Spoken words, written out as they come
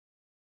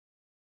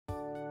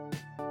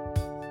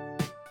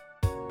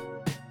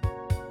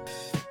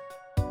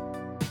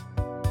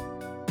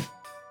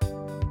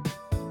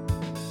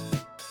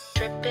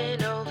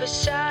tripping over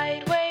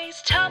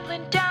sideways,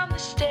 tumbling down the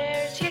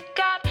stairs. You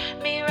got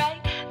me right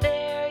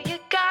there, you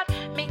got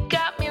me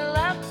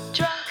left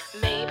drunk.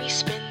 Maybe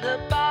spin the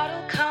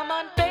bottle, come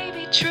on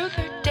baby, truth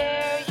or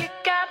dare. You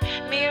got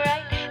me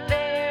right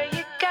there,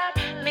 you got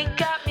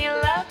me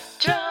left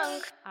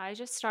drunk. I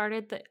just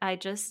started the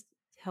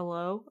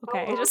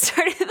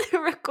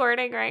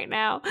recording right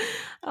now.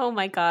 Oh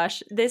my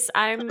gosh.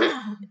 I'm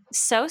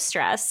so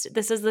stressed.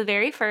 This is the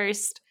very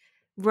first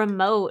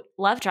remote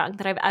Love Drunk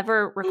that I've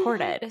ever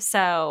recorded.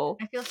 So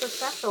I feel so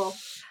special.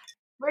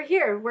 We're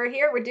here. We're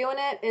doing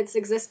it. It's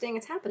existing.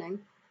 It's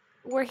happening.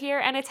 We're here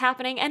and it's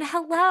happening. And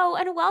hello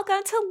and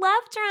welcome to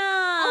Love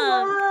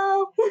Drunk.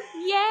 Hello.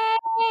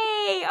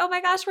 Yay. Oh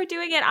my gosh, we're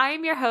doing it. I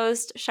am your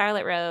host,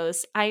 Charlotte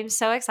Rose. I am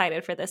so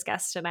excited for this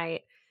guest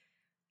tonight.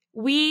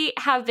 We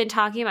have been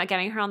talking about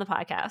getting her on the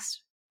podcast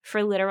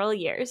for literal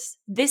years.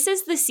 This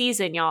is the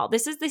season, y'all.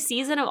 This is the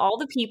season of all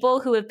the people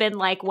who have been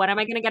like, when am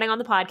I going to get on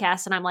the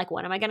podcast? And I'm like,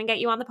 when am I going to get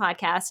you on the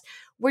podcast?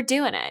 We're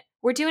doing it.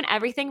 We're doing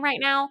everything right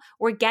now.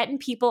 We're getting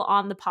people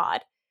on the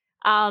pod.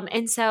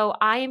 And so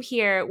I am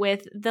here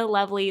with the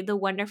lovely, the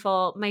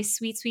wonderful, my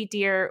sweet, sweet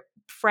dear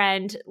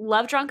friend,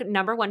 Love Drunk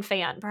 #1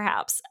 fan,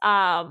 perhaps.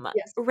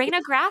 Yes.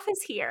 Rayna Graff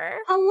is here.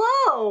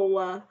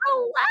 Hello.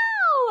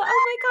 Oh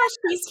my gosh,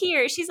 she's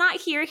here. She's not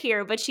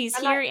here, but she's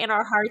here in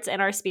our hearts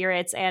and our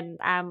spirits. And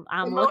I'm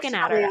looking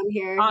at her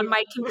on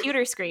my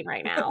computer screen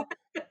right now.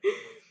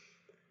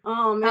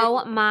 Oh man.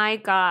 Oh my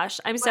gosh,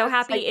 I'm so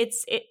happy.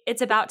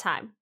 It's about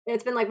time.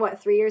 It's been like what,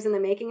 3 years in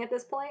the making at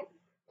this point?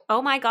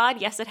 Oh my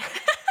God, yes it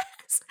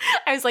has.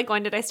 I was like,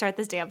 when did I start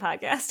this damn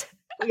podcast?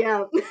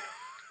 Yeah.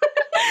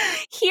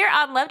 Here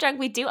on Love Drunk,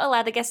 we do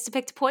allow the guests to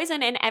pick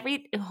poison and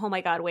oh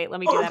my God, wait, let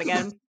me do that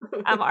again.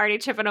 I'm already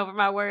tripping over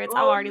my words.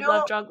 I'm already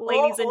Love Drunk,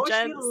 ladies and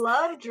gents.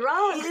 Love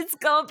Drunk. It's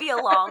gonna be a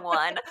long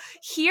one.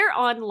 Here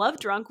on Love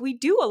Drunk, we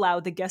do allow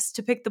the guests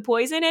to pick the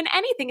poison and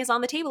anything is on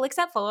the table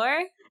except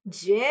for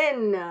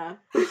gin.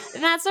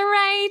 That's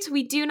right.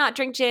 We do not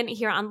drink gin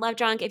here on Love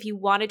Drunk. If you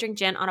want to drink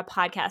gin on a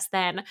podcast,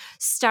 then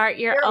start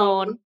your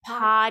own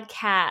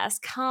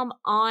podcast. Come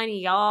on,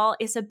 y'all.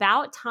 It's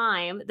about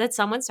time that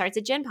someone starts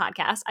a gin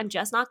podcast. I'm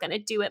just not going to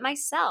do it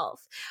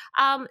myself.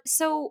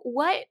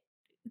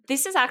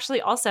 This is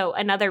actually also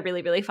another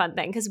really, really fun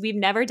thing because we've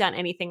never done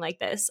anything like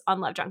this on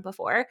Love Drunk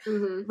before.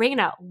 Mm-hmm.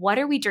 Rayna, what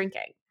are we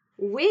drinking?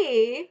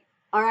 We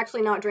are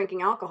actually not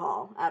drinking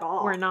alcohol at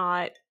all. We're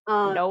not.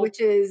 Nope. Which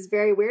is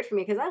very weird for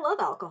me because I love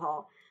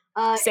alcohol.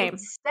 Same.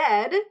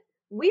 Instead,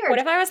 we are. What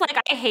if I was like,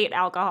 I hate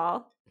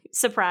alcohol?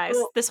 Surprise.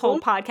 This whole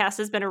podcast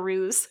has been a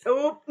ruse.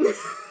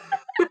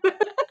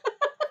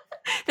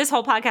 This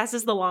whole podcast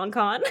is the long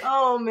con.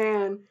 Oh,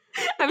 man.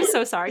 I'm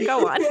so sorry.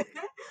 Go on.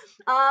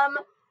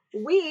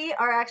 We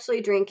are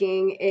actually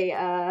drinking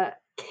a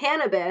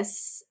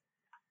cannabis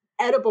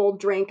edible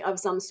drink of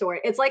some sort.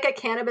 It's like a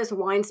cannabis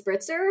wine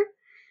spritzer.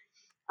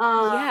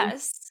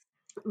 Yes.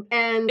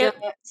 And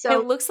so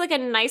it looks like a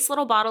nice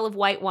little bottle of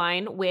white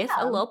wine with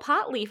a little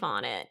pot leaf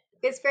on it.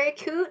 It's very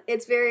cute.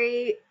 It's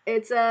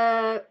not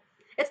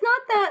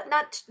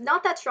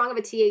that strong of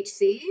a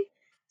THC.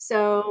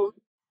 So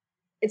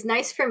it's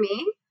nice for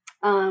me,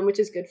 which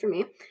is good for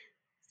me.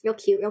 It's real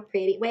cute, real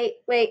pretty. Wait,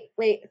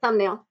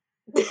 thumbnail.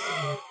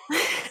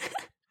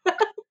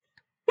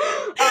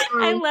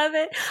 I love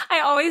it.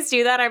 I always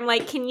do that. I'm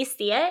like, can you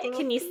see it?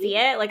 Can you see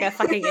it? Like a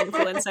fucking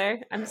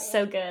influencer. I'm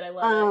so good. I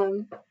love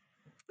it.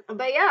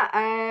 But yeah,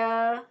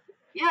 I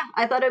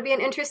thought it'd be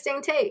an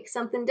interesting take,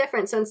 something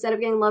different. So instead of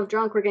getting Love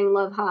Drunk, we're getting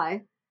Love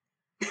High.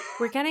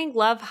 We're getting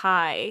Love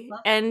High.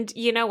 And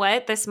you know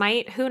what?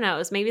 Who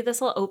knows? Maybe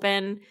this will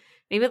open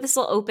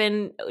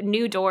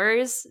new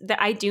doors. That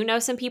I do know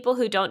some people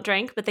who don't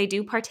drink, but they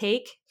do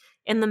partake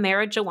in the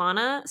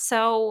marijuana.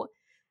 So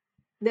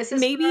this is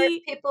maybe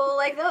for people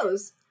like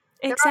those.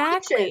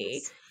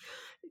 Exactly.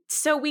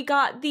 So we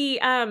got the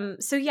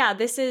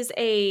this is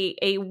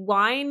a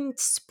wine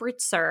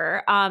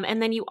spritzer,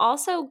 and then you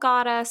also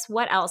got us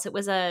what else? It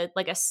was a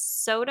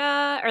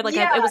soda or it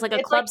was like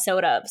a club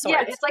soda of sorts.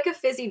 Yeah, it's like a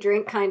fizzy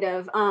drink kind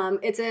of.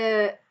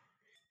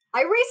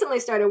 I recently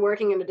started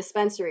working in a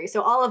dispensary,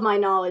 so all of my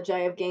knowledge I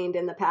have gained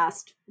in the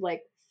past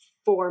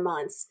 4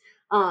 months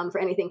for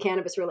anything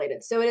cannabis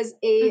related. So it is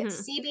a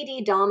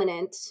CBD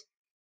dominant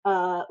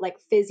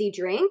fizzy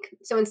drink.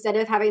 So instead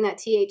of having that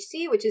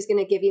THC, which is going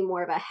to give you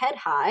more of a head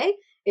high,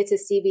 it's a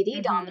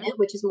CBD dominant,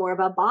 which is more of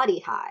a body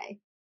high.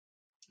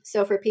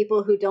 So for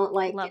people who don't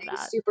like getting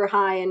super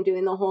high and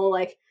doing the whole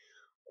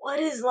what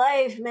is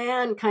life,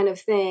 man, kind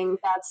of thing,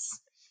 that's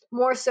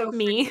more so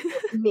me.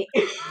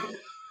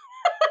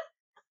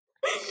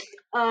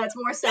 It's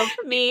more so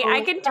for me. I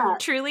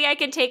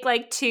can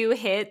take 2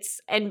 hits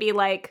and be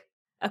like,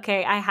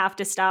 okay, I have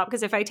to stop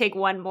because if I take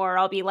one more,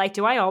 I'll be like,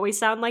 do I always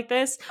sound like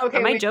this? Okay,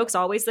 are my jokes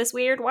always this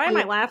weird? Why am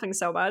I laughing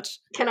so much?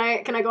 Can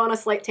I go on a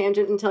slight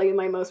tangent and tell you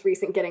my most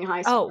recent getting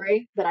high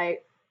story that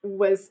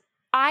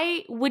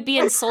I would be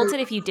insulted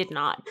if you did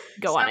not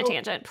go on a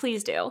tangent.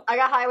 Please do. I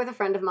got high with a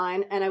friend of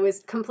mine and I was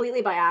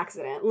completely by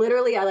accident.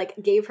 Literally, I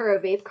gave her a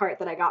vape cart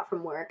that I got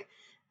from work.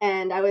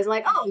 And I was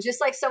like, oh,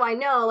 just like, so I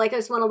know, like, I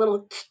just want a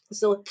little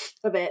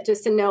of it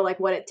just to know like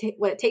what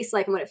it tastes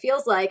like and what it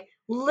feels like.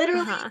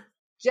 Literally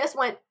just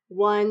went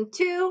 1,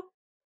 2,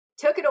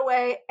 took it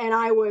away, and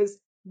I was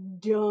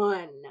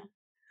done.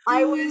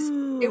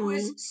 It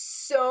was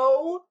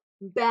so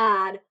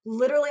bad.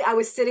 Literally, I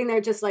was sitting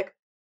there just like,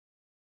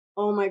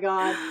 oh my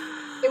God.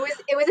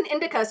 It was an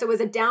indica, so it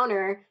was a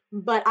downer,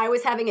 but I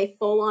was having a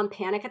full-on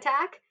panic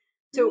attack.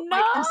 So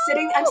like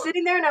I'm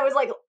sitting there and I was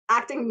like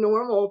acting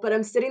normal, but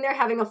I'm sitting there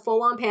having a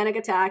full-on panic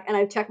attack, and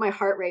I checked my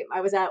heart rate.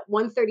 I was at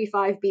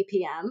 135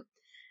 BPM,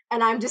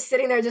 and I'm just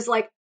sitting there just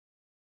like,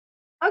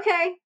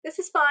 okay, this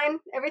is fine.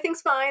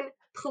 Everything's fine.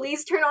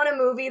 Please turn on a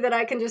movie that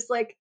I can just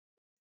like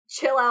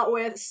chill out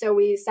with. So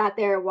we sat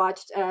there,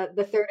 watched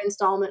the third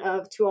installment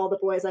of To All the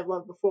Boys I've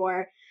Loved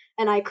Before,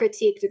 and I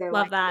critiqued their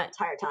life the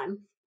entire time.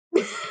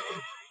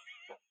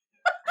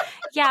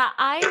 Yeah,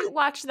 I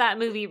watched that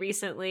movie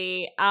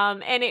recently,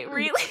 and it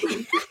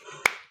really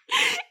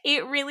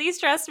it really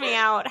stressed me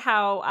out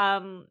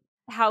how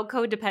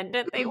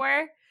codependent they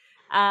were.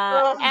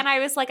 And I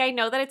was like, I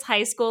know that it's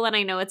high school and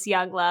I know it's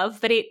young love,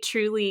 but it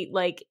truly,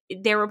 like,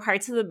 there were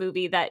parts of the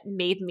movie that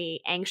made me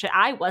anxious.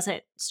 I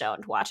wasn't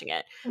stoned watching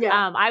it.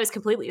 Yeah. I was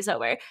completely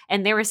sober.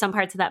 And there were some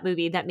parts of that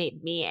movie that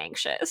made me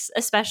anxious,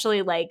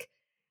 especially like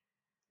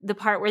the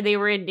part where they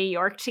were in New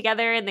York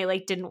together and they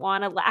like didn't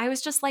want to. I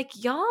was just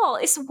like, y'all,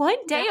 it's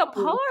one day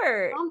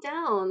apart. Calm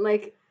down.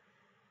 Like,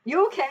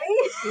 you okay?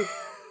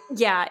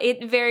 Yeah,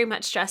 it very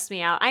much stressed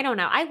me out. I don't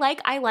know. I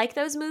like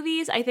those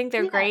movies. I think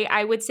they're great.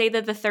 I would say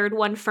that the third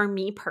one for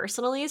me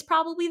personally is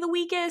probably the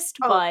weakest,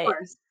 but of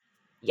course.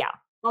 Yeah.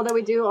 Although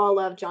we do all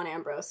love John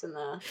Ambrose in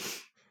the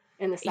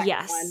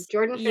second one.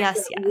 Jordan Fisher,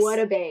 yes. What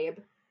a babe.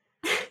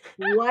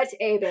 What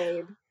a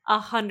babe.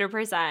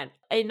 100%.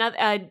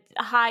 Another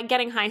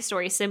getting high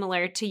story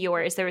similar to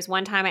yours. There was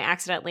one time I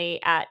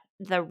accidentally, at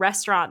the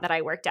restaurant that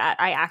I worked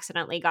at, I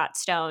accidentally got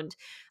stoned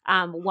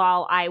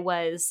while I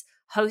was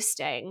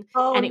hosting,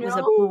 and it was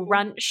a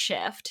brunch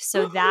shift,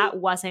 so that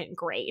wasn't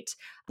great.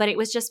 But it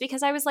was just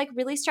because I was like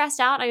really stressed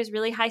out. I was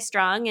really high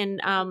strung,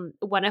 and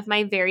one of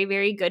my very,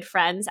 very good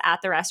friends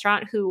at the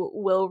restaurant, who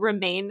will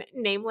remain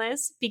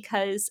nameless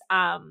because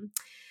I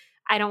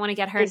don't want to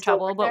get her in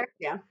trouble, but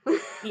yeah.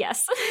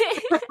 Yes.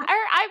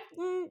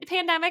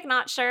 Pandemic,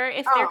 not sure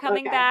if they're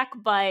coming back,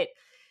 but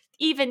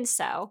even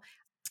so.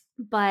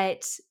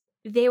 But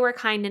they were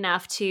kind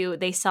enough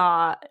they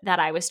saw that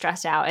I was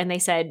stressed out, and they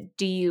said,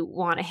 do you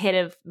want a hit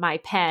of my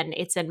pen?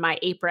 It's in my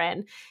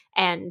apron.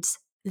 And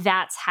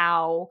that's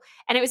how,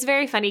 and it was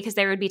very funny because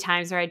there would be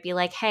times where I'd be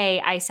like,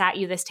 hey, I sat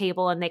you this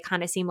table and they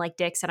kind of seem like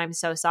dicks and I'm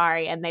so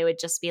sorry. And they would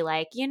just be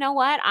like, you know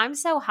what? I'm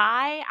so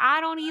high.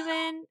 I don't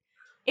even,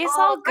 it's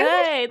all good.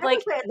 I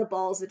wish I had the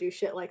balls to do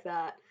shit like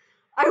that.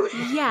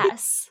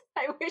 Yes.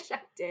 I wish I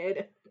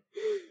did.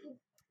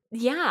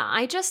 Yeah,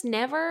 I just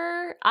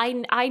never,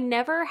 I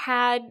never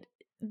had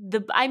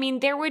I mean,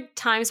 there were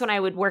times when I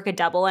would work a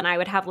double and I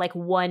would have like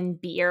one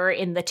beer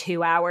in the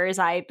 2 hours.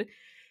 I'd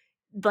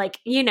like,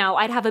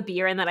 I'd have a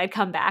beer and then I'd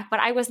come back, but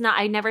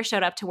I never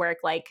showed up to work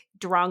like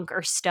drunk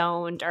or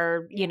stoned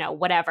or,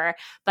 whatever.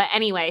 But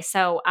anyway,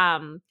 so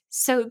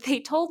they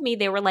told me,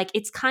 they were like,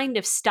 it's kind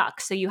of stuck,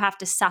 so you have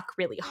to suck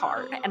really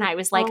hard. And I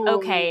was like,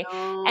 okay.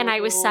 No. And I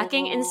was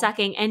sucking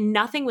and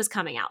nothing was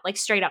coming out, like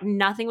straight up,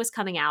 nothing was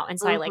coming out. And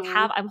so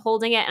I'm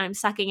holding it and I'm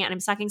sucking it and I'm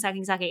sucking.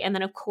 And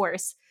then of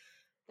course,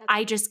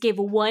 I just give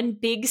one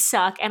big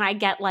suck and I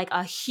get like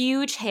a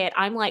huge hit.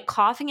 I'm like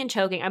coughing and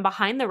choking. I'm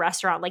behind the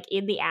restaurant, like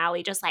in the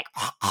alley, just like,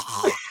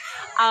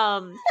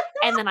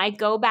 and then I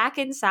go back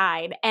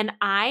inside and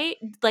I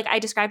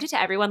described it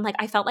to everyone. Like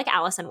I felt like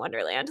Alice in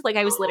Wonderland. Like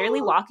I was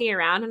literally walking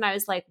around and I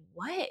was like,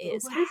 what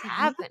is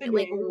happening?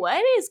 Like,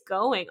 what is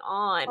going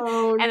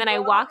on? And then I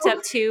walked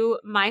up to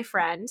my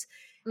friend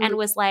and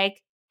was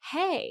like,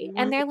 hey,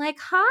 and they're like,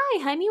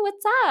 hi, honey,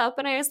 what's up?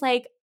 And I was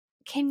like,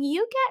 can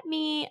you get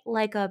me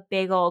like a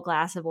big old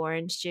glass of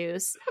orange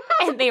juice?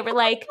 And they were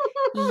like,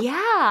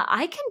 yeah,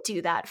 I can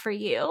do that for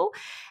you.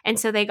 And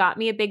so they got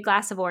me a big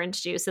glass of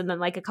orange juice. And then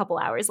like a couple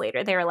hours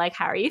later, they were like,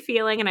 how are you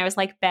feeling? And I was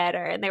like,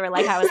 better. And they were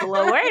like, I was a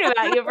little worried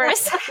about you for a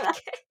second.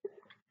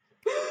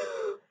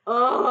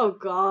 Oh,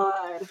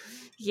 God.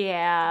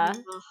 Yeah.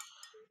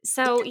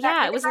 So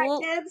yeah, it was a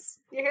little. Kids?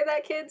 You hear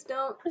that, kids?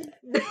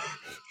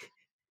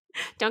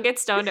 Don't get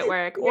stoned at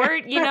work. Or,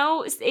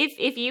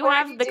 if you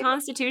have the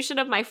constitution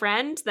of my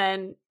friend,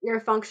 then you're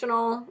a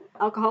functional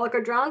alcoholic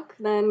or drunk,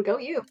 then go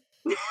you.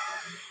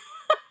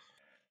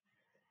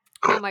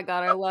 Oh my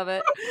God, I love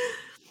it.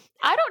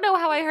 I don't know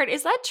how I heard.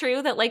 Is that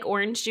true that like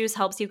orange juice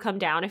helps you come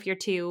down if you're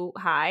too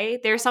high?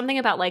 There's something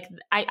about like,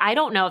 I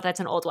don't know if that's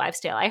an old wives'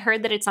 tale. I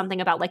heard that it's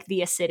something about like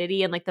the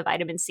acidity and like the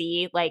vitamin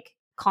C like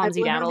calms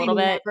you down a little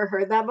bit. I've never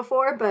heard that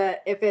before,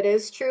 but if it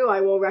is true,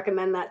 I will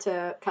recommend that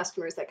to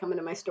customers that come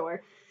into my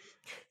store.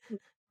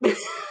 If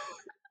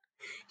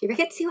you ever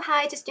get too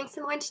high, just drink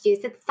some orange juice.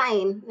 It's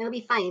fine. It'll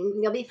be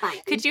fine. You'll be fine.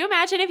 Could you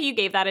imagine if you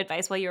gave that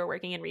advice while you were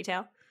working in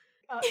retail?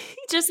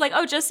 Just like,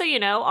 oh, just so you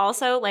know,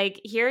 also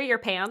like here are your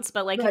pants,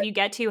 but like if you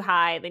get too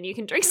high, then you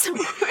can drink some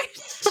orange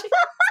juice.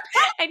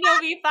 and you'll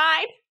be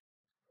fine.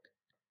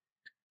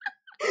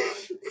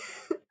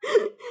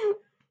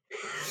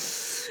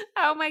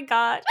 Oh my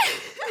God.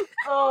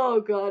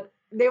 Oh God.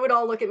 They would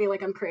all look at me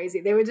like I'm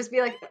crazy. They would just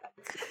be like,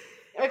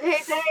 okay,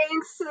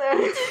 thanks.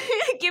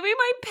 Give me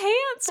my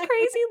pants,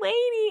 crazy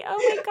lady. Oh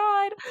my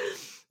God.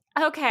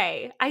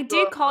 Okay. I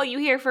did call you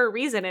here for a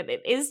reason, and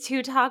it is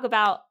to talk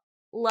about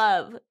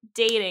love,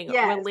 dating,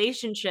 Yes.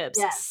 relationships,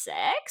 Yes.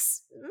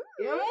 sex.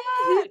 Yeah.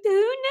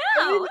 Who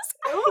knows?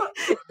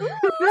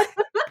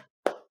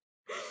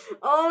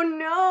 Oh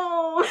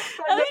no.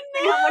 Oh Next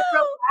thing how much we're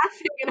no.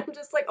 laughing, and I'm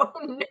just like, oh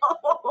no.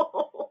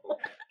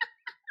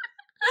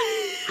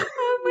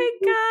 Oh my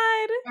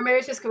God. Or maybe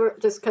it's just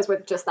because we're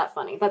just that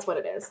funny. That's what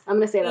it is. I'm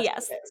gonna say that's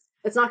Yes. what it is.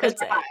 It's not because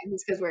That's we're it. high.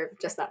 It's because we're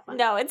just that funny.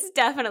 No, it's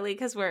definitely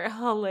because we're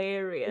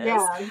hilarious.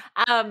 Yeah.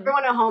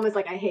 Everyone at home is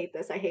like, I hate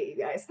this. I hate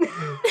you guys.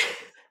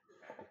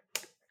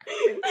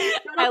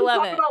 I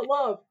love talk it. about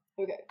love.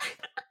 Okay.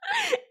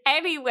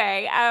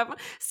 Anyway,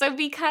 so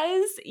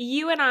because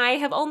you and I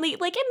have only,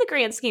 like, in the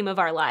grand scheme of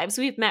our lives,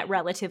 we've met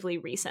relatively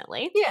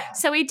recently. Yeah.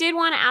 So we did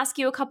want to ask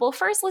you a couple.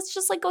 First, let's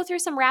just like go through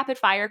some rapid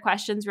fire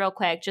questions real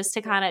quick, just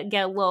to kind of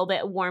get a little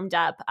bit warmed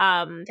up.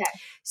 Okay.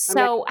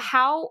 So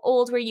how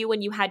old were you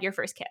when you had your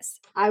first kiss?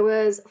 I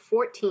was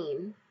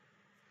 14.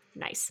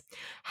 Nice.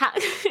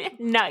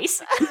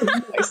 Nice.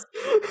 Nice.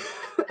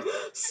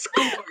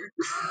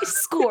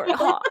 Score.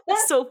 Huh.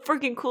 So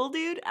freaking cool,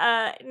 dude.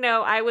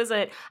 No, I was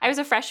a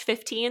fresh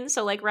 15,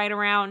 so like right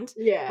around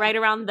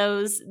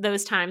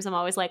those times I'm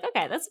always like,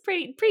 okay, that's a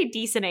pretty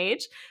decent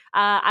age.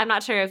 I'm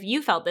not sure if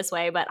you felt this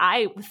way, but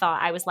I thought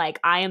I was like,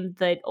 I am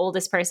the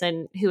oldest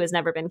person who has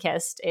never been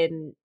kissed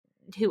in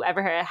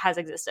whoever has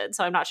existed.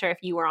 So I'm not sure if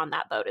you were on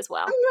that boat as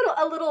well.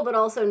 A little, but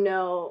also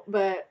no.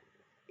 But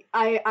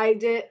I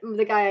did.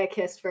 The guy I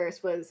kissed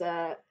first was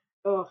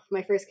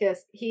my first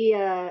kiss.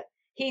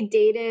 He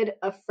dated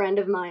a friend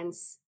of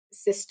mine's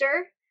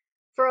sister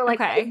for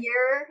like a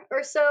year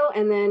or so,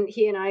 and then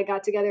he and I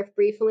got together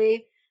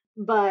briefly.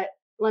 But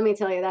let me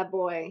tell you, that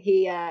boy,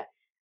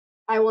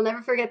 I will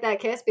never forget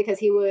that kiss because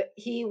he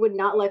would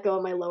not let go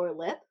of my lower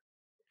lip.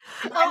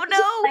 Oh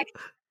no!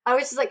 I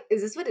was just like,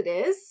 is this what it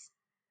is?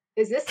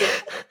 Is this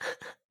it?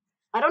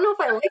 I don't know if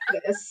I like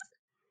this.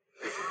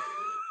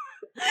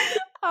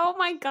 Oh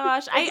my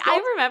gosh.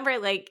 I remember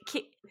like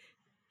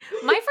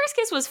my first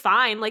kiss was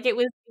fine. Like it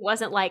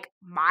wasn't like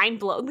mind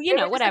blowing,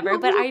 whatever.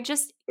 But I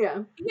just yeah,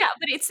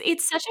 but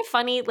it's such a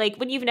funny, like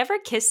when you've never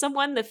kissed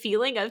someone, the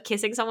feeling of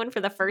kissing someone for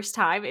the first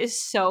time is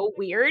so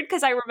weird.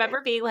 Because I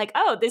remember being like,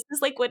 oh, this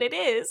is like what it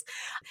is.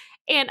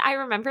 And I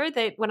remember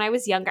that when I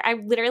was younger, I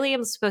literally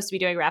am supposed to be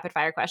doing rapid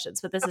fire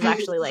questions, but this is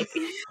actually like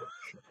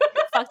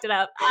fucked it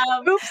up.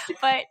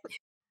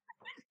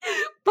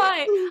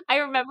 But I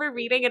remember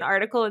reading an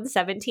article in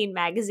 17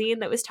 magazine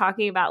that was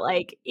talking about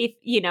like, if,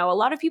 a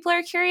lot of people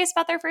are curious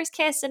about their first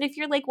kiss. And if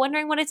you're like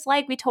wondering what it's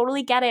like, we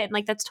totally get it. And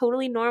like, that's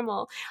totally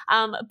normal.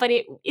 But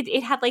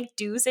it had like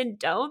do's and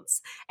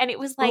don'ts. And it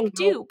was like,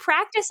 do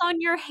practice on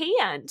your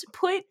hand,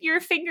 put your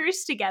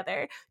fingers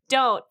together.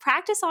 Don't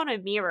practice on a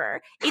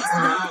mirror. It's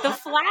the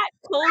flat,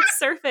 cold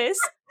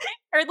surface.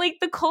 Or like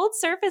the cold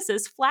surface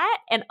is flat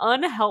and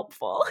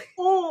unhelpful.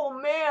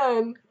 Oh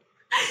man.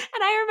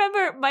 And I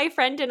remember my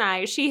friend and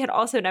I, she had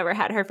also never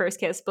had her first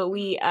kiss, but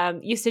we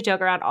used to joke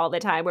around all the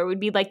time where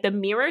we'd be like, the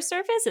mirror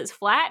surface is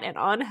flat and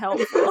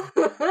unhelpful.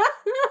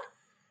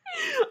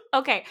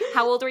 Okay.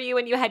 How old were you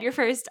when you had your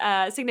first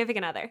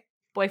significant other?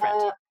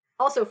 Boyfriend?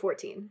 Also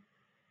 14.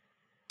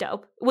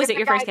 Dope. Was it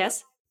your first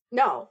kiss?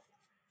 No.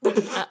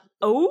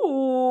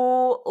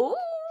 Oh.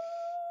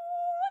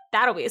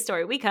 That'll be a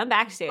story we come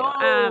back to.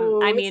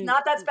 It's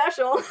not that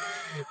special.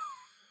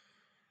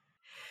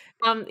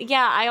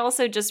 Yeah, I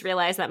also just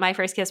realized that my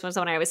first kiss was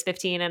when I was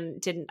 15 and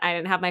I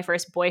didn't have my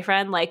first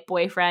boyfriend, like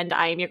boyfriend,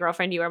 I am your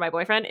girlfriend, you are my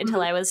boyfriend,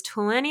 until I was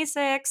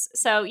 26.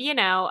 So, it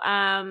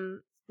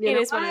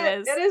is what it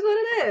is. It is what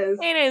it is.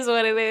 It is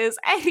what it is.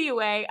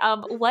 Anyway,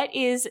 what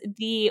is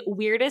the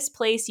weirdest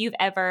place you've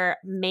ever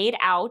made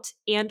out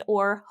and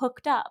or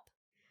hooked up?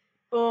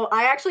 Oh,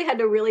 I actually had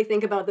to really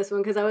think about this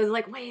one because I was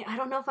like, wait, I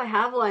don't know if I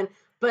have one.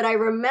 But I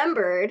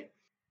remembered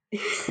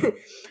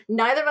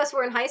neither of us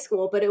were in high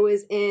school, but it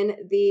was in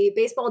the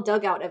baseball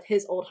dugout of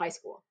his old high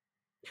school.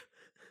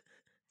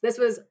 This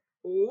was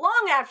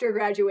long after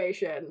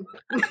graduation.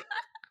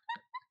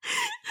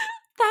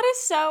 That is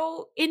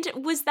so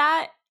was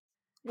that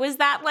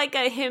like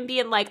him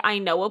being like, I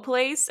know a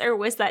place, or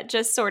was that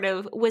just sort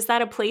of, was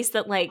that a place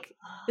that like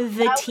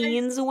the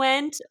teens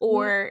went,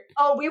 or?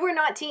 Oh, we were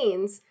not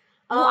teens.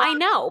 Well, I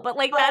know, but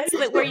like that's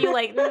where you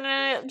like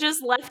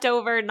just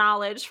leftover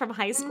knowledge from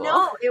high school.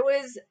 No, it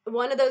was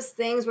one of those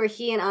things where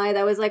he and I,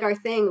 that was like our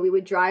thing. We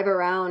would drive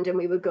around and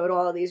we would go to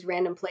all these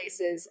random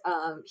places.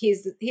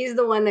 He's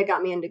the one that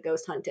got me into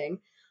ghost hunting.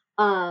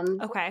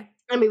 Okay.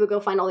 And we would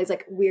go find all these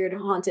like weird,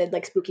 haunted,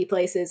 like spooky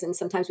places. And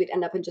sometimes we'd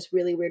end up in just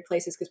really weird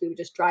places because we would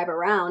just drive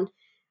around.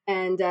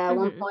 And at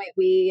one point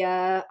we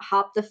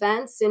hopped the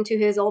fence into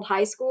his old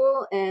high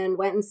school and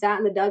went and sat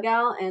in the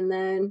dugout, and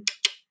then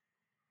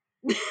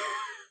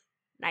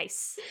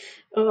nice.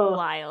 Oh.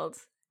 Wild.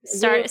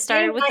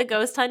 Started with the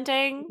ghost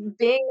hunting.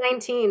 Being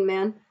 19,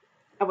 man.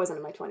 I wasn't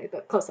in my 20s,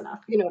 but close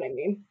enough. You know what I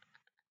mean.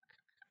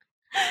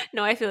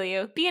 No, I feel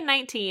you. Being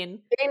 19.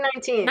 Being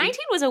 19. 19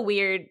 was a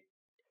weird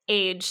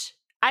age.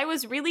 I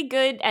was really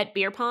good at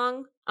beer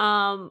pong.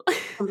 Oh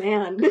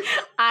man.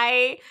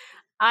 I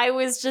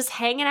was just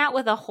hanging out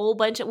with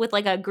with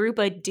like a group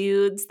of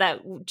dudes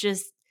that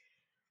just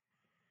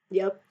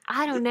Yep.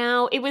 I don't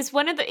know. It was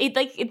one of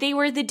like they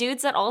were the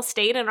dudes that all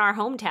stayed in our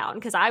hometown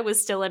because I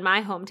was still in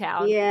my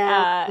hometown.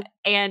 Yeah.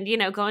 And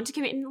going to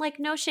community, like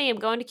no shame,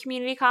 going to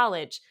community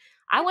college.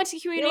 I went to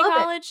community love it.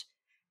 college.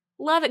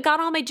 Love it. Got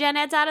all my gen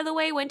eds out of the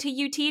way. Went to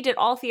UT. Did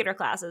all theater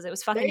classes. It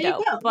was There fucking you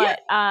dope. go.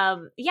 But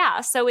yeah.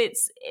 So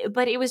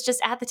but it was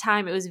just at the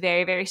time it was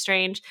very very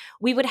strange.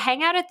 We would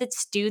hang out at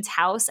this dude's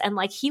house and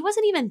like he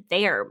wasn't even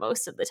there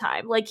most of the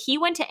time. Like he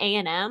went to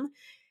A&M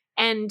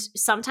and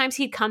sometimes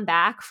he'd come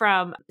back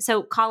from.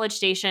 So College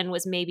Station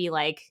was maybe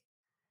like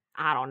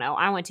I don't know.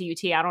 I went to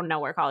UT. I don't know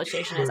where College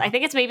Station is. I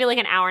think it's maybe like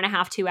an hour and a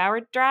half, 2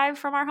 hour drive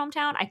from our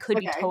hometown. I could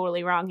be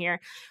totally wrong here.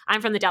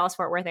 I'm from the Dallas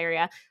Fort Worth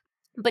area.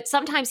 But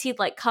sometimes he'd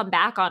like come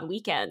back on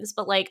weekends.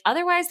 But like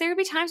otherwise, there would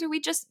be times where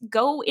we just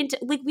go into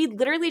like we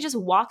literally just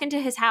walk into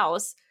his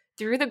house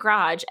through the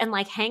garage and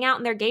like hang out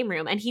in their game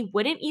room and he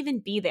wouldn't even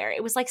be there.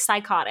 It was like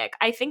psychotic.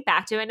 I think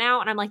back to it now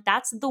and I'm like,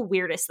 that's the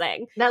weirdest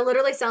thing. That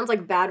literally sounds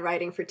like bad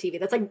writing for TV.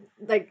 That's like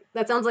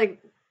that sounds like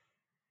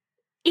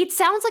it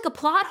sounds like a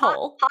plot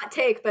hole. Hot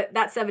take, but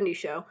that 70s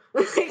show.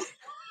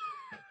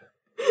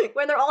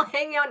 When they're all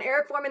hanging out in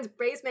Eric Foreman's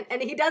basement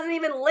and he doesn't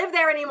even live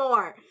there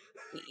anymore.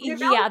 You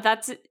know? Yeah,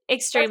 that's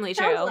extremely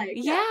true. Like,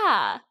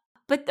 yeah.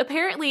 But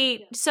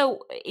apparently, so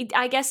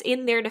I guess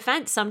in their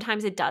defense,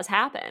 sometimes it does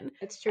happen.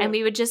 It's true. And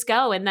we would just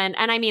go and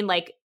I mean,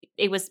 like,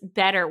 it was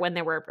better when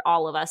there were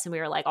all of us and we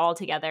were like all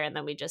together and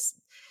then we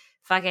just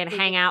fucking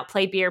hang out,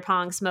 play beer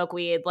pong, smoke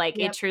weed. Like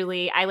it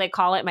truly, I like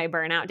call it my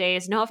burnout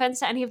days. No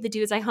offense to any of the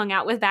dudes I hung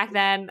out with back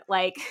then.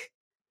 Like,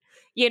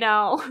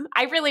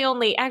 I really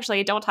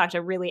I don't talk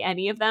to really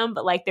any of them,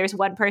 but like there's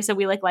one person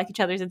we like each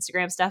other's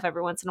Instagram stuff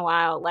every once in a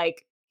while.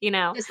 Like,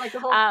 just like the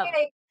whole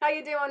hey, how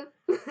you doing?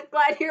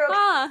 Glad you're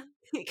okay.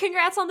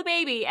 Congrats on the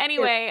baby.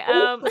 Anyway,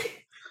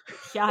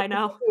 yeah, I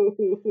know.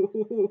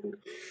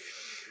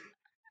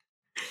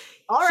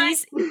 All right.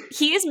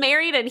 He is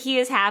married and he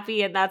is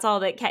happy and that's all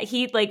that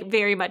he like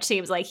very much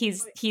seems like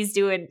he's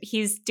doing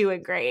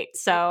great.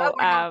 So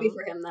we're happy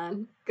for him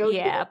then.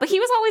 Yeah, but he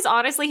was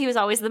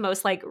always the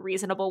most like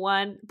reasonable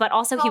one, but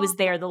also he was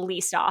there the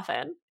least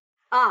often.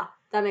 Ah,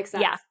 that makes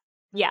sense.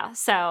 Yeah.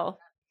 So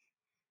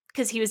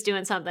because he was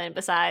doing something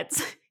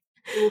besides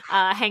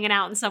hanging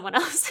out in someone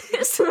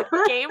else's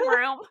game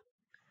room.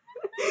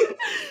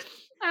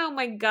 Oh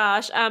my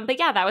gosh. But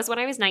yeah, that was when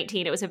I was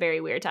 19. It was a very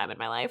weird time in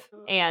my life.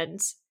 And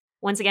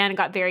once again,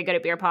 got very good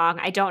at beer pong.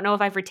 I don't know if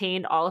I've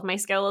retained all of my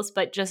skills,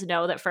 but just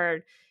know that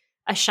for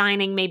a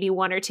shining maybe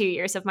 1 or 2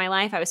 years of my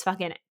life, I was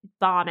fucking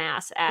bomb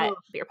ass at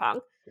beer pong.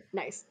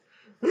 Nice.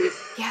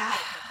 Yeah.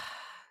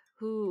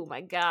 Oh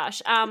my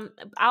gosh.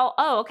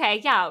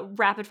 Okay. Yeah.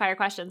 Rapid fire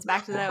questions.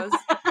 Back to those.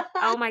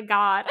 Oh my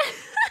God.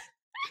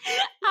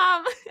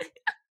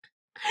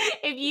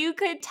 If you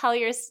could tell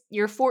your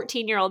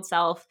 14-year-old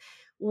self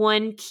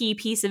one key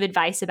piece of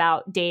advice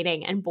about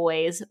dating and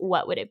boys,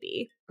 what would it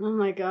be? Oh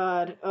my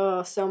God.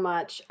 Oh, so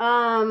much.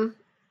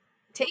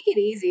 Take it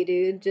easy,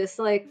 dude. Just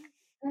like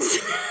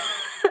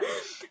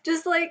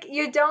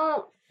you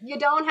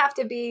don't have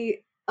to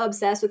be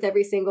obsessed with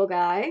every single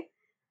guy.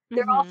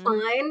 They're all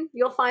fine.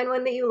 You'll find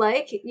one that you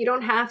like. You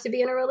don't have to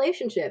be in a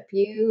relationship.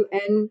 You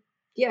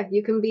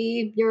can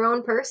be your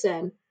own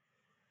person.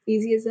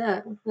 Easy as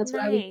that. That's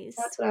nice.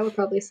 What I would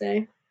probably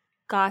say.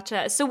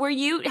 Gotcha. So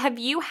have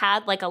you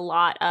had like a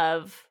lot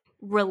of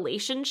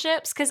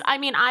relationships? Because I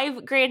mean,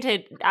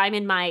 I'm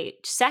in my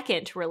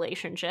second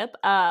relationship,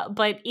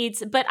 but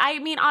I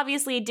mean,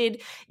 obviously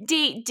did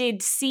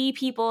see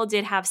people,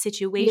 did have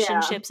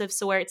situationships of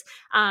sorts.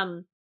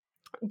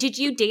 Did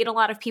you date a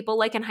lot of people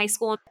like in high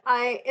school?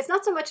 It's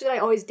not so much that I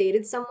always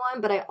dated someone,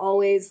 but I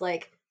always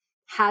like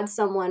had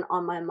someone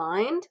on my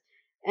mind,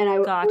 and I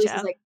was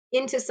just like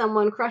into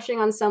someone, crushing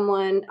on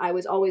someone. I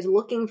was always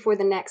looking for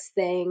the next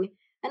thing.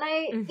 And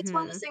it's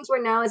one of those things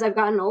where now as I've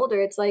gotten older,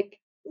 it's like,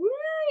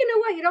 you know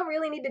what? You don't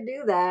really need to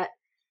do that.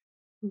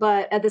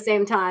 But at the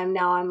same time,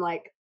 now I'm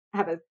like,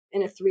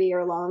 in a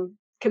 3-year long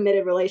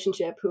committed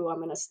relationship who I'm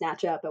going to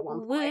snatch up at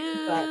one point.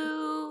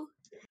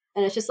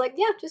 And it's just like,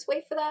 yeah, just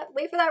wait for that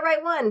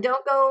right one.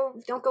 Don't go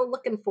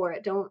looking for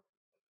it. Don't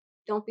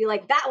be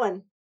like that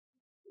one.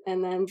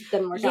 And then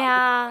doesn't work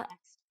out.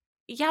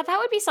 Yeah, that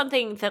would be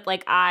something that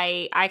like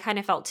I kind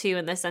of felt too,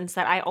 in the sense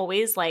that I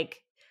always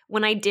like,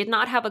 when I did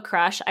not have a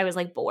crush, I was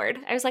like bored.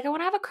 I was like, I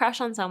want to have a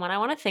crush on someone. I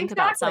want to think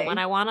about someone.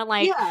 I want to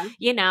like,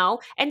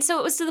 and so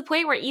it was to the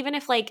point where even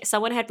if like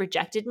someone had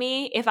rejected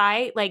me, if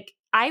I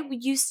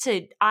used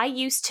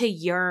to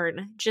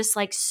yearn just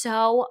like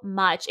so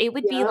much. It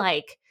would be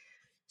like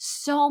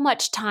so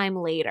much time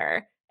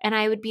later. And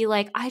I would be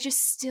like, I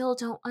just still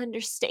don't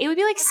understand. It would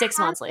be like 6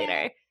 months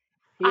later.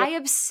 Yep. I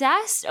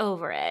obsessed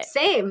over it.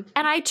 Same.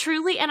 And I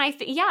truly, and I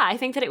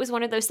think that it was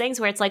one of those things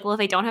where it's like, well, if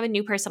I don't have a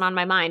new person on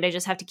my mind, I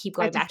just have to keep I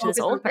going have to back to this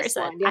focus on old this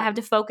person. one. I Yeah. have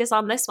to focus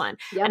on this one.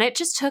 Yep. And it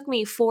just took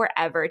me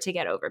forever to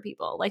get over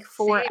people, like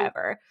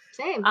forever.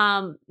 Same.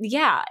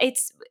 Yeah,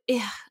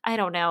 I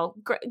don't know.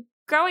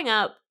 Growing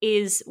up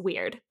is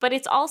weird, but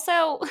it's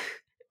also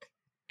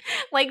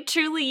like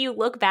truly you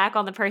look back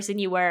on the person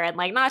you were and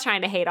like not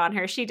trying to hate on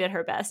her. She did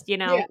her best, you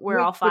know, Yeah, we're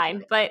all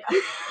fine. But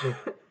Yeah.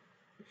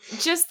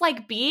 just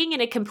like being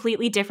in a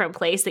completely different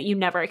place that you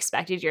never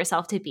expected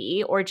yourself to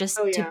be, or just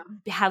Oh, to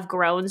yeah. have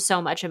grown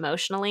so much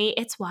emotionally,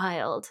 it's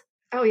wild.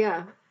 Oh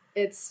yeah.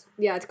 It's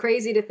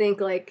crazy to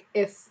think like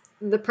if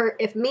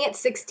me at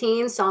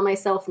 16 saw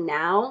myself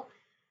now,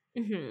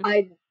 Hmm.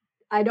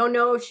 I don't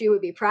know if she would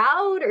be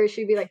proud or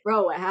she'd be like,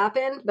 "Bro, what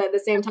happened?" But at the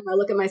same time, I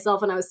look at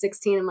myself when I was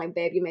 16. I'm like,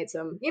 "Babe, you made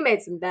some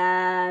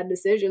bad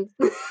decisions.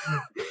 You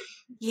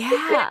could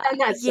have Yeah. done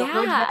that so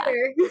much Yeah.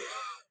 better."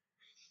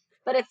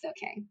 But it's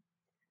okay.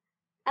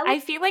 I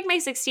feel like my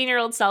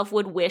 16-year-old self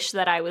would wish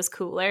that I was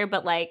cooler,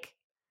 but like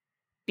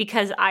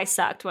because I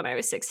sucked when I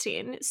was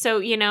 16. So,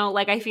 you know,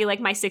 like I feel like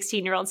my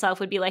 16-year-old self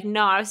would be like,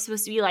 no, I was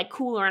supposed to be like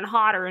cooler and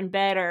hotter and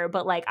better,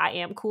 but like I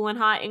am cool and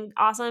hot and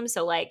awesome.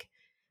 So like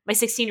my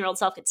 16-year-old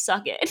self could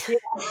suck it.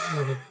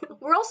 Yeah.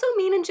 We're also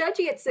mean and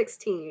judgy at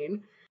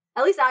 16.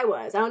 At least I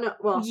was. I don't know.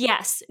 Well,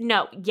 Yes.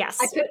 No. Yes.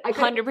 I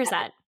could have been 100%.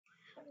 better,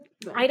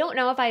 I don't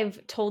know if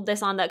I've told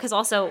this on the, because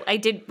also I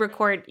did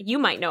record, you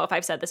might know if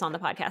I've said this on the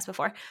podcast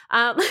before,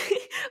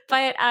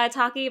 but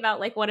talking about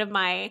like one of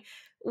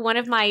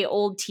my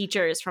old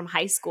teachers from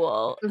high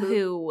school Mhm.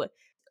 who,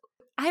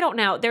 I don't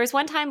know. There was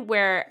one time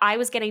where I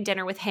was getting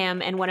dinner with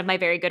him and one of my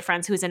very good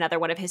friends, who was another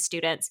one of his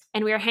students,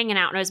 and we were hanging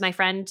out, and it was my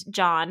friend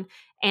John,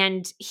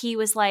 and he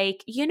was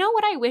like, "You know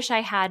what I wish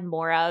I had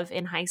more of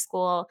in high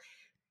school?"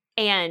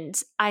 And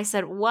I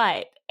said,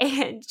 "What?"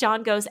 And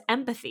John goes,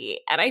 "Empathy."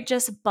 And I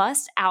just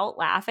bust out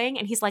laughing,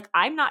 and he's like,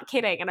 "I'm not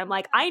kidding." And I'm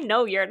like, "I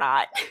know you're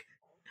not."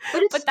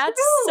 But it's But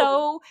that's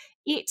true.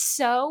 it's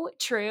so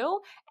true.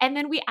 And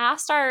then we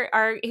asked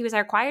our he was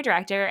our choir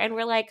director, and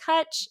we're like,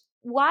 "Hutch,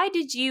 why do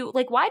you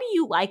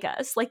like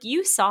us? Like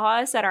you saw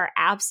us at our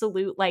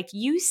absolute, like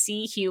you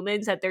see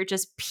humans at their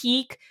just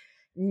peak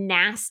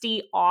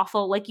nasty,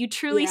 awful, like you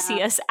truly Yeah.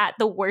 see us at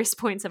the worst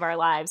points of our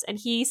lives." And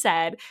he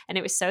said, and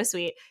it was so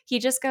sweet, he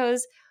just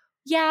goes,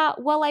 "Yeah,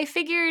 well, I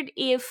figured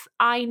if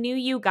I knew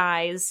you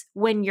guys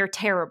when you're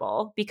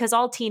terrible, because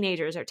all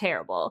teenagers are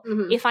terrible,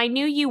 Mhm. if I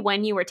knew you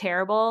when you were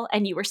terrible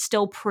and you were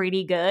still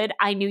pretty good,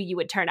 I knew you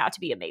would turn out to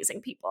be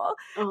amazing people."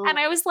 Oh. And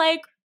I was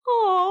like,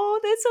 "Oh,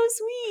 that's so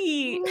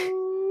sweet."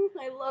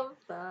 I love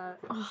that.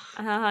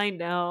 I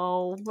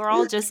know. We're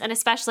all just, and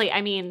especially,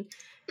 I mean,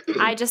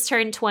 I just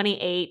turned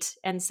 28,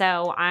 and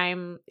so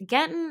I'm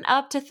getting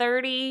up to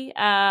 30.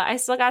 I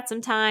still got some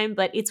time,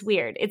 but it's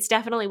weird. It's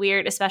definitely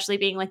weird, especially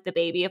being like the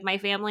baby of my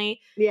family.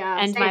 Yeah,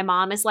 And my same.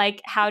 mom is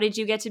like, "How did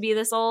you get to be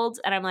this old?"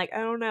 And I'm like, "I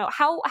don't know."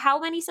 How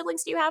many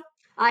siblings do you have?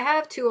 I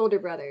have 2 older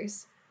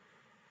brothers,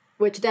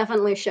 which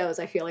definitely shows,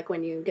 I feel like,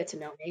 when you get to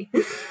know me.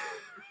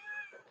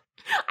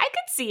 I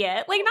could see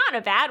it, like not in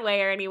a bad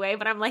way or anyway,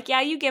 but I'm like,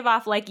 yeah, you give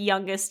off like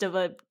youngest of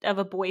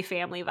a boy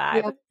family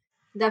Yeah, vibe.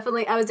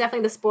 definitely. I was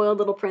definitely the spoiled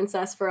little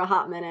princess for a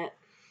hot minute,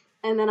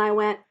 and then I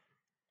went,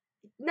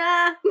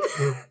 "Nah,"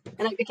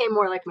 and I became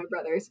more like my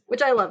brothers,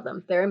 which I love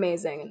them. They're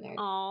amazing, and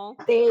Oh,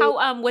 they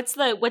how what's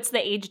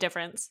the age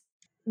difference?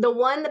 the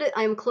one that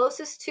I'm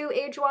closest to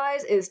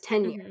age-wise is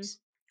 10 Hmm. years.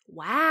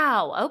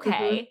 Wow. Mhm.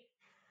 Okay.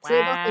 So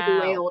they're both,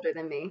 like, way Wow. older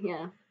than me,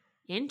 yeah.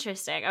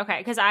 Interesting. Okay,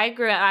 because I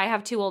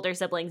have two older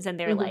siblings, and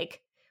they're Mhm.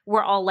 like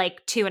we're all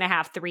like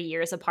 2.5, 3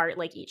 years apart,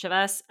 like each of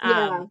us.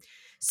 Yeah.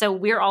 So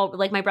we're all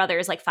like my brother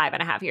is like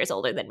 5.5 years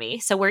older than me,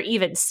 so we're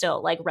even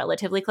still like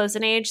relatively close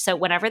in age. So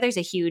whenever there's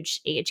a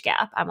huge age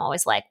gap, I'm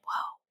always like,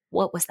 whoa,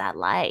 what was that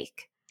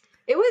like?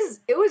 It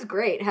was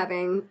great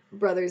having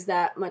brothers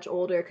that much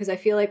older because I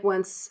feel like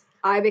once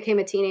I became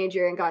a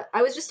teenager and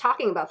I was just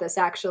talking about this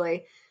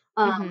actually,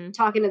 Hmm.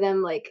 talking to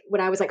them like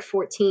when I was like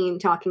 14,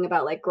 talking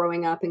about like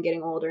growing up and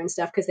getting older and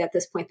stuff because at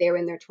this point they were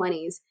in their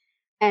 20s,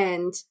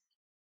 and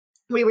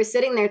we were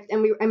sitting there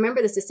and I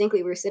remember this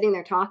distinctly. We were sitting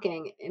there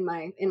talking in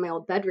my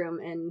old bedroom,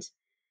 and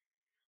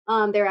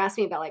they were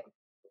asking me about like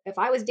if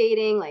I was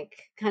dating, like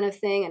kind of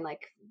thing, and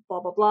like blah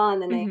blah blah.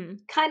 And then they Hmm.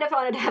 kind of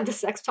wanted to have the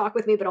sex talk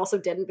with me, but also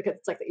didn't because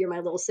it's like you're my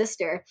little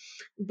sister.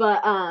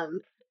 But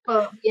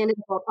we ended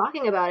up all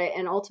talking about it,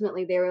 and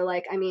ultimately they were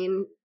like, I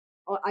mean,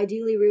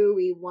 ideally, Rue,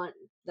 we want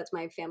that's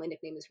my family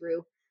nickname is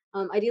Rue.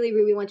 Ideally,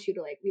 Rue, we want you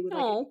to like we would like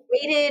if Oh, you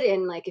waited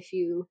and like if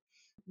you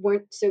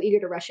weren't so eager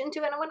to rush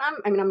into it. And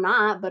I mean, I'm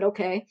not, but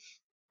okay.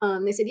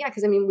 They said, yeah,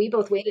 because I mean, we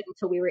both waited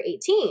until we were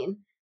 18.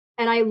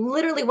 And I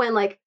literally went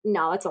like,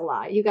 no, that's a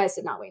lie. You guys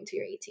did not wait until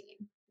you're 18.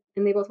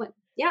 And they both went,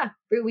 yeah,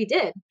 we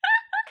did.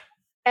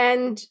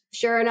 And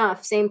sure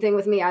enough, same thing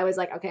with me. I was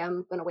like, okay,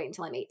 I'm going to wait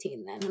until I'm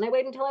 18 then. And I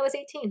waited until I was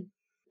 18.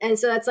 And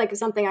so that's like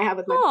something I have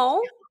with my brothers.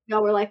 oh. You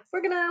know, we're like,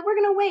 we're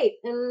gonna wait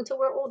until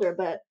we're older.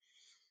 But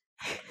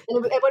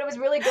it was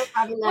really good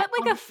having that What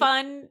like a conversation.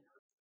 fun.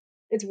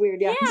 It's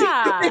weird, yeah.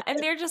 Yeah. And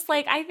they're just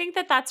like, I think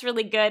that that's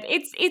really good.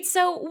 It's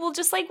so, well,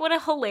 just like what a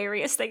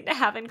hilarious thing to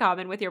have in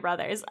common with your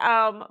brothers.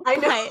 I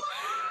know.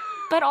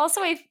 But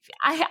also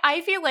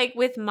I feel like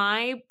with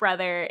my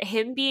brother,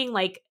 him being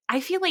like, I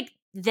feel like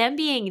them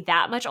being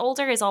that much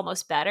older is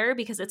almost better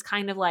because it's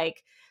kind of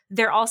like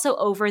they're also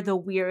over the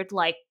weird,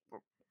 like,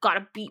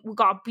 we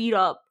got beat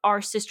up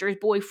our sister's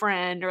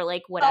boyfriend or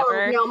like Oh,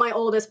 whatever. no, my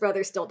oldest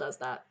brother still does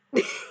that.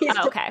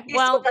 Okay. He still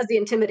Well, does the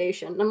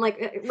intimidation. I'm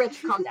like,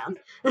 Rich, calm down.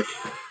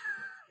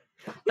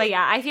 but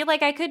yeah, I feel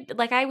like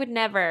I would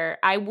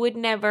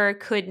never,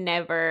 could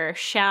never,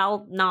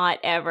 shall not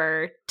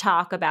ever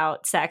talk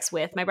about sex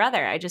with my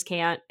brother. I just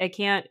can't.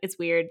 It's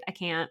weird. I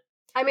can't.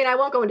 I mean, I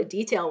won't go into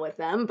detail with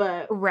them,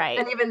 but Right.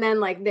 and even then,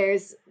 like,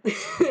 there's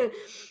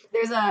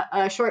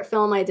a short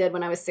film I did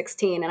when I was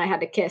 16, and I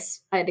had to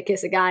kiss a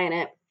guy in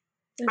it,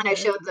 and I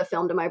showed the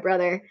film to my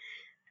brother,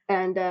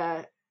 and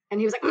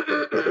he was like,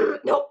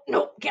 nope,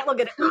 can't look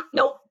at it,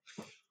 nope,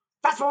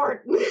 fast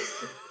forward. It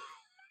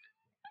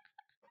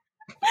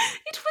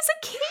was a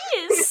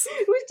kiss.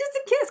 It was just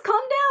a kiss.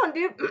 Calm down,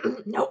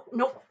 dude. Nope.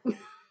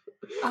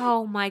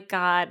 Oh my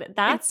God.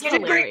 That's You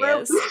did great,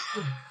 bro. hilarious.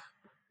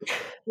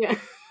 Yeah.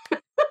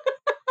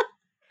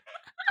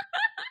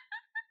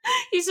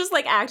 He's just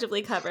like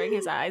actively covering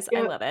his eyes. I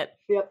Yep. love it.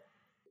 Yep.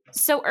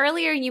 So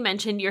earlier you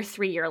mentioned your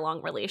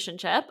 3-year-long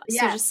relationship. So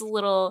Yes. just a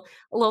little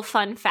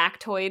fun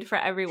factoid for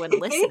everyone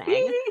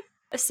listening.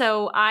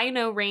 So I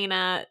know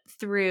Rayna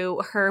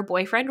through her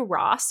boyfriend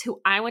Ross,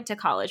 who I went to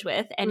college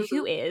with, and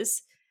who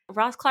is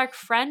Ross Clark,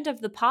 friend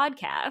of the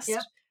podcast.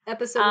 Yep.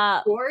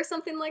 Episode 4 or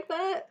something like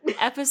that.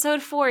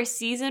 Episode 4,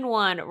 season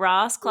 1,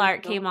 Ross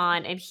Clark came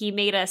on and he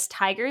made us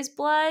Tiger's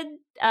Blood,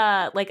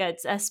 like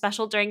a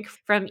special drink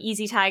from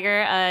Easy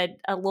Tiger,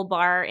 a little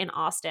bar in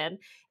Austin.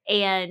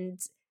 And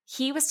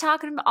he was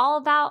talking all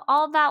about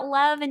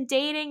love and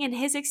dating and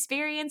his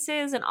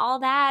experiences and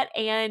all that.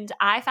 And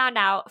I found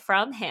out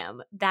from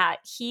him that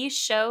he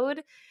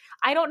showed,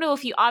 I don't know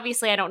if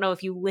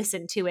you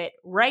listened to it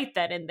right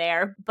then and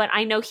there, but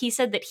I know he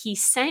said that he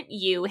sent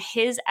you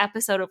his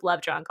episode of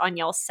Love Drunk on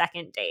y'all's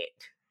second date.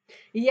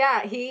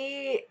 Yeah,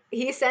 he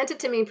sent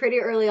it to me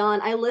pretty early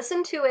on. I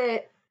listened to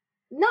it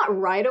not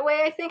right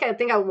away, I think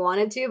I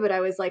wanted to, but I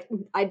was like,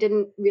 I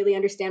didn't really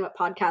understand what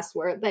podcasts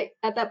were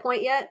at that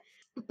point yet.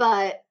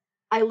 But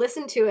I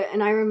listened to it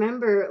and I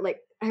remember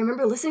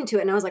listening to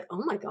it and I was like,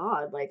 oh my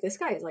God, like this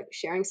guy is like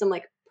sharing some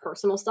like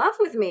personal stuff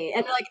with me.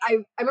 And like I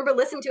remember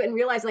listening to it and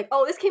realizing like,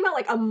 oh, this came out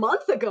like a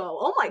month ago.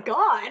 Oh my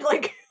God.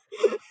 Like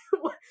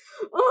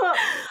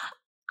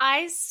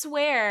I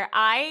swear,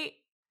 I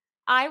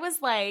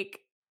was like,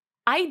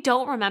 I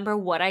don't remember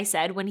what I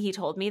said when he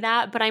told me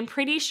that, but I'm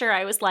pretty sure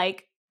I was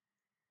like,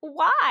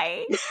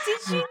 why did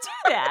you do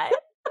that?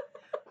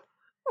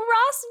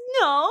 Ross,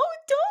 no,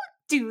 don't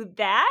do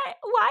that.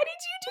 Why did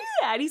you do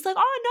that? He's like,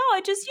 oh no,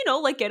 I just,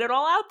 like get it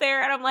all out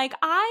there. And I'm like,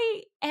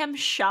 I am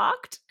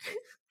shocked.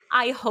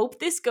 I hope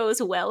this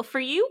goes well for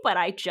you, but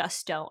I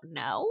just don't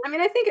know. I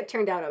mean, I think it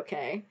turned out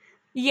okay.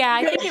 Yeah,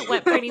 I think it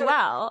went pretty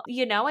well.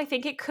 I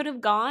think it could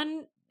have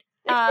gone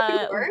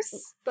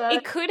worse, but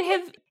it could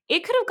have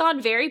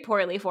gone very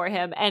poorly for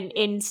him, and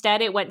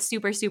instead it went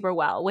super, super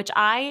well, which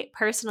I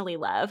personally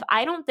love.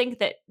 I don't think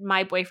that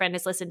my boyfriend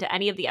has listened to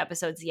any of the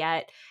episodes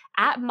yet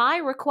at my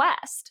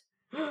request.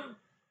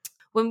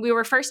 When we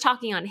were first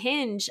talking on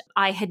Hinge,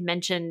 he had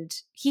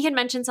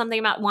mentioned something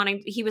about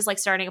he was like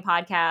starting a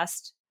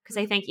podcast, because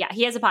I think,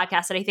 he has a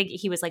podcast, and I think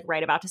he was like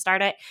right about to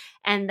start it.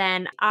 And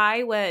then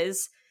I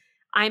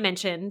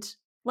mentioned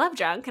Love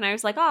Drunk, and I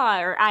was like,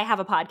 or I have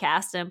a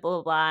podcast and blah,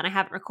 blah, blah, and I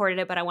haven't recorded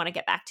it, but I want to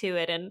get back to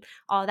it and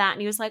all that.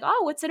 And he was like,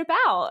 oh, what's it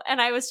about?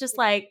 And I was just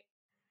like,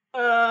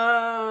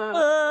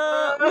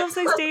 love,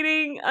 sex,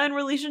 dating, and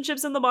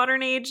relationships in the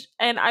modern age.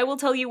 And I will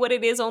tell you what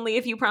it is only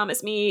if you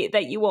promise me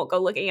that you won't go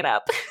looking it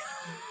up.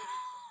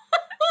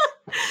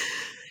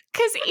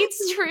 Because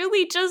it's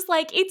truly just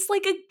like, it's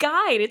like a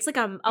guide. It's like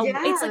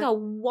it's like a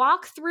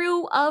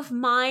walkthrough of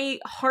my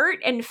heart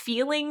and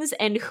feelings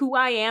and who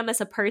I am as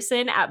a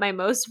person at my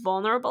most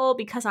vulnerable,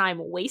 because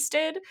I'm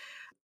wasted.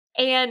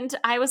 And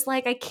I was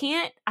like, I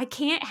can't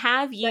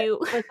have you.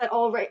 That's that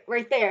all right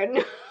there.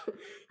 No.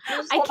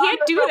 I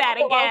can't do that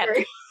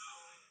again.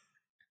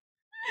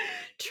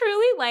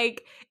 Truly,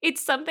 like,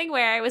 it's something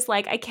where I was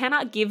like, I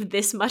cannot give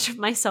this much of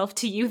myself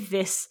to you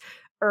this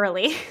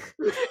early.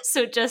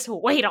 So just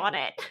wait on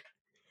it.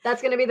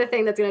 That's going to be the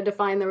thing that's going to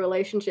define the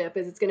relationship.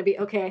 Is it's going to be,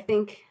 okay, I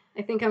think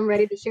I'm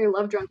ready to share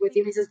Love Drunk with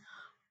you. And he says,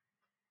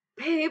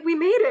 babe, we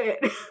made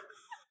it.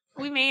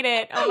 We made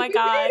it. Oh my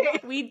God.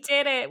 We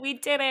did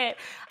it.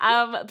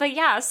 But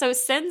yeah, so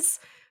since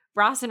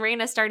Ross and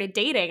Rayna started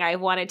dating, I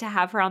wanted to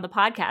have her on the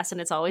podcast,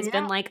 and it's always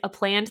been like a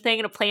planned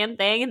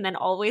thing, and then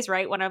always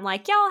right when I'm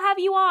like, yeah, I'll have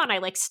you on, I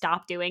like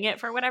stop doing it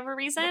for whatever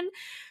reason.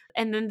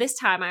 And then this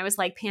time I was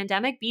like,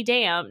 pandemic be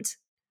damned,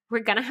 we're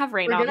gonna have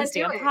Rayna on this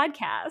damn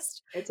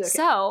podcast. It's okay.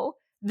 So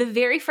the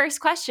very first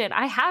question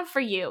I have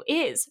for you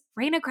is,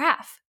 Rayna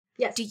Graff,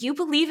 do you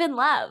believe in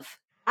love?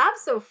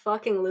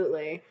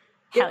 Abso-fucking-lutely.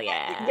 Hell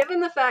yeah.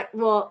 Given the fact,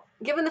 well,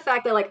 given the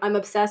fact that like I'm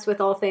obsessed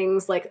with all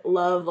things like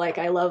love, like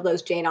I love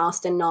those Jane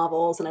Austen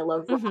novels and I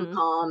love Mm-hmm.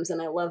 rom-coms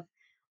and I love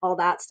all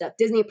that stuff.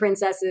 Disney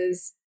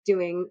princesses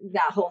doing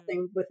that whole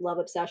thing with love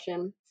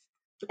obsession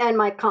and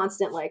my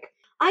constant like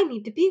I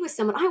need to be with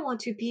someone. I want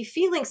to be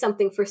feeling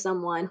something for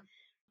someone.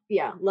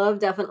 Yeah, love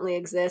definitely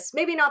exists.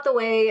 Maybe not the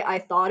way I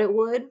thought it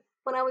would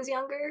when I was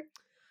younger,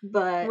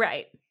 but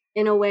Right.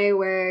 in a way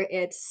where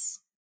it's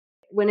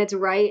when it's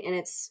right and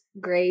it's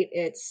great,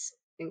 it's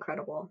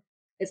incredible.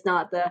 It's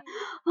not the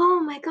oh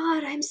my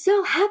god, I'm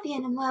so happy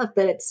and in love,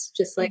 but it's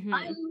just like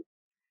Mm-hmm.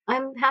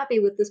 I'm happy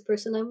with this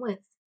person I'm with.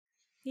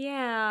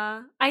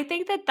 Yeah. I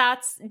think that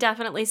that's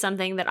definitely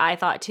something that I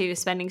thought too,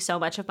 spending so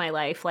much of my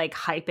life like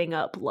hyping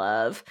up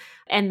love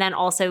and then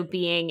also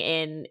being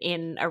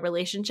in a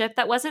relationship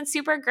that wasn't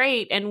super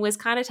great and was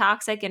kind of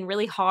toxic and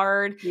really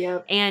hard.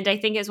 Yep. And I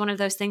think it's one of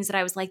those things that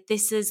I was like,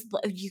 this is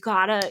you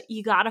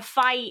gotta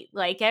fight.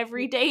 Like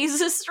every day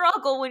is a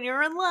struggle when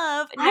you're in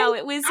love. No,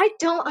 it was I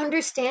don't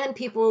understand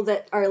people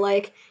that are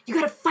like, you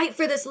gotta fight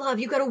for this love,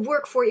 you gotta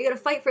work for it, you gotta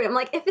fight for it. I'm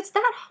like, if it's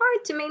that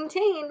hard to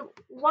maintain,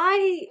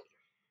 why?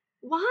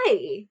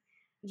 Why?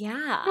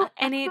 yeah. I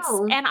And don't it's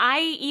know. and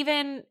I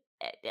even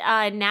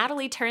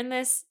Natalie turned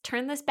this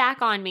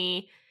back on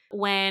me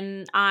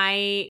when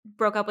I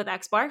broke up with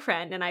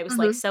ex-boyfriend and I was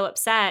like Mhm. so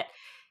upset.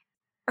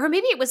 Or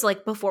maybe it was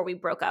like before we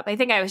broke up. I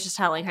think I was just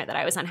telling her that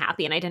I was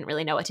unhappy and I didn't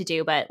really know what to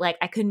do, but like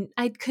I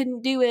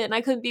couldn't do it and I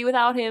couldn't be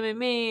without him and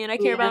me and I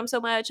care about Yeah, him so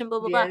much and blah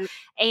blah blah. yeah.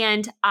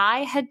 And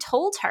I had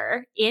told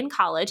her in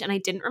college and I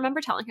didn't remember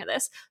telling her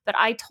this, but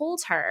I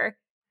told her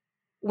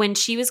when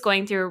she was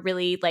going through a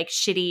really like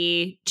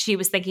shitty, she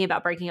was thinking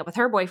about breaking up with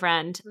her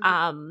boyfriend.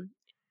 Mhm.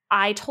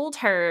 I told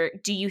her,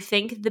 do you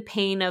think the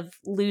pain of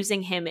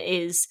losing him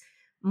is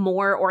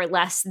more or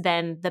less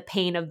than the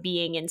pain of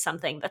being in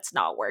something that's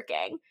not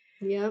working?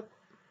 Yep.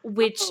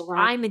 Which Oh wow.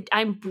 I'm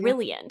Yeah.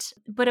 brilliant.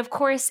 But of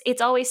course,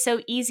 it's always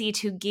so easy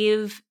to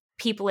give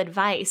people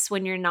advice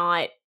when you're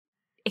not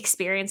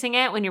experiencing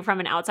it, when you're from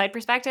an outside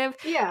perspective.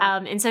 Yeah.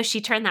 And so she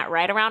turned that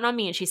right around on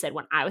me and she said,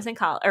 when I was in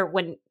college, or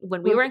when we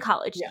When were in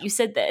college, yeah. you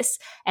said this,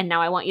 and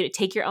now I want you to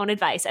take your own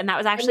advice. And that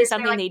was And actually you're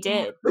sitting something like, they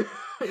did.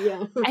 damn.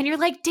 Yeah. And you're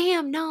like,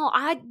 damn, no,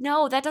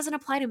 that doesn't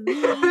apply to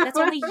me. That's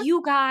only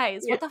you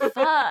guys. Yeah. What the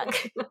fuck?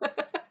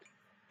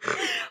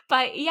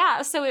 But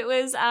yeah, so it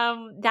was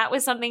that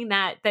was something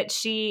that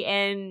she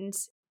and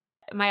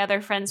my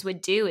other friends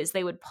would do is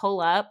they would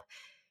pull up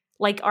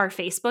like our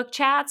Facebook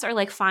chats or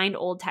like find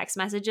old text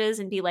messages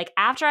and be like,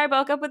 after I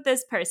broke up with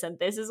this person,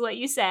 this is what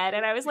you said.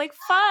 And I was like,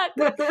 fuck,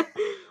 Damn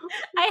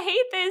I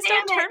hate this.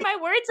 Don't turn it. my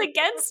words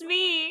against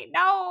me.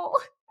 No.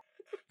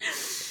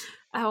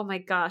 Oh my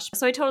gosh.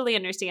 So I totally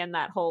understand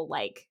that whole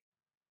like,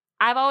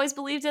 I've always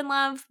believed in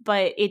love,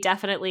 but it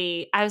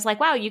definitely, I was like,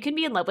 wow, you can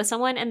be in love with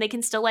someone and they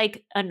can still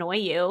like annoy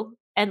you.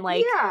 And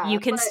like, Yeah, you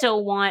can but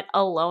still want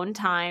alone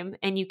time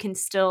and you can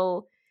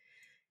still,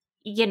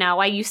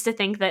 I used to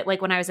think that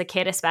like when I was a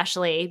kid,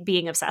 especially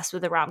being obsessed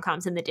with the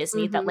rom-coms and the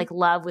Disney, that mhm, like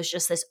love was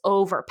just this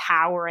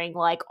overpowering,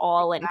 like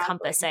all exactly.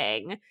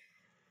 encompassing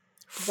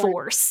But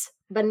force.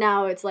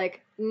 now it's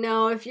like,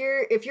 no, if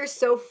you're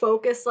so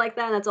focused like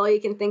that and that's all you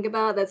can think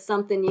about, that's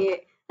something you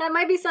that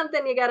might be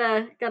something you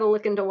gotta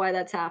look into why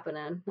that's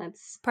happening.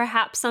 That's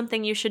Perhaps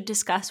something you should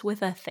discuss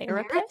with a a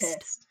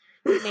therapist,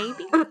 therapist.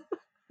 maybe.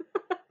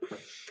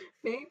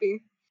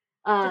 Maybe.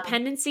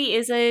 Dependency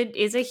is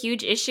a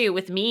huge issue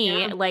with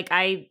me. Yeah, Like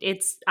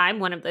I'm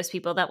one of those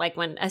people that like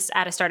when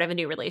at a start of a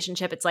new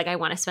relationship, it's like I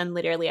want to spend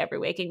literally every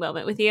waking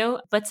moment with you.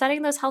 But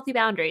setting those healthy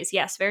boundaries,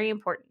 yes, very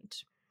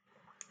important.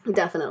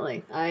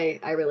 definitely. I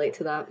relate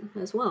to that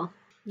as well.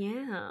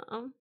 Yeah.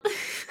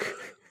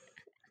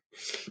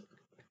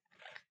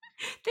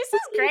 This is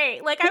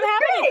great. Like I'm having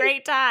a Great.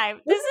 great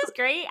time. This This is is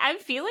great. I'm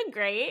feeling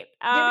great.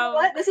 you know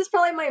what? This is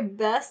probably my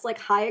best like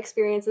high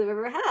experience I've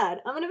ever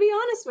had. I'm gonna be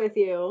honest with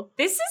you.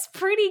 This is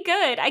pretty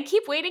good. I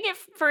keep waiting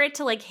for it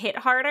to like hit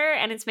harder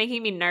and it's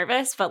making me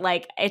nervous, but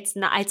like it's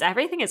not it's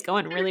everything is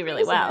going really,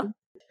 really well. Amazing.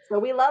 So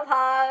we love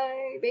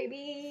high,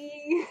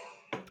 baby.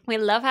 We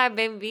love her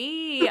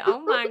baby. Oh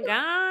my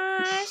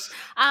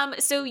gosh.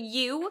 So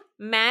you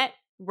met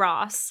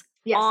Ross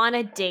Yes. on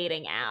a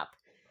dating app.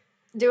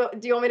 Do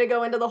you want me to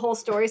go into the whole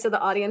story so the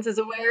audience is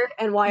aware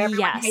and why everyone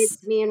Yes.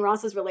 hates me and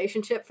Ross's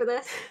relationship for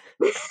this?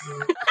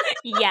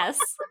 Yes.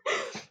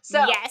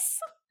 So, Yes.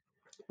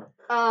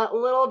 a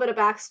little bit of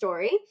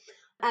backstory.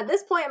 At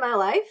this point in my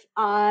life,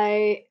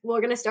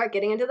 we're gonna start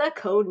getting into the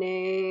code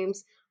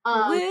names.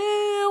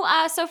 Woo!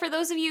 So for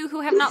those of you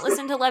who have not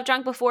listened to Love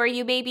Drunk before,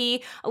 you may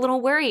be a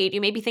little worried.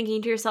 You may be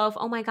thinking to yourself,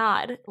 oh my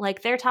God,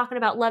 like they're talking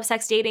about love,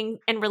 sex, dating,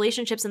 and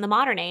relationships in the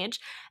modern age.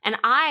 And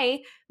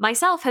I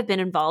myself have been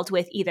involved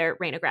with either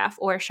Rayna Graff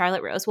or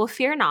Charlotte Rose. Well,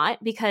 fear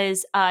not,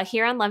 because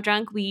here on Love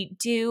Drunk, we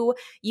do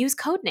use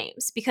code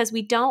names because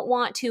we don't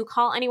want to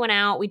call anyone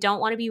out. We don't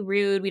want to be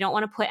rude. We don't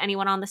want to put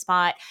anyone on the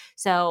spot.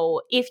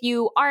 So if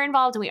you are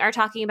involved and we are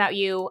talking about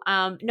you,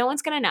 no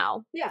one's going to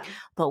know, Yeah.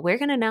 but we're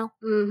going to know.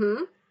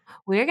 Mm-hmm.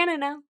 We're going to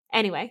know.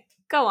 Anyway,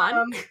 Go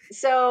on.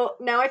 So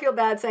now I feel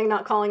bad saying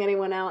not calling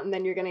anyone out, and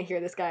then you're gonna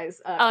hear this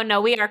guy's. Oh no,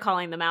 we are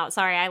calling them out.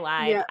 Sorry, I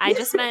lied. Yeah.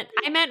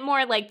 I meant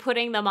more like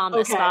putting them on the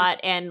Okay.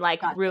 spot and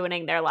like Gotcha.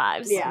 ruining their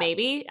lives. Yeah.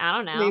 Maybe. I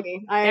don't know.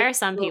 Maybe. There are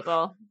some Oof.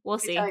 people. We'll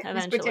Let me see tell you,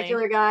 eventually. this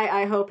particular guy,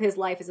 I hope his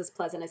life is as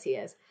pleasant as he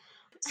is.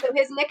 So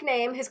his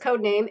nickname, his code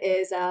name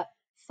is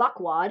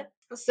Fuckwad.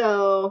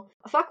 So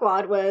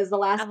Fuckwad was the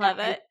last I love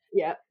it.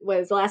 Yeah,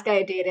 was the last guy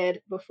I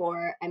dated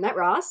before I met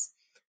Ross.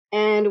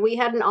 And we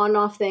had an on and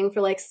off thing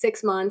for like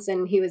 6 months,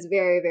 and he was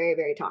very, very,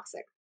 very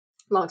toxic.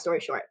 Long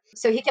story short.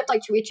 So he kept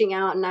like reaching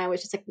out, and I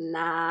was just like,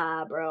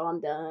 nah, bro,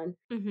 I'm done.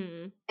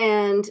 Mm-hmm.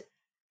 And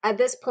at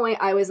this point,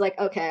 I was like,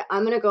 okay,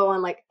 I'm gonna go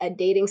on like a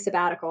dating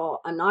sabbatical.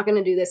 I'm not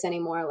gonna do this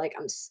anymore. Like,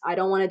 I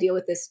don't want to deal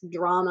with this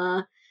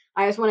drama.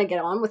 I just want to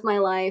get on with my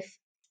life.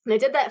 And I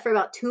did that for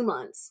about 2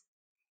 months,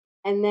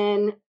 and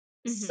then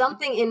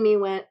something in me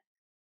went,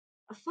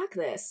 fuck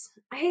this.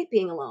 I hate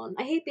being alone.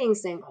 I hate being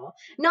single.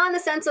 Not in the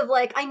sense of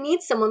like I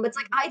need someone, but it's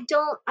like I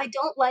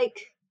don't like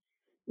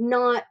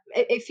not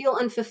I feel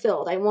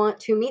unfulfilled. I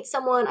want to meet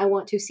someone, I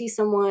want to see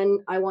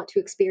someone, I want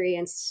to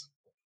experience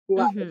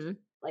life.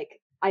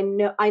 Like I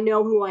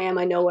know who I am,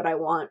 I know what I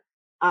want.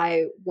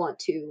 I want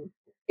to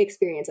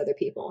experience other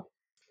people.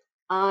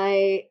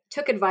 I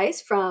took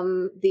advice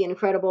from the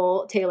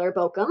incredible Taylor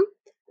Bokum.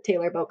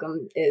 Taylor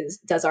Bokum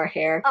does our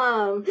hair.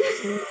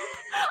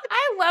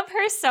 I love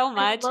her so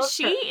much.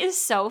 She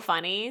is so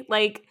funny.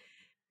 Like,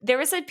 there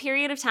was a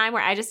period of time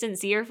where I just didn't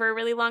see her for a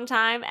really long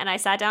time, and I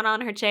sat down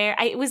on her chair.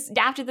 It was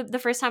after the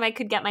first time I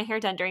could get my hair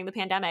done during the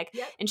pandemic,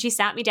 and she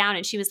sat me down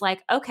and she was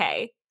like,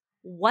 okay,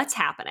 what's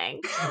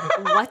happening?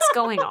 What's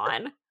going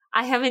on?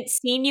 I haven't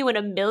seen you in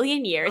a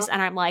million years.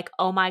 And I'm like,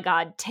 oh my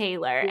God,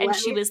 Taylor. And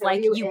she was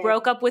like, you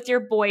broke up with your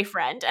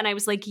boyfriend. And I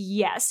was like,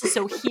 yes.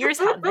 So here's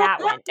how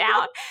that went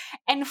down.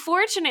 And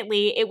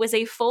fortunately, it was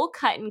a full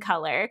cut in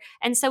color.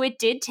 And so it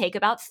did take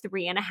about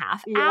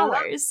 3.5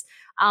 hours.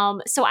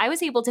 So I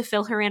was able to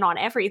fill her in on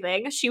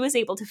everything. She was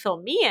able to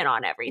fill me in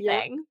on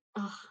everything.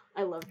 Oh,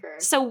 I love her.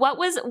 So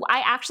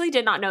I actually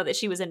did not know that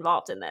she was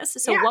involved in this.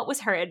 So what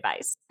was her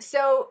advice?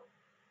 So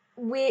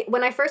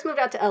when I first moved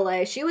out to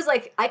LA, she was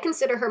like, I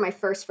consider her my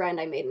first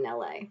friend I made in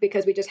LA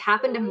because we just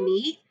happened to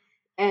meet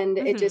and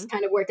it just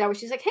kind of worked out. Where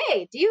she's like,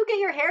 hey, do you get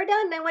your hair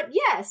done? And I went,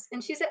 yes.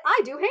 And she said,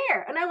 I do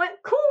hair. And I went,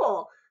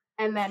 cool.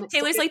 And then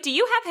Taylor's like, do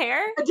you have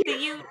hair? Do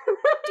you have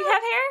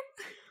hair?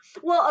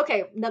 Well,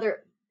 okay,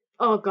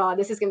 oh God,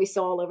 this is going to be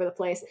so all over the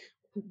place.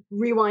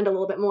 Rewind a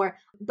little bit more.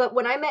 But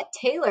when I met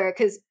Taylor,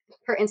 because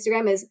her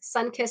Instagram is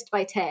Sunkissed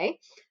by Tay.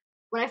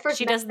 When I first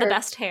She does the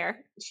best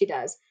hair. She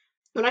does.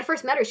 When I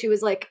first met her, she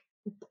was like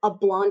a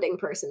blonding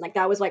person. Like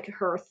that was like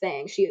her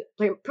thing. She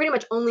pretty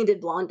much only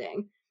did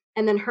blonding.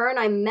 And then her and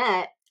I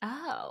met.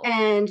 Oh.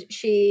 And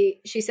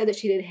she said that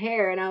she did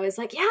hair. And I was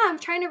like, yeah, I'm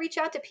trying to reach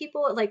out to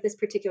people at like this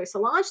particular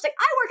salon. She's like,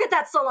 I work at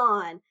that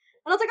salon. And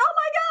I was like, oh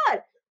my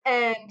God.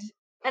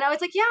 And I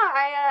was like, yeah,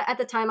 I at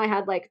the time I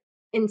had like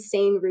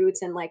insane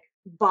roots and like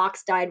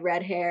box dyed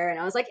red hair. And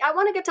I was like, I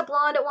want to get to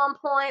blonde at one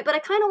point, but I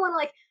kind of want to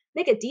like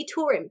make a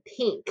detour in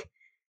pink.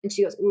 And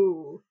she goes,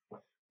 ooh,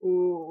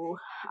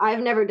 I've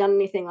never done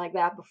anything like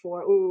that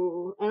before.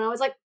 Ooh. And I was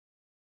like,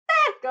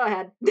 go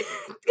ahead. Give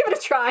it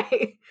a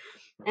try.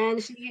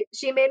 And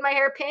she made my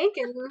hair pink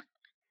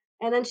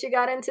and then she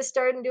got into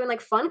starting doing like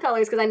fun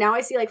colors because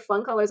I see like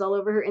fun colors all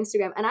over her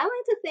Instagram. And I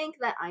like to think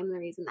that I'm the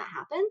reason that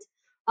happened.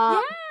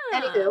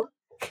 Anywho,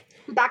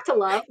 back to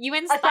love. You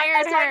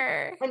inspired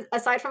her.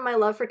 Aside from my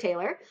love for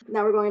Taylor,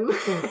 now we're going.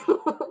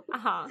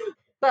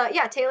 But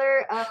yeah,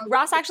 Taylor.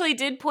 Ross actually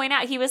did point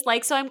out, he was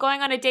like, so I'm going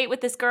on a date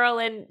with this girl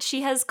and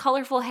she has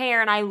colorful hair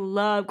and I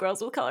love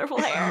girls with colorful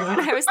hair. And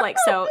I was like,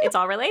 so it's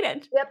all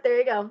related. Yep, there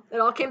you go.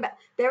 It all came back.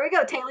 There we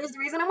go. Taylor's the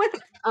reason I'm with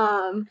it.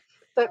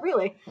 But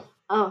really,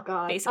 oh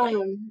God.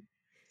 Basically.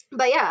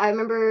 But yeah, I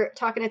remember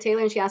talking to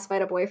Taylor and she asked if I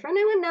had a boyfriend.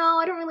 I went, no,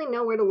 I don't really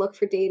know where to look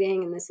for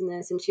dating and this and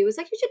this. And she was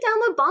like, you should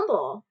download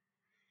Bumble.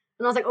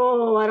 And I was like,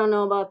 oh, I don't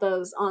know about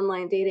those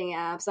online dating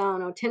apps. I don't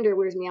know. Tinder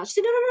wears me out.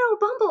 She said, no,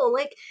 Bumble.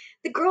 Like,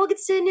 the girl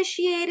gets to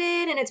initiate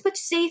it, and it's much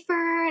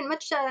safer and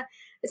much,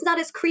 it's not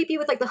as creepy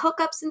with, like, the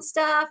hookups and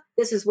stuff.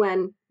 This is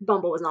when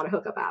Bumble was not a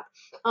hookup app.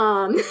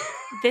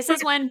 This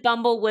is when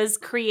Bumble was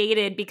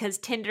created because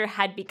Tinder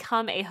had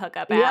become a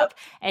hookup app.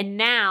 And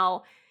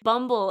now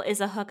Bumble is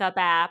a hookup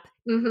app.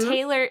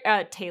 Taylor,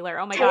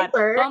 oh my God.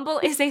 Bumble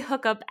is a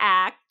hookup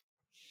app.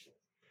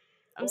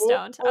 I'm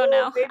stoned. Oh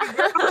no.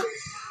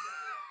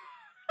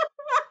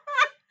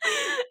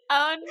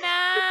 Oh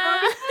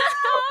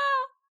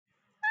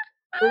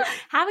no.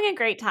 Having a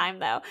great time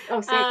though.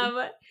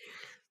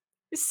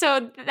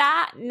 So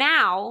that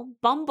now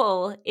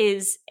Bumble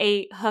is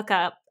a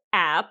hookup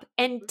app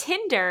and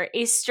Tinder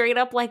is straight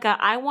up like a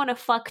I want to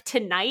fuck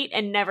tonight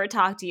and never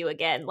talk to you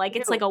again. Like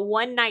it's like a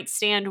one night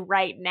stand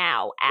right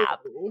now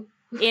app.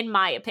 In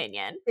my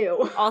opinion.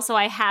 Also,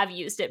 I have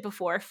used it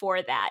before for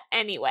that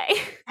anyway.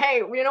 Hey,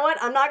 you know what?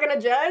 I'm not going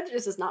to judge.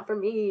 This is not for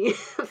me.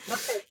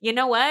 You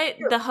know what?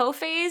 The hoe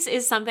phase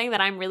is something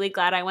that I'm really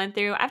glad I went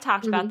through. I've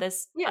talked about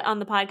this on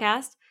the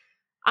podcast.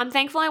 I'm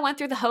thankful I went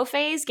through the hoe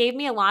phase, gave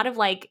me a lot of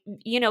like,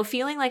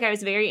 feeling like I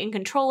was very in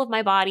control of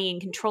my body, in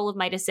control of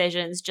my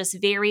decisions,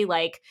 just very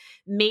like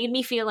made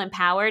me feel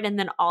empowered. And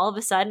then all of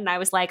a sudden I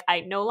was like,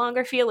 I no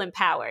longer feel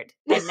empowered.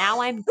 And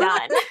now I'm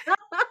done.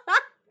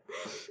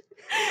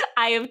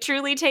 I have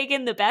truly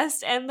taken the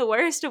best and the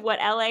worst of what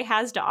LA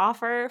has to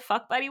offer,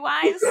 fuck buddy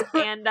wise,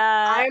 and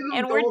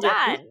we're golden.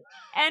 done.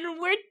 And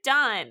we're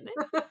done.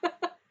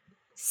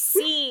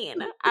 Scene.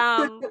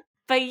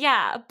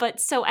 But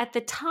so at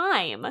the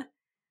time,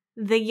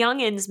 the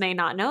youngins may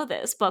not know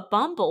this, but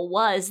Bumble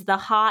was the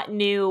hot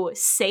new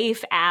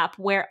safe app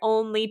where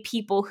only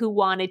people who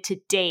wanted to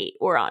date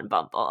were on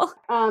Bumble.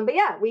 But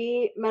yeah,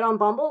 we met on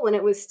Bumble when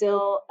it was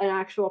still an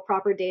actual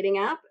proper dating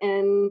app,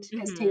 and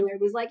because Taylor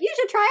was like, you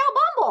should try out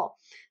Bumble.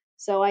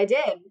 So I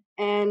did.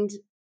 And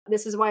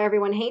this is why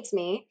everyone hates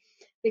me,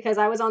 because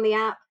I was on the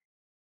app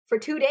for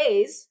 2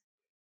 days,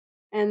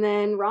 and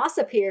then Ross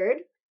appeared,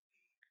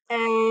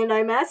 and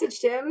I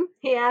messaged him.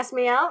 He asked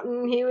me out,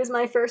 and he was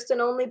my first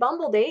and only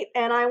Bumble date,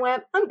 and I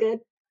went, I'm good.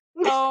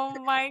 Oh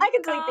my I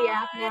can God. delete the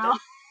app now.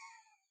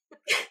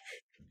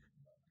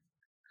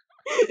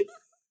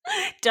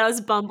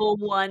 Does Bumble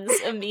once,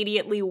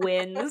 immediately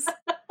wins. Dude,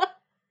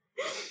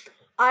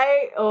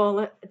 I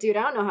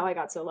don't know how I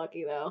got so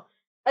lucky though.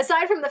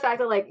 Aside from the fact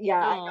that like,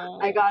 yeah,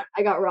 I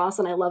got Ross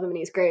and I love him and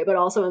he's great, but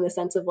also in the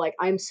sense of like,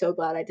 I'm so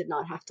glad I did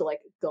not have to like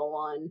go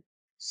on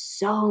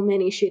so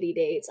many shitty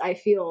dates. I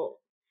feel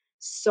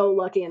so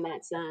lucky in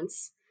that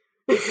sense.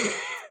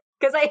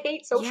 Because I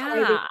hate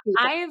socializing with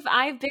people.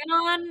 I've been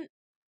on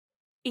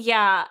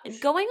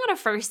going on a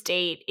first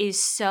date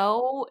is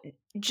so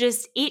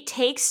it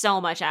takes so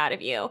much out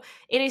of you.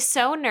 It is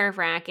so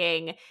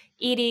nerve-wracking.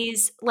 It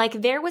is like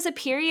there was a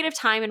period of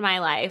time in my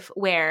life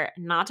where,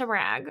 not to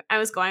brag, I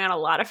was going on a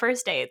lot of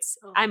first dates.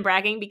 Oh. I'm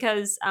bragging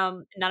because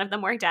none of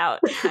them worked out.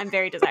 I'm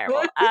very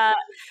desirable.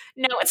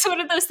 No, it's one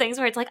of those things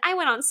where it's like I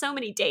went on so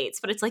many dates,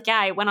 but it's like,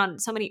 yeah, I went on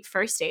so many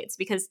first dates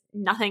because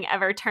nothing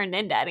ever turned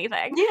into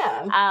anything.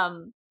 Yeah.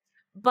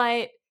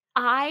 But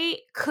I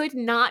could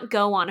not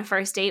go on a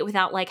first date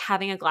without like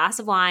having a glass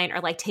of wine or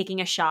like taking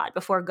a shot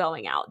before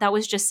going out. That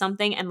was just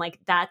something. And like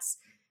that's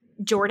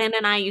Jordan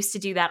and I used to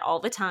do that all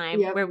the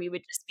time where we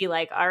would just be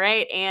like, all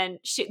right. And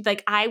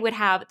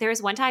there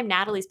was one time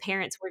Natalie's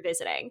parents were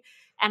visiting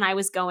and I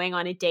was going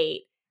on a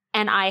date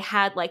and I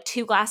had like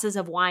 2 glasses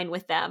of wine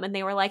with them and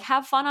they were like,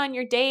 have fun on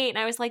your date. And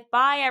I was like,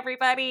 bye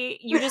everybody.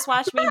 You just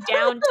watched me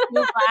down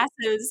 2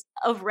 glasses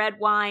of red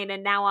wine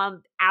and now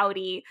I'm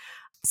outie.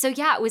 So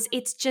yeah,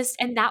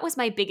 and that was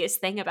my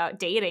biggest thing about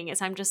dating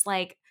is I'm just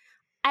like,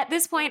 at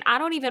this point, I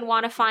don't even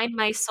want to find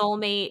my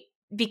soulmate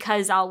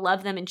because I'll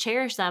love them and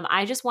cherish them.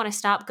 I just want to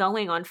stop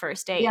going on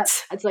first dates. Yeah,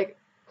 it's like,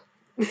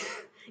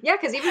 yeah,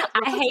 because even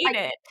I hate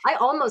it. I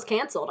almost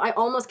canceled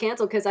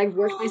because I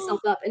worked myself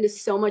up into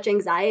so much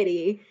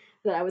anxiety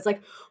that I was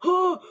like,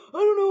 oh,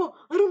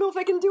 I don't know if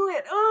I can do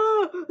it.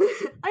 Oh,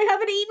 I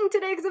haven't eaten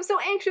today because I'm so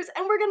anxious,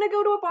 and we're gonna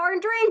go to a bar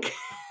and drink.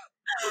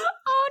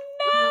 Oh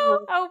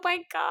no! Oh my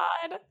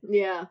God!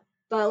 Yeah,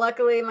 but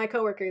luckily my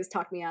coworkers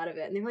talked me out of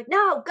it, and they were like,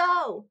 "No,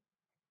 go!"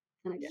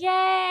 And I did.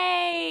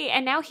 Yay!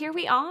 And now here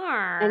we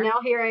are. And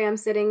now here I am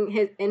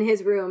sitting in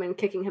his room and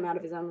kicking him out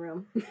of his own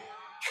room.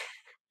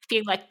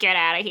 Being like, get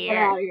out of here!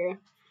 Get out of here!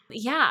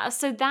 Yeah,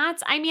 so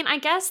that's. I mean, I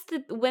guess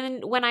that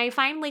when I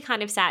finally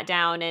kind of sat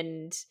down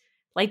and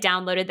like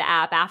downloaded the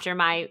app after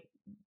my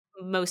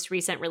most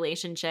recent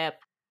relationship,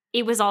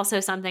 it was also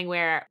something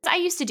where I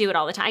used to do it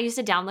all the time. I used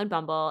to download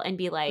Bumble and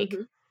be like,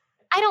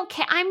 I don't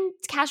care. I'm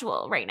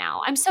casual right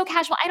now. I'm so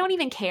casual. I don't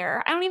even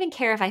care. I don't even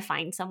care if I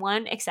find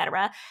someone,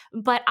 etc.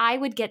 But I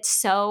would get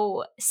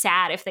so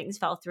sad if things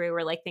fell through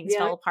or like things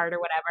fell apart or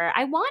whatever.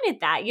 I wanted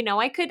that.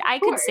 I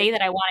could say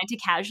that I wanted to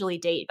casually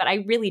date, but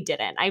I really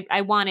didn't.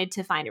 I wanted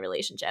to find a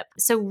relationship.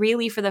 So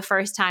really for the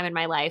first time in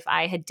my life,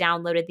 I had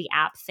downloaded the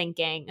app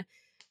thinking,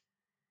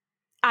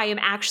 I am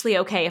actually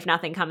okay if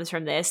nothing comes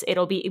from this.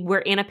 We're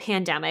in a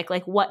pandemic.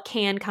 Like what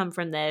can come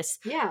from this?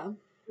 Yeah.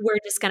 We're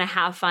just going to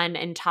have fun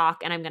and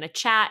talk and I'm going to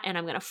chat and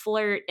I'm going to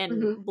flirt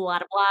and blah,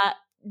 blah, blah.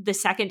 The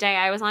second day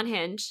I was on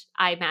Hinge,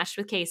 I matched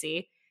with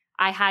Casey.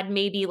 I had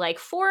maybe like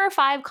 4 or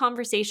 5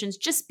 conversations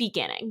just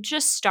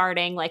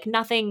starting, like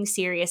nothing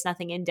serious,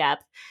 nothing in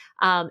depth.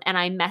 And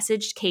I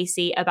messaged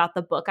Casey about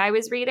the book I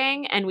was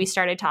reading and we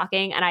started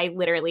talking and I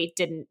literally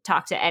didn't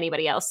talk to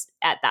anybody else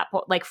at that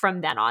point. Like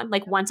from then on,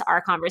 like once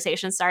our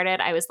conversation started,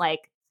 I was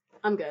like,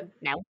 I'm good.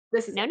 No,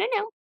 this is no.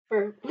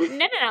 For...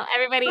 No.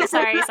 Everybody,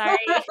 sorry.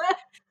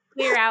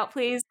 Clear out,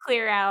 please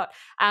clear out.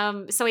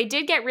 So I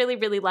did get really,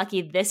 really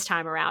lucky this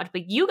time around,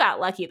 but you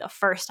got lucky the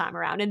first time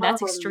around, and that's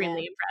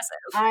extremely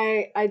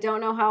impressive. I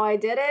don't know how I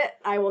did it.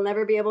 I will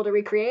never be able to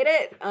recreate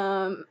it.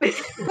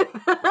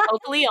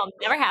 Hopefully you'll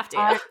never have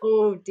to.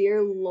 Oh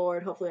dear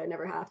Lord, hopefully I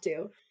never have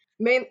to.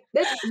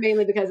 This is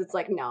mainly because it's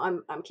like,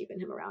 no, I'm keeping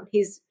him around.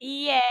 He's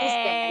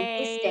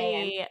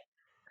staying.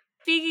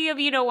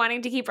 Speaking of,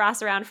 wanting to keep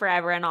Ross around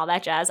forever and all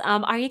that jazz,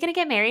 are you going to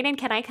get married and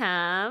can I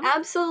come?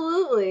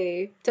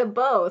 Absolutely. To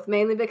both,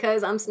 mainly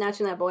because I'm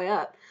snatching that boy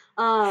up.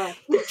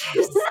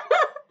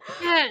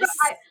 Yes.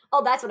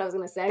 That's what I was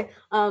gonna say.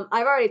 I've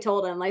already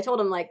told him. I told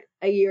him like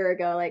a year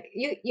ago. Like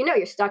you know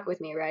you're stuck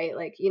with me, right?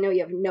 Like you know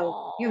you have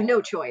no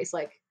Oh. choice.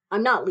 Like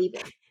I'm not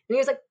leaving. And he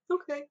was like,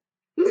 okay.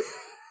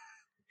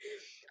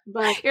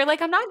 But You're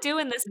like, I'm not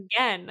doing this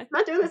again, I'm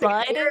not doing this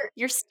again. bud.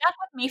 You're stuck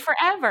with me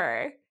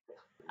forever.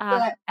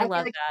 But I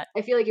love that.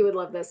 I feel like you would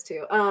love this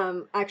too.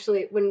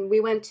 Actually, when we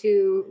went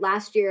to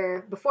last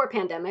year before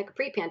pandemic,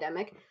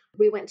 pre-pandemic,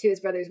 we went to his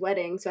brother's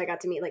wedding, so I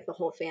got to meet like the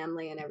whole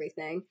family and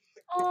everything.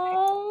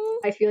 Oh.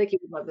 I feel like you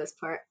would love this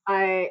part.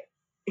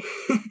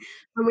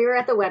 When we were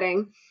at the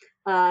wedding,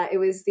 it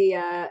was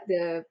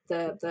the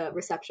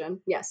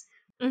reception. Yes,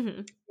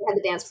 Mhm. we had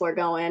the dance floor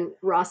going.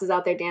 Ross is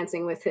out there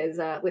dancing with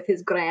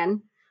his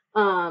gran.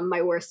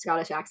 My worst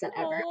Scottish accent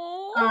ever. Oh.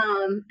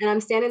 And I'm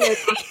standing there.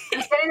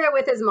 I'm standing there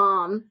with his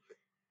mom,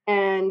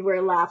 and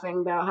we're laughing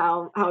about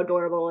how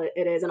adorable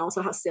it is, and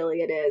also how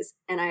silly it is.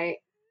 And I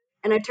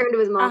turned to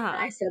his mom and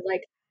I Uh-huh. said,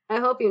 like, I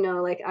hope you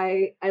know, like,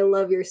 I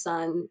love your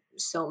son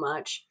so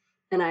much.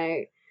 And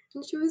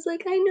and she was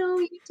like, I know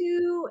you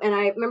do. And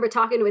I remember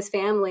talking to his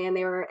family, and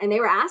they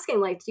were asking,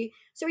 like,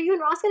 so are you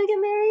and Ross gonna get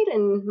married?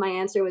 And my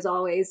answer was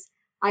always,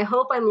 I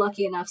hope I'm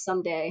lucky enough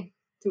someday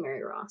to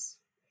marry Ross.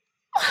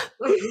 Oh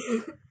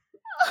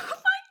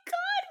my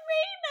God,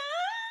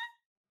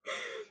 Raina.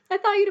 I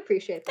thought you'd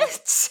appreciate that.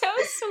 That's so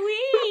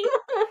sweet.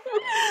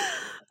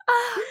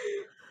 Ah,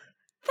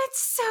 that's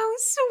so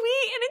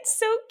sweet and it's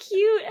so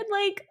cute and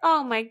like,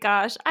 oh my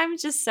gosh, I'm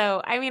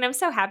so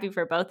happy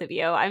for both of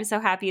you. I'm so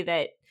happy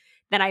that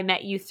I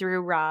met you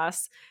through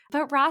Ross.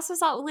 But Ross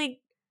was all like,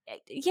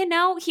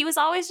 he was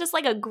always just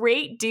like a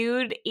great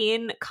dude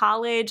in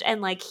college. And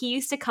like he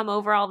used to come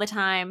over all the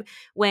time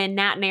when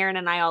Nat and Aaron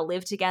and I all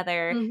lived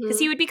together. Cause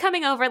he Hmm. would be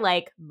coming over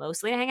like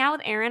mostly to hang out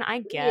with Aaron, I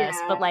guess.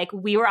 But Yeah. like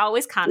we were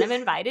always kind of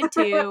invited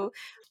too.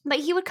 But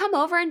he would come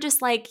over and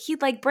just like,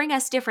 he'd like bring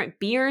us different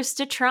beers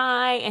to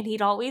try. And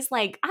he'd always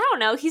like, I don't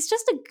know, he's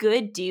just a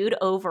good dude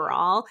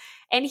overall.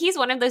 And he's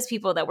one of those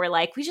people that we're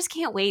like, we just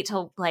can't wait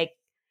till like,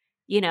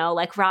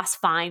 like Ross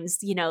finds,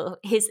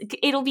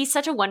 it'll be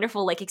such a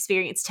wonderful like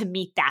experience to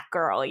meet that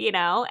girl,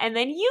 and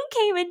then you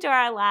came into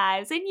our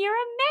lives and you're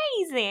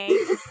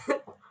amazing.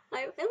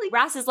 I like.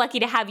 Ross is lucky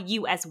to have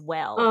you as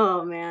well.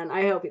 Oh man,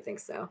 I hope he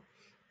thinks so.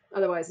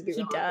 Otherwise, it'd be He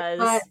real awkward.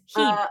 But does.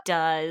 He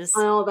does.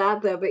 on all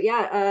that though, but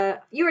yeah,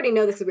 you already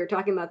know this because we were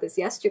talking about this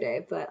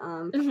yesterday. But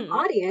for the Hmm.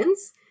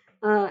 audience,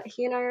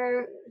 he and I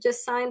are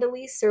just signed a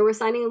lease, or we're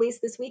signing a lease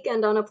this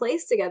weekend on a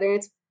place together.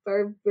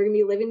 We're gonna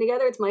be living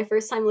together. It's my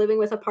first time living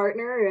with a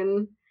partner,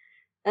 and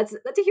that's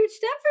a huge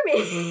step for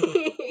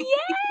me.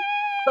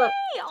 But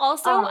Yay!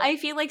 Also, I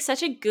feel like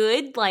such a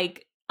good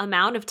like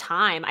amount of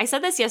time. I said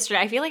this yesterday.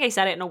 I feel like I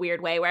said it in a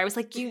weird way where I was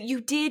like, you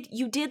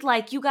did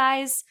like you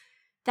guys,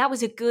 that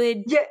was a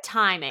good yeah,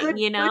 timing, good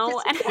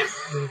And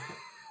decision.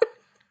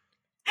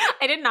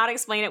 I did not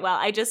explain it well.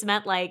 I just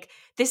meant like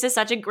this is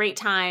such a great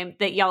time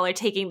that y'all are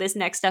taking this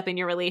next step in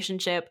your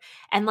relationship.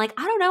 And like,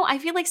 I don't know, I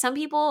feel like some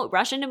people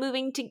rush into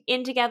moving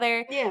in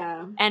together.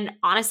 Yeah. And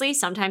honestly,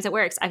 sometimes it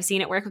works. I've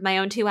seen it work with my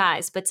own two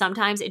eyes, but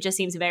sometimes it just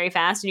seems very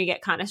fast and you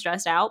get kind of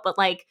stressed out. But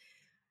like,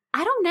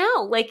 I don't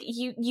know. Like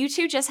you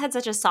two just had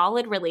such a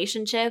solid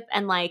relationship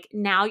and like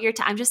now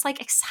I'm just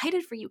like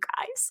excited for you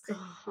guys.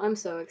 Oh, I'm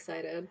so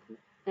excited,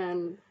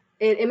 and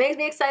it makes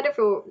me excited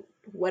for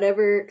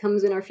whatever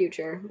comes in our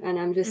future. And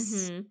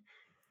Mhm.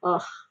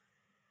 oh,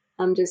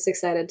 I'm just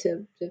excited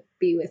to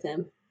be with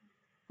him.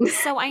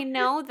 So I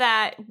know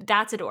that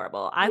that's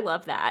adorable. I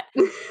love that.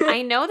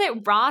 I know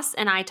that Ross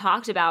and I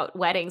talked about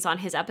weddings on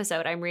his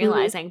episode, I'm Mhm.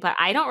 realizing, but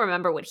I don't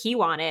remember what he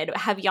wanted.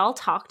 Have y'all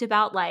talked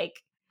about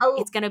like Oh,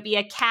 it's going to be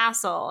a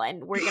castle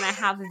and we're going to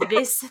have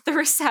this at the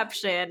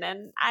reception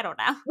and I don't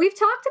know. we've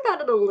talked about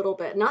it a little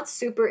bit, not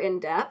super in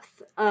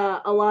depth.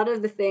 A lot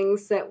of the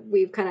things that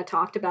we've kind of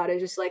talked about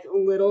is just like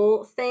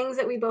little things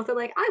that we both are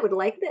like, I would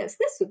like this.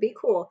 This would be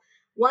cool.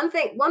 One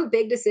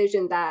big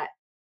decision that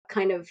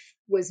kind of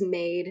was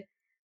made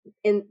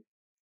in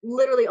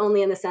literally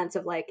only in the sense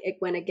of like it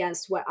went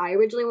against what I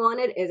originally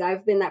wanted is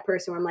I've been that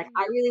person where I'm like,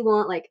 I really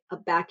want like a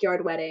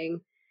backyard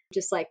wedding,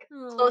 just like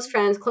close Oh.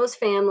 friends, close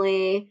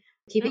family,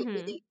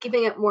 Mhm.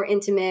 keeping it more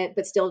intimate,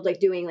 but still like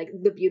doing like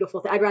the beautiful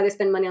thing. I'd rather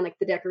spend money on like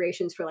the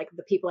decorations for like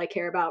the people I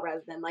care about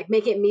rather than like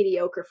make it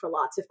mediocre for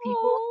lots of people.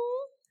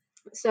 Oh.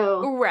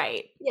 So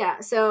Right. yeah,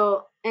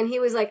 and he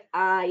was like,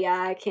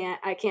 yeah,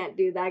 I can't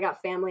do that. I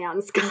got family out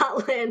in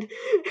Scotland.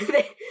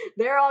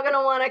 They're all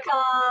gonna want to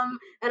come,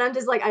 and I'm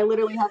just like, I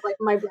literally have like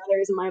my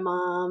brothers and my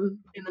mom,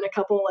 and then a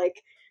couple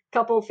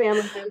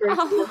family members,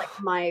 and then like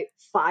Oh. my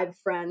 5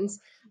 friends.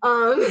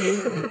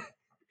 Um,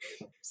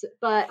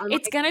 but I'm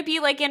It's like, going to be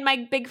like in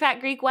my Big Fat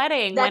Greek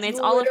Wedding when that's it's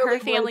all of literally her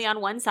what family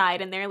on one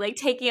side and they're like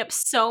taking up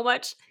so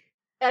much.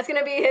 that's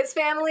gonna be his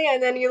family,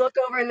 and then you look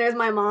over and there's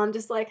my mom,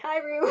 just like, hi,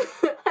 Rue.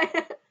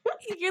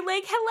 You're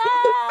like,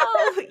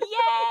 "Hello.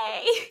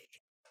 Yay."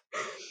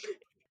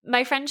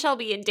 My friend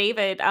Shelby and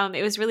David,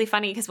 it was really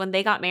funny because when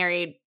they got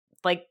married,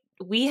 like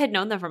we had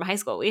known them from high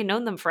school. We had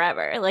known them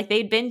forever. Like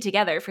they'd been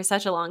together for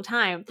such a long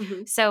time.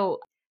 Mhm. So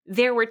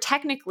there were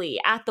technically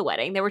at the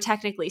wedding, there were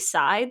technically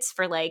sides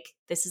for like,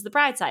 this is the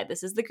bride side,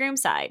 this is the groom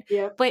side.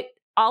 Yep. But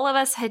all of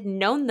us had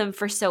known them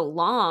for so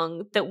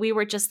long that we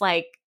were just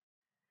like,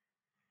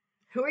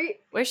 Who are you?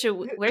 where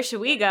should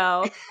we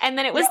go? And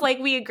then it was like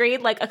we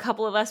agreed like a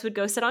couple of us would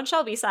go sit on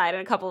Shelby's side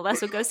and a couple of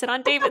us would go sit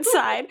on David's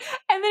side.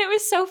 And then it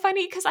was so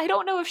funny because I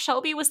don't know if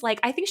Shelby was like,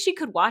 I think she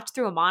could watch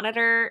through a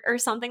monitor or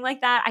something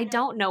like that. I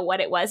don't know what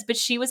it was, but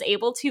she was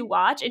able to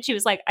watch and she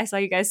was like, I saw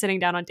you guys sitting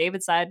down on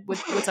David's side.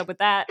 What's up with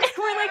that? And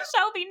we're like,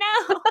 Shelby,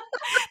 no.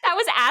 That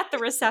was at the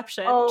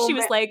reception. She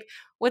was like,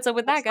 what's up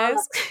with that,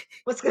 guys?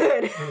 What's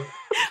good?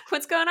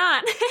 What's going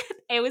on?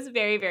 It was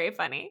very, very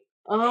funny.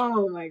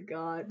 Oh my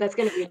God. That's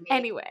going to be me.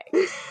 Anyway,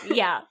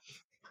 yeah.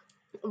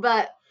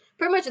 But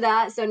pretty much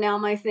that. So now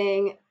my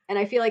thing, and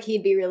I feel like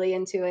he'd be really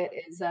into it,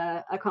 is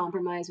a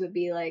compromise would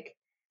be like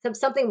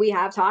something we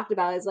have talked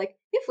about is like,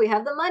 if we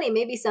have the money,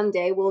 maybe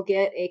someday we'll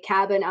get a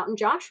cabin out in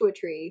Joshua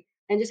Tree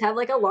and just have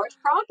like a large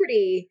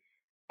property.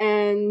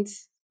 And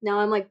now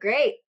I'm like,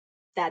 great.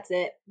 That's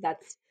it.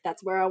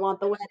 That's where I want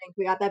the wedding.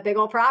 We got that big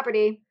old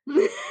property.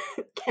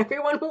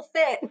 Everyone will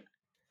fit.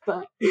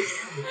 But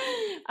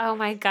oh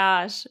my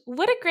gosh.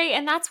 What a great,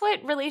 and that's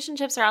what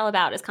relationships are all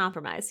about is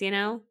compromise, you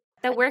know?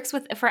 That works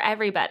for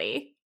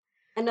everybody.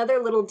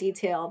 Another little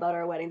detail about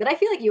our wedding that I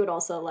feel like you would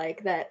also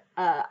like that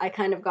I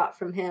kind of got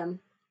from him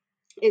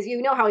is,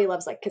 you know how he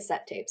loves like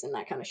cassette tapes and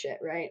that kind of shit,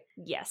 right?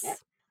 Yes. Yeah.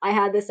 I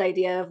had this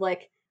idea of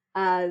like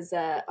as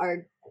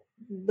our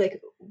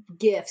like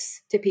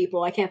gifts to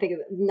people. I can't think of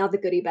not the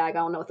goodie bag. I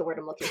don't know what the word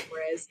I'm looking for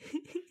is.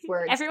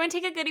 Words. Everyone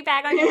take a goodie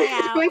bag on your way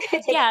out.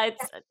 Yeah,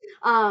 it's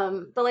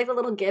but like the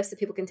little gifts that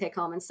people can take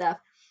home and stuff.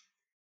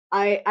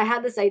 I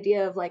had this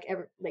idea of like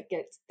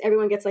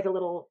everyone gets like a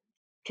little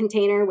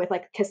container with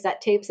like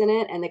cassette tapes in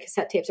it, and the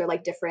cassette tapes are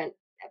like different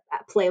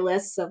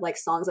playlists of like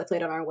songs I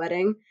played on our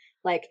wedding,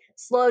 like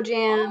slow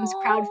jams,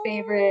 crowd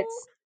favorites,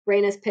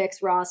 Rayna's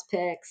picks, Ross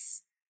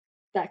picks,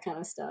 that kind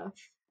of stuff.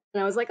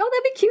 And I was like, oh,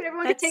 that'd be cute.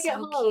 Everyone could take it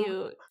home.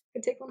 Cute.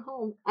 Could take one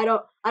home. I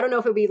don't know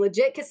if it would be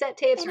legit cassette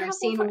tapes, or I've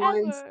seen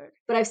ones,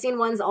 but I've seen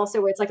ones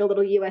also where it's like a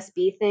little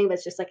USB thing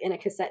that's just like in a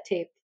cassette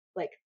tape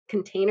like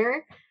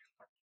container,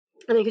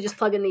 and you could just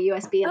plug in the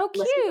USB and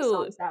listen to the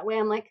songs that way.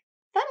 I'm like,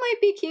 that might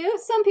be cute.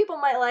 Some people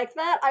might like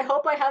that. I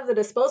hope I have the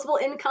disposable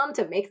income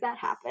to make that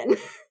happen.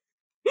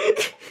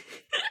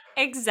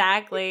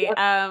 Exactly.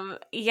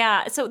 Yep.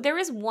 Yeah. So there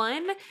was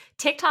one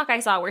TikTok I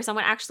saw where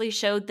someone actually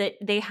showed that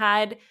they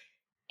had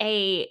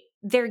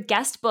their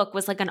guest book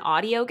was like an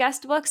audio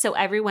guest book. So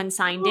everyone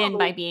signed in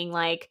by being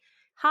like,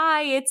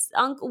 hi, it's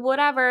Uncle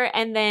whatever.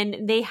 And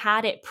then they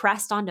had it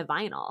pressed onto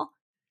vinyl.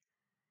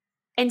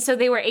 And so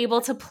they were able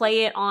to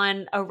play it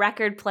on a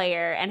record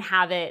player and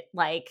have it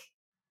like,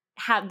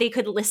 they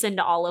could listen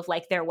to all of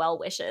like their well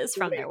wishes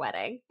from their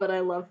wedding. But I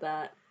love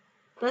that.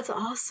 That's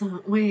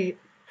awesome. Wait,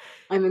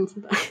 I'm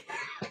into that.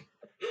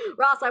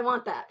 Ross, I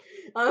want that.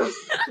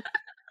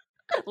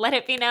 Let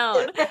it be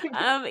known.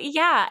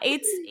 Yeah,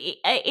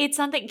 it's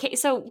something.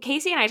 So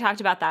Casey and I talked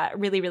about that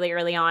really, really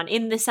early on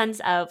in the sense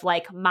of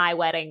like my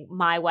wedding,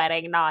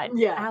 not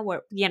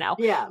our, you know.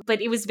 Yeah. But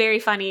it was very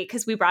funny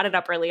because we brought it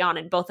up early on,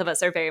 and both of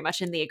us are very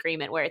much in the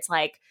agreement where it's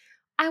like,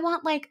 I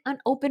want like an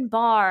open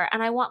bar,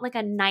 and I want like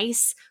a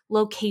nice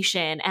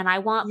location, and I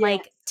want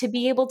like to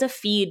be able to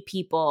feed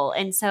people.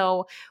 And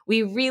so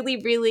we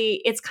really,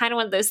 really, it's kind of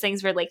one of those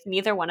things where like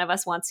neither one of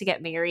us wants to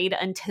get married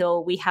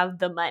until we have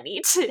the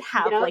money to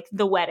have like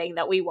the wedding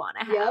that we want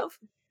to have.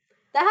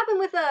 That happened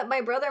with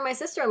my brother and my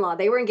sister-in-law.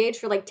 They were engaged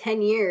for like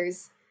 10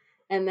 years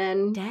and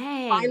then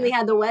finally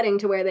had the wedding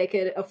to where they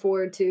could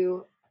afford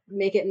to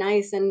make it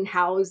nice and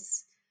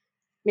house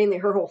mainly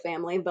her whole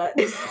family, but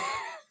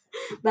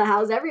but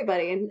house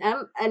everybody.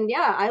 And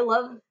yeah, I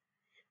love,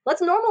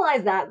 let's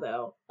normalize that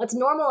though. Let's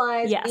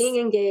normalize being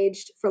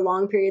engaged for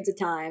long periods of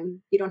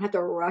time. You don't have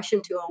to rush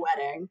into a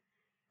wedding.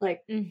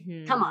 Like,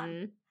 come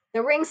on.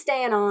 The ring's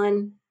staying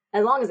on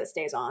as long as it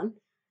stays on.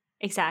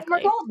 Exactly.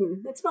 We're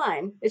golden. It's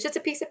fine. It's just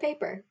a piece of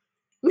paper.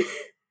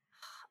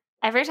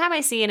 Every time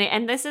I see it,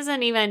 and this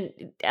isn't even,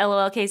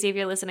 LOL, Casey, if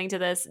you're listening to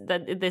this,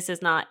 this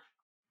is not,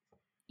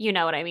 you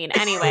know what I mean.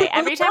 Anyway,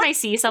 every time I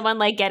see someone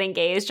like get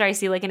engaged or I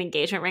see like an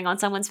engagement ring on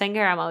someone's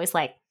finger, I'm always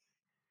like,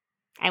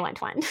 I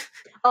want one.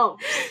 Oh,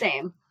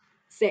 same.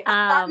 I've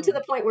gotten to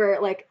the point where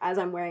like, as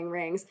I'm wearing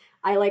rings,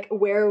 I like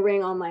wear a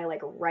ring on my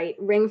like right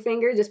ring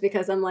finger just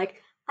because I'm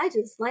like, I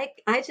just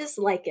like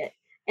it.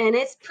 And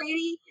it's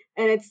pretty,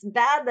 and it's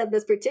bad that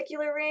this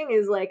particular ring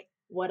is like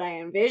what I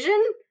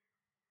envision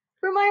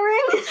for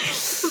my ring.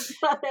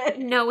 But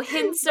no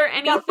hints or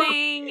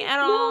anything at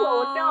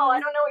all. No, I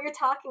don't know what you're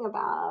talking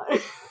about.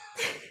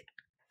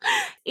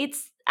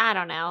 I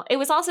don't know. It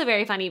was also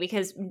very funny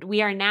because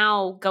we are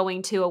now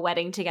going to a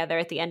wedding together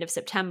at the end of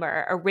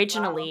September.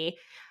 Originally,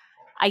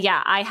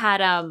 I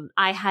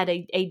had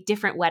a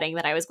different wedding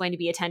that I was going to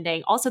be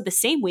attending also the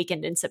same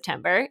weekend in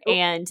September. Oh.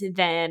 And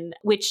then,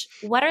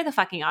 what are the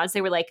fucking odds?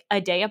 They were like a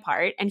day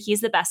apart, and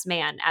he's the best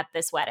man at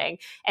this wedding.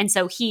 And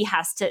so he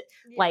has to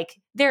like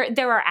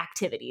there are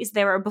activities.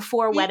 There are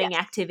before wedding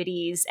Yes.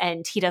 activities,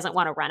 and he doesn't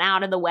want to run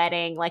out of the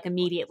wedding like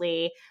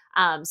immediately.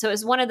 So it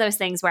was one of those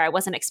things where I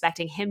wasn't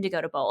expecting him to go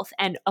to both.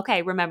 And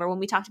okay, remember when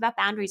we talked about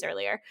boundaries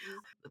earlier?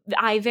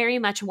 I very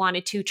much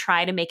wanted to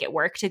try to make it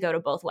work to go to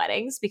both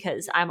weddings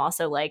because I'm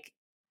also like,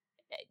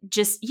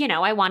 just,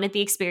 I wanted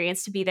the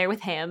experience to be there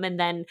with him. And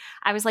then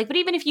I was like, but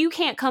even if you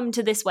can't come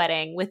to this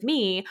wedding with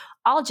me,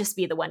 I'll just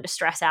be the one to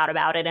stress out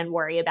about it and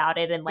worry about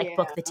it and like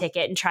book the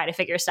ticket and try to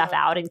figure stuff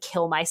out and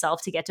kill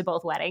myself to get to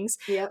both weddings.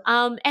 Yep.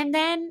 And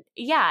then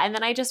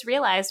I just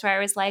realized where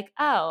I was like,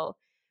 oh,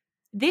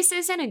 this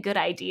isn't a good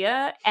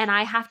idea. And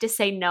I have to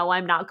say, no,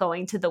 I'm not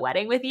going to the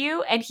wedding with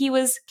you. And he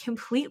was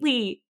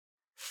completely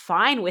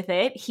fine with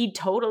it. He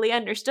totally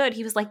understood.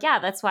 He was like, yeah,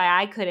 that's why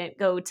I couldn't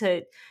go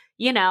to,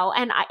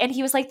 and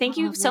he was like, thank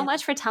you so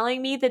much for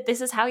telling me that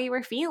this is how you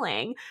were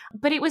feeling.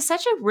 But it was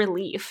such a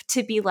relief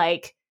to be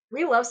like,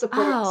 we love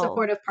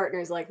supportive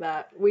partners like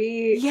that.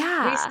 We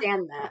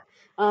stand that.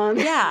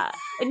 Yeah.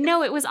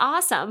 No, it was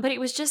awesome. But it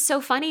was just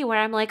so funny where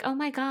I'm like, oh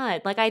my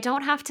God, like I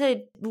don't have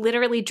to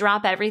literally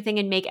drop everything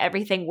and make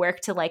everything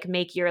work to like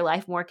make your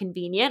life more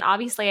convenient.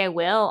 Obviously, I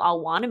will.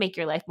 I'll want to make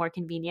your life more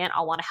convenient.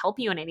 I'll want to help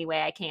you in any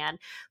way I can.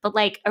 But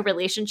like a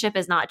relationship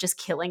is not just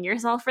killing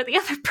yourself for the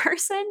other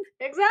person.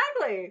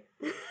 Exactly.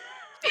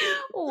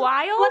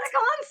 Wild. What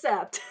a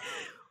concept.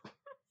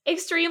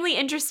 Extremely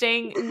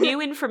interesting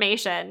new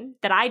information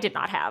that I did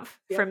not have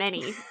for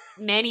many,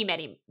 many,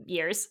 many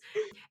years.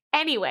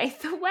 Anyway,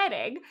 the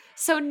wedding.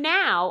 So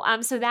now,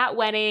 so that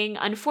wedding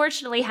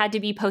unfortunately had to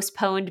be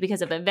postponed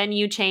because of a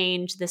venue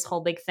change, this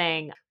whole big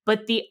thing.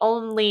 But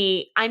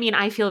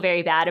I feel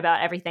very bad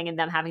about everything and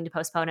them having to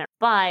postpone it.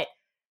 But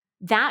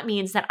that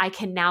means that I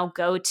can now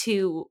go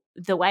to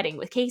the wedding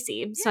with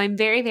Casey. So I'm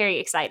very, very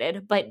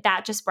excited. But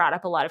that just brought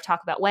up a lot of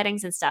talk about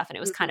weddings and stuff. And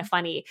it was kind of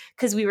funny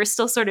because we were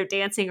still sort of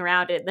dancing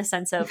around it in the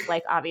sense of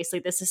like, obviously,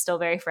 this is still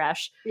very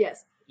fresh.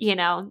 Yes.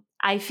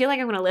 I feel like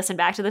I'm going to listen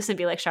back to this and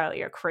be like, Charlotte,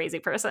 you're a crazy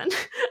person.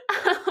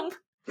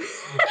 But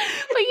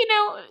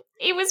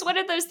it was one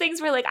of those things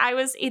where like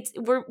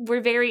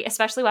we're very,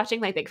 especially watching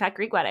My Big Fat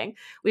Greek Wedding,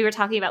 we were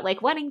talking about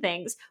like wedding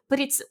things, but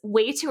it's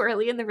way too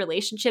early in the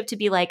relationship to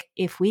be like,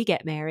 if we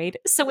get married.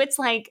 So it's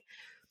like,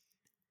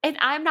 and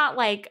I'm not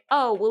like,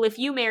 oh, well, if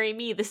you marry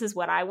me, this is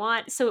what I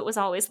want. So it was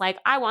always like,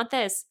 I want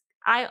this.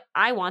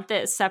 I want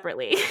this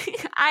separately.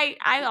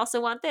 I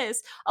also want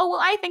this. Oh, well,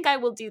 I think I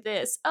will do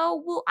this.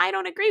 Oh, well, I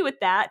don't agree with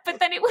that. But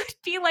then it would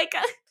be like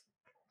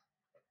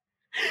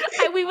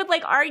we would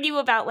like argue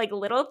about like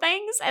little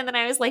things. And then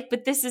I was like,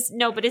 but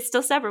it's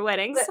still separate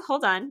weddings.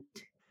 Hold on.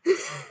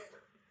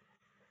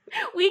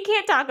 We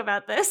can't talk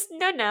about this.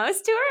 No,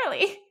 it's too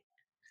early.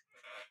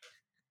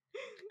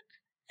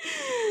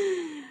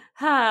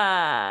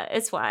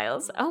 It's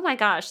wild. Oh my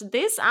gosh.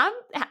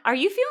 Are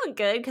you feeling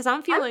good? Because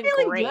I'm feeling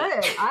great.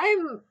 Good.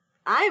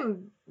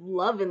 I'm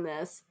loving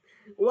this.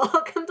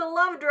 Welcome to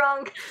Love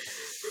Drunk.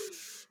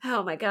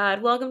 Oh my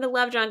God. Welcome to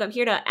Love Drunk. I'm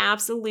here to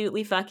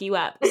absolutely fuck you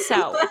up.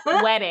 So,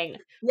 wedding.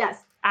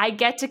 Yes. I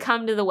get to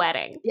come to the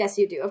wedding. Yes,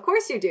 you do. Of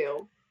course you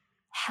do.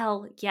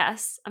 Hell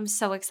yes. I'm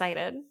so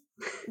excited.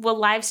 We'll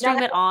live stream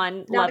it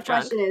on Love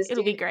Drunk.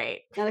 It'll be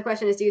great. Now the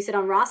question is, do you sit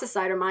on Ross's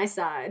side or my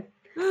side?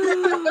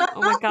 Oh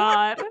my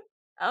God.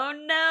 Oh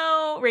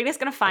no. Rayna's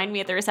going to find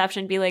me at the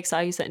reception and be like, saw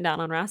you sitting down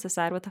on Ross's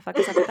side. What the fuck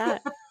is up with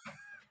that?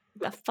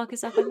 What the fuck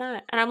is up with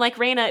that? And I'm like,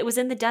 Rayna, it was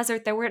in the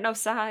desert. There weren't no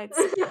sides.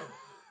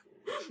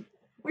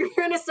 We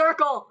were in a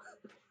circle.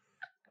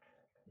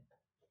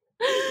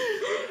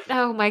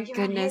 Oh my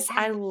goodness.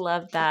 I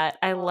love that.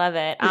 I love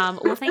it.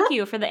 Well, thank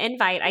you for the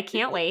invite. I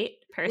can't wait,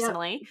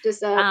 personally. Yep.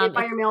 Just hit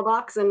by your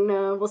mailbox and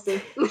we'll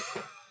see.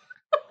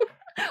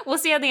 We'll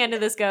see how the end of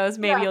this goes.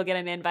 Maybe you'll get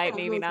an invite,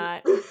 maybe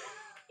not.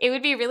 It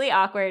would be really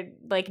awkward.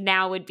 Like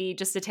now would be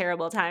just a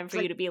terrible time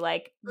for you to be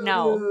like,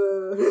 no,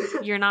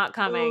 you're not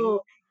coming.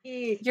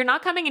 You're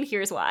not coming, and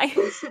here's why.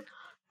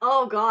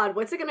 Oh God,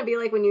 what's it going to be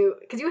like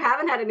because you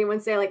haven't had anyone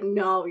say like,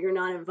 no, you're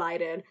not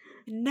invited.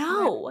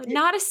 No,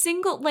 not a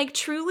single, like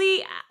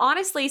truly,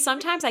 honestly,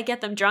 sometimes I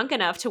get them drunk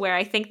enough to where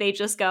I think they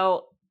just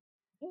go,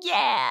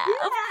 yeah,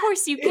 of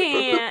course you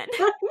can.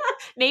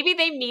 Maybe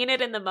they mean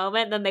it in the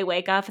moment, then they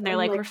wake up and they're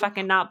like, we're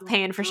fucking not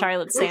paying for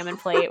Charlotte's salmon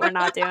plate. We're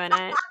not doing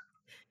it.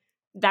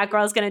 That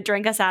girl's going to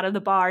drink us out of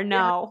the bar.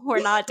 No,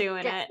 we're not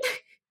doing it.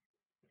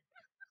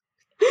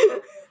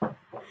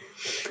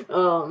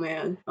 Oh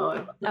man.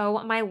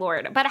 Oh my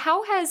Lord. But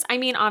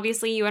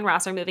obviously you and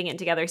Ross are moving in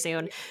together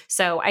soon.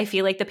 So I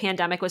feel like the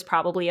pandemic was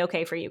probably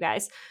okay for you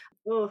guys.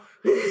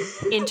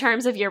 In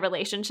terms of your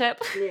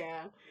relationship.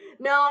 Yeah.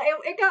 No,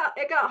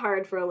 it got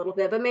hard for a little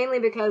bit, but mainly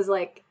because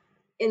like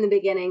in the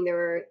beginning there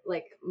were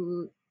like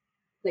 2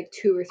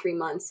 or 3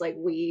 months like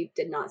we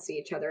did not see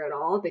each other at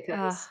all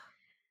because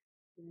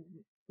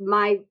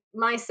my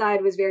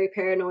side was very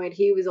paranoid.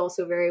 He was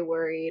also very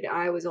worried.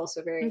 I was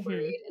also very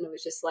worried, and it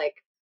was just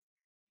like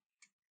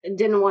I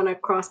didn't want to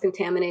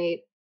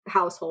cross-contaminate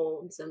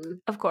households.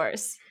 And of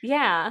course.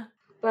 Yeah.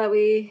 But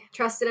we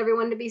trusted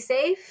everyone to be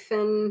safe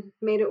and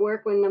made it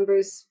work when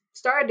numbers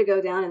started to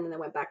go down and then they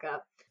went back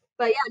up.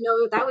 But yeah,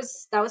 no, that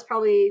was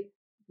probably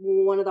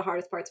one of the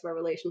hardest parts of our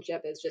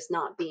relationship is just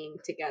not being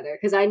together.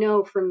 Because I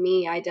know for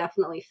me, I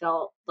definitely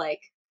felt like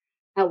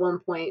at one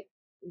point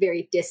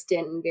very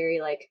distant and very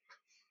like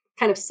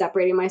kind of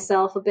separating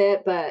myself a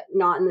bit, but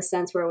not in the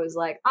sense where it was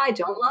like, I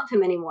don't love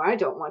him anymore. I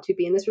don't want to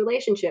be in this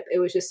relationship. It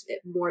was just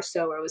more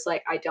so where it was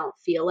like, I don't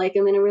feel like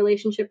I'm in a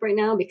relationship right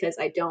now because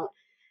I don't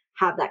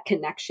have that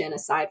connection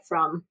aside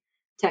from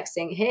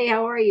texting, hey,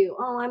 how are you?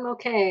 Oh, I'm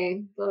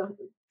okay.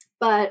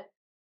 But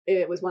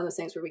it was one of those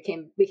things where we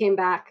came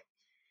back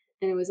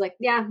and it was like,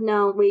 yeah,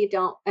 no, we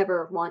don't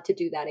ever want to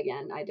do that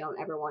again. I don't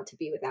ever want to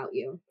be without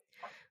you.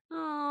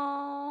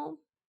 Oh,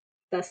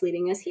 Thus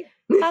leading us here.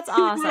 that's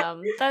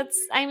awesome.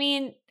 I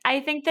mean, I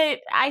think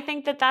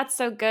that that's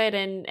so good.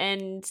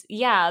 And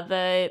yeah,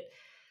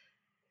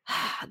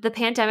 the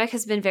pandemic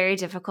has been very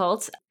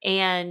difficult.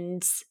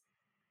 And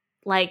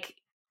like,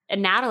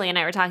 Natalie and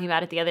I were talking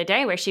about it the other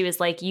day where she was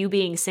like, you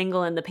being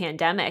single in the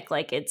pandemic,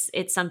 like it's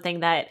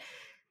something that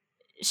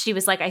she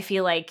was like, I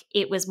feel like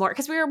it was more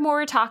because we were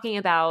more talking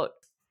about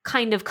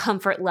kind of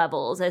comfort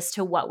levels as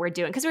to what we're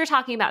doing. Because we were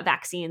talking about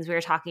vaccines. We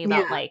were talking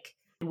about Yeah. like,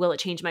 will it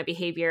change my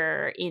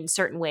behavior in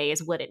certain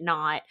ways? Would it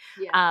not?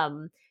 Yeah.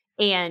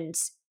 And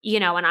you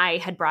know, and I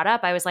had brought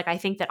up, I was like, I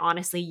think that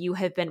honestly, you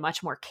have been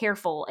much more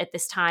careful at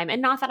this time.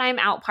 And not that I'm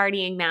out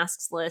partying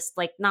maskless,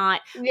 like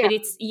not, Yeah. but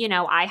it's, you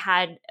know, I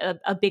had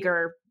a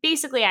bigger,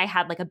 basically, I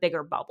had like a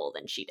bigger bubble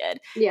than she did.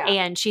 Yeah.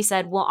 And she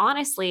said, well,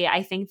 honestly,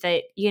 I think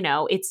that, you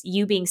know, it's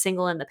you being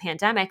single in the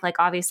pandemic. Like,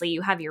 obviously,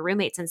 you have your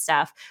roommates and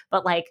stuff.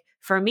 But like,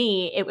 for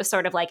me, it was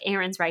sort of like,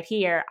 Aaron's right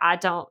here. I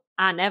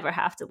never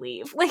have to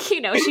leave. Like, you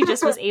know, she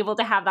just was able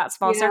to have that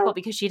small Yeah. circle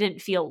because she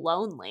didn't feel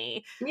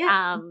lonely.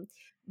 Yeah.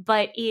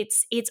 But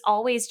it's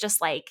always just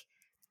like,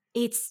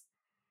 it's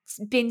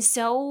been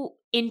so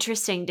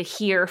interesting to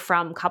hear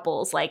from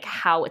couples like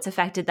how it's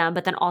affected them,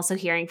 but then also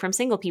hearing from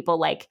single people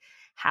like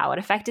how it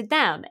affected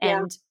them. Yeah.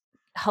 And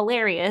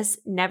hilarious,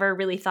 never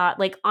really thought,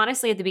 like,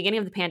 honestly, at the beginning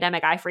of the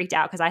pandemic, I freaked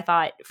out because I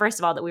thought, first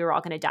of all, that we were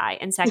all going to die,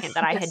 and second,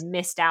 that I had Yes.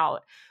 missed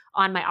out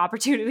on my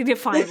opportunity to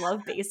find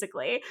love.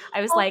 Basically,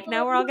 I was like,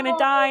 now Oh we're all going to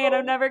die and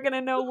I'm never going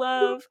to know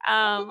love.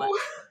 no.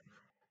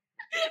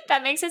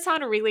 That makes it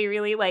sound really,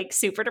 really like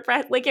super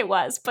depressed, like it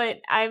was, but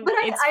But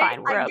it's fine,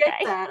 I we're get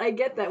okay. that. I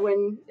get that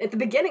when at the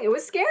beginning it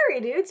was scary,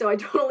 dude. So I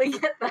totally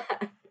get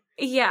that.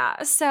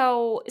 Yeah,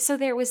 so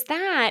there was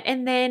that,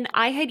 and then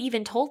I had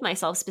even told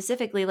myself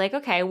specifically like,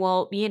 okay,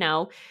 well, you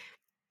know,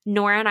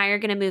 Nora and I are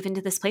going to move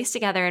into this place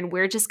together, and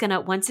we're just going to,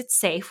 once it's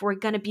safe, we're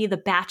going to be the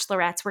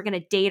bachelorettes. We're going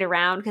to date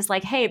around because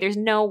like, hey, there's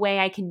no way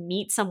I can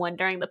meet someone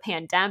during the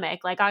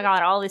pandemic. Like, I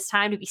got all this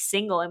time to be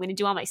single. I'm going to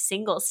do all my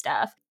single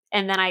stuff.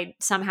 And then I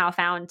somehow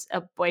found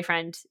a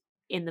boyfriend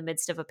in the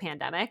midst of a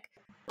pandemic.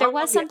 There Oh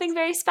was something yes.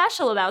 very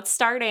special about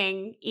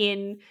starting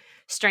in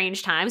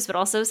strange times, but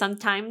also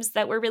sometimes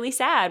that were really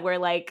sad, where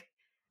like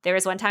there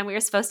was one time we were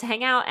supposed to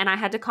hang out and I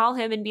had to call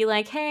him and be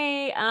like,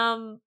 hey,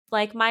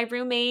 like my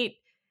roommate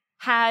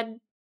had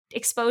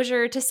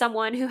exposure to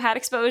someone who had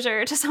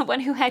exposure to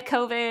someone who had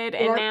COVID,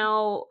 and Yep.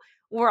 now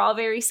we're all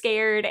very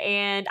scared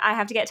and I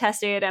have to get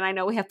tested, and I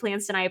know we have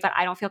plans tonight, but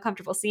I don't feel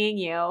comfortable seeing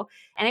you.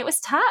 And it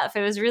was tough.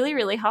 It was really,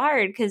 really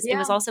hard because it Yeah.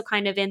 was also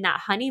kind of in that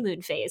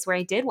honeymoon phase where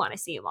I did want to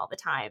see him all the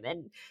time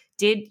and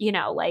did, you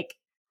know, like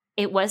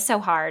it was so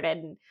hard.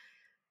 And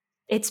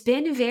it's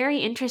been very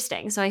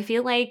interesting. So I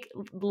feel like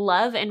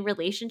love and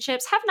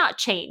relationships have not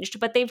changed,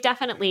 but they've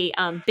definitely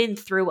been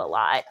through a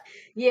lot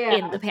Yeah.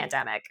 in the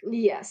pandemic.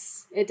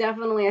 Yes. It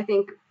definitely, I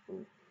think,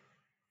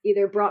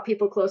 either brought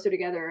people closer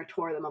together or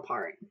tore them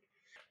apart.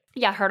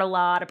 Yeah, heard a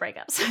lot of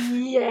breakups.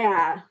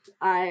 Yeah.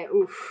 I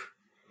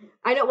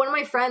know one of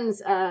my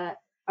friends, I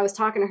was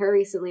talking to her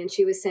recently and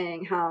she was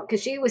saying how,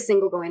 because she was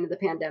single going into the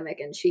pandemic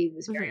and she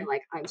was very Mhm.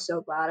 like, I'm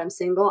so glad I'm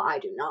single. I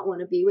do not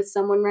want to be with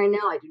someone right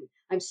now.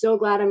 I'm so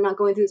glad I'm not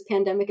going through this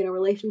pandemic in a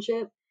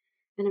relationship.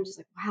 And I'm just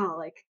like, wow,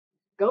 like,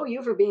 go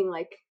you for being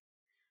like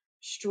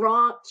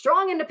strong,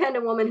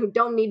 independent woman who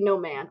don't need no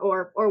man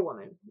or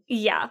woman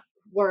Yeah.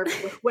 or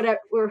whatever,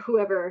 or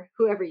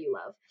whoever you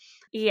love.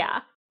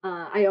 Yeah.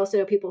 I also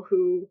know people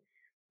who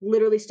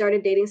literally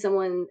started dating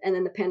someone and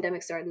then the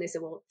pandemic started and they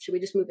said, well, should we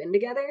just move in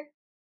together?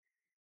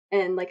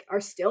 And like are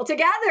still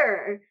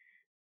together.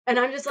 And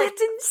I'm just like,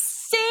 That's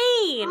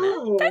insane.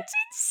 oh, That's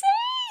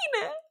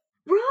insane.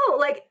 bro,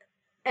 like,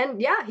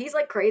 and yeah, he's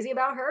like crazy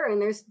about her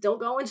and they're still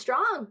going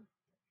strong.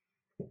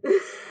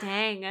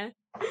 Dang.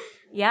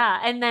 Yeah,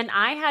 and then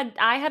I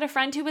had a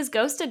friend who was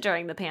ghosted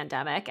during the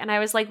pandemic, and I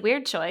was like,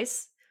 weird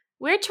choice.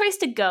 Weird choice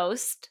to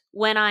ghost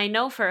when I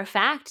know for a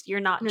fact you're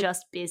not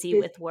just busy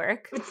with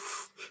work,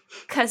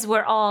 cuz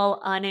we're all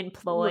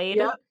unemployed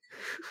Yep.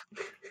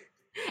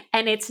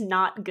 and it's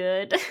not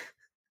good.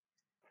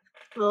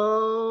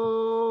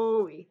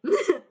 Oh.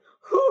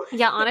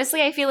 Yeah,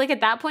 honestly, I feel like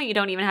at that point you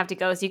don't even have to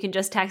ghost. You can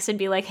just text and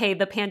be like, "Hey,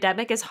 the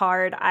pandemic is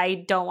hard.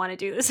 I don't want to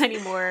do this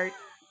anymore.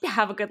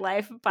 Have a good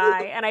life.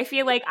 Bye." And I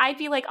feel like I'd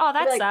be like, "Oh,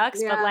 that Like, sucks,"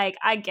 but yeah, like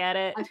I get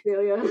it. I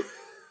feel you.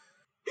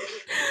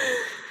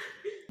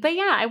 But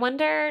yeah, I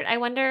wonder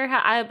how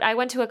I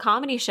went to a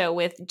comedy show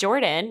with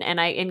Jordan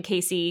and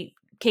Casey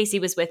Casey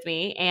was with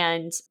me,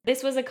 and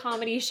this was a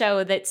comedy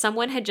show that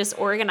someone had just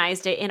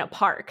organized it in a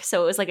park.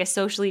 So it was like a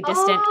socially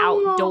distant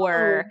Oh.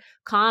 outdoor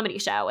comedy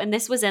show. And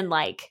this was in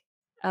like,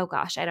 oh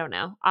gosh, I don't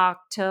know, Oh,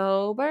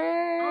 October,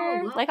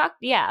 wow. like,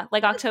 yeah,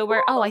 like That's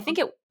October. Oh, cool. I think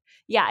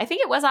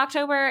it was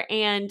October.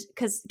 And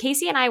because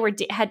Casey and I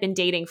had been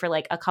dating for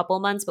like a couple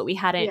months, but we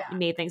hadn't Yeah.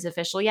 made things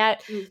official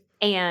yet. Mm.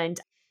 And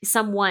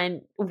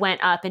someone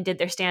went up and did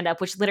their stand up,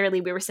 which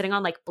literally we were sitting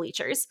on like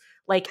bleachers,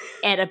 like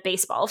at a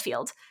baseball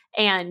field.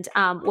 And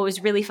what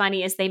was really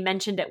funny is they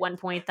mentioned at one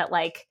point that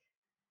like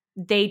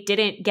they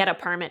didn't get a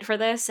permit for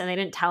this and they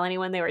didn't tell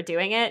anyone they were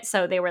doing it.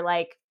 So they were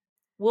like,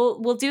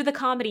 we'll do the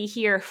comedy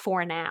here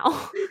for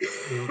now.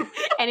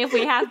 And if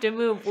we have to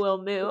move,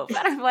 we'll move. And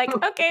I'm like,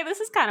 okay, this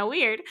is kind of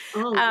weird.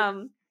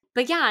 Oh.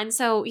 But yeah, and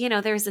so,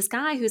 there's this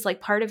guy who's like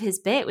part of his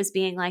bit was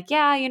being like,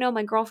 yeah,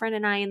 my girlfriend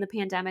and I in the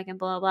pandemic and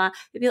blah, blah, blah.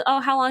 They'd be like, oh,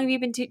 how long have you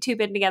been two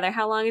been together?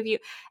 How long have you?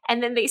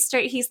 And then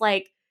he's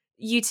like,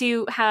 you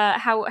two,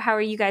 how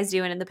are you guys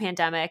doing in the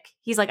pandemic?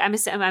 He's like, I'm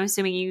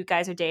assuming you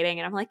guys are dating.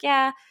 And I'm like,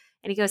 yeah.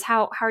 And he goes,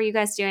 how are you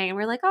guys doing? And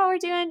we're like, oh,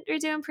 we're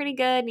doing pretty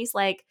good. And he's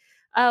like,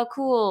 oh,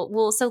 cool.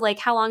 Well, so like,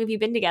 how long have you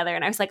been together?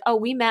 And I was like, oh,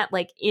 we met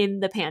like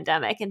in the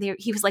pandemic. And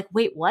he was like,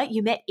 wait, what?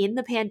 You met in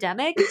the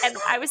pandemic? And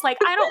I was like,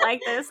 I don't like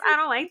this. I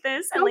don't like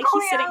this. And like,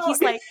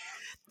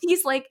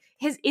 he's like,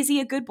 is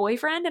he a good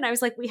boyfriend? And I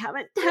was like, we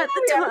haven't had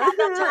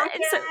the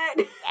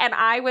time. And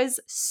I was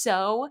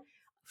so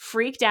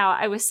freaked out.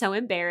 I was so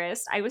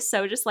embarrassed. I was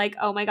so just like,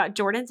 oh my God,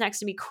 Jordan's next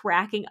to me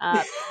cracking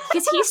up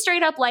because he's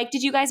straight up like,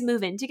 did you guys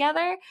move in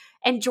together?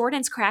 And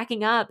Jordan's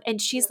cracking up and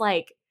she's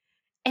like,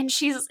 and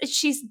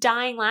she's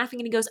dying laughing.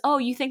 And he goes, oh,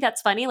 you think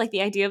that's funny? Like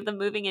the idea of them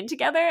moving in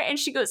together? And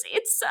she goes,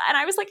 and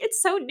I was like,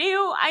 it's so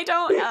new. I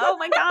don't, oh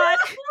my God.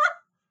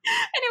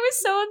 And it was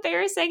so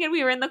embarrassing. And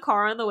we were in the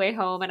car on the way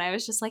home. And I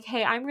was just like,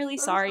 hey, I'm really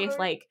sorry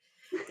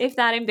if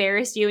that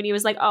embarrassed you. And he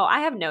was like, oh,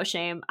 I have no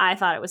shame. I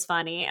thought it was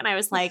funny. And I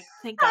was like,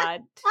 thank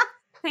God.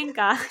 Thank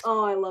God.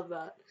 Oh, I love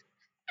that.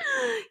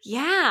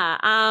 Yeah.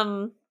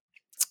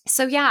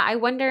 So yeah, I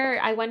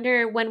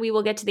wonder when we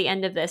will get to the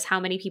end of this, how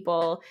many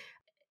people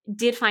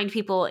did find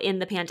people in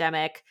the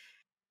pandemic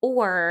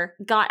or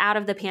got out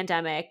of the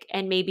pandemic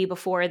and maybe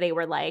before they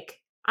were like,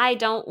 I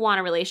don't want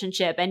a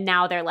relationship. And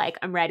now they're like,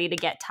 I'm ready to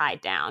get tied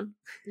down.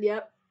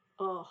 Yep.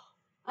 Oh,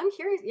 I'm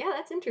curious. Yeah,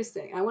 that's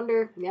interesting. I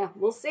wonder. Yeah,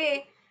 we'll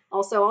see.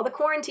 Also, all the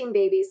quarantine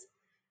babies.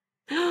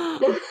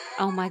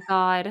 Oh my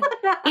God.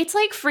 It's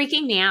like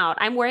freaking me out.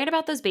 I'm worried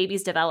about those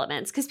babies'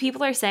 developments because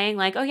people are saying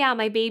like, oh yeah,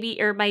 my baby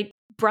or my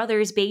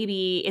brother's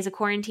baby is a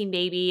quarantine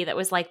baby that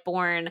was like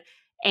born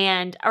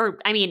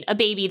a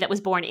baby that was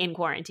born in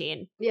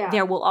quarantine. Yeah.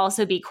 There will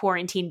also be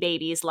quarantine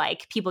babies,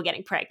 like people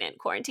getting pregnant in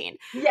quarantine.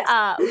 Yes.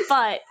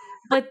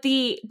 But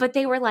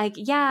they were like,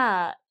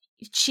 yeah,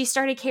 she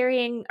started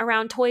carrying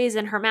around toys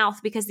in her mouth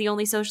because the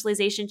only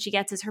socialization she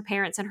gets is her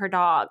parents and her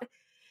dog.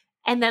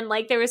 And then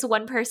like there was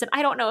one person,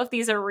 I don't know if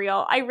these are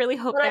real. I really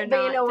hope they're not.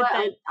 But you know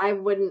what? I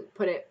wouldn't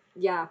put it.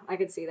 Yeah, I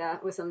could see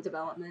that with some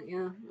development.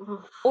 Yeah.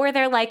 Or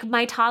they're like,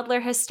 my toddler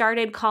has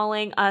started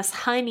calling us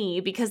honey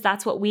because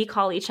that's what we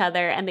call each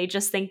other. And they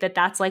just think that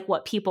that's like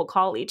what people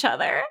call each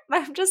other.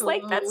 And I'm just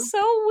like, that's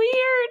so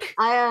weird.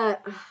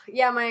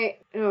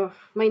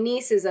 My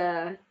niece is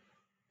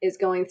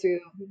going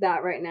through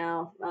that right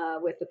now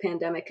with the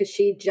pandemic because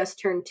she just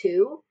turned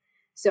 2.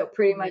 So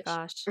pretty much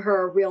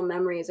her real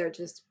memories are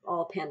just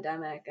all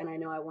pandemic. And I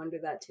know I wonder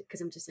that too because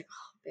I'm just like,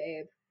 oh,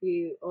 babe,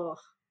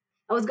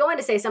 I was going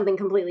to say something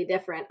completely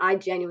different. I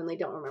genuinely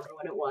don't remember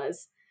what it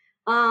was.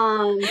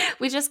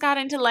 We just got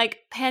into like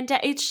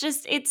pandemic.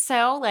 It's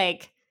so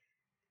like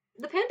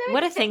the pandemic.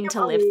 What a thing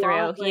to live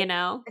through,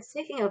 It's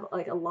taking up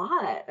like a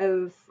lot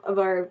of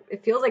our.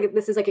 It feels like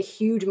this is like a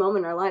huge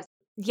moment in our lives.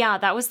 Yeah,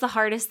 that was the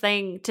hardest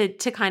thing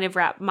to kind of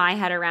wrap my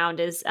head around.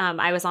 Is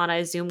I was on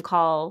a Zoom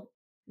call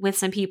with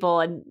some people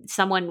and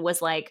someone was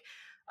like,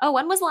 oh,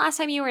 when was the last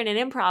time you were in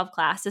an improv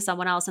class to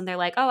someone else? And they're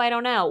like, oh, I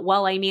don't know.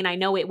 Well, I mean, I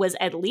know it was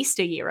at least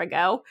a year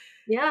ago.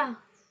 Yeah.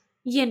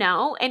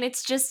 And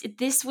it's just,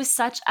 this was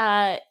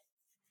I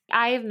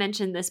have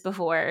mentioned this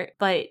before,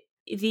 but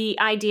the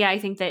idea I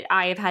think that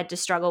I have had to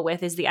struggle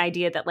with is the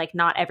idea that like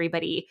not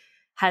everybody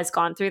has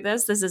gone through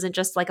this. This isn't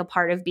just like a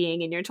part of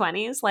being in your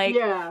 20s. Like,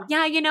 yeah,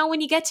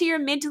 when you get to your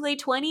mid to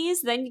late 20s,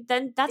 then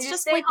that's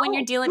just like when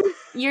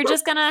you're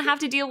just gonna have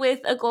to deal with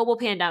a global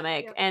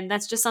pandemic. Yep. And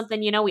that's just something,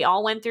 we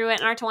all went through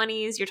it in our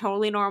 20s. You're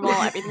totally normal.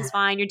 Everything's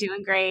fine. You're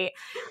doing great.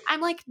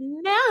 I'm like,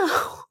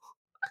 no.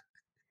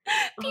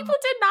 People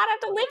did not have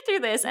to live through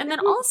this. And then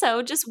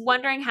also just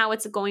wondering how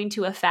it's going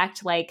to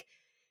affect like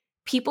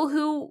people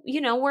who,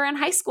 were in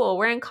high school,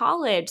 were in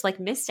college, like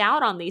missed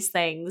out on these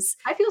things.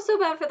 I feel so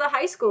bad for the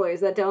high schoolers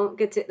that didn't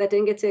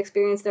get to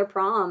experience their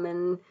prom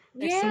and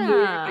their senior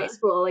year in high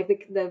school, like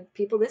the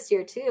people this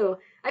year too.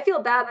 I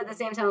feel bad, but at the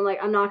same time, like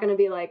I'm not going to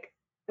be like,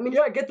 I mean,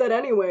 yeah, I get that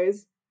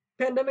anyways.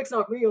 Pandemic's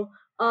not real.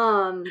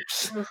 But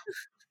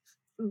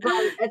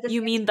at the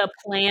you mean the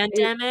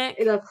plandemic?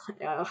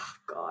 Oh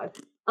God.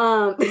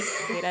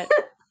 Hate it.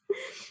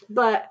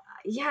 But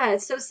yeah,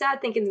 it's so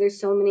sad thinking there's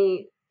so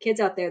many kids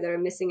out there that are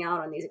missing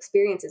out on these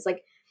experiences.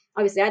 Like,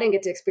 obviously I didn't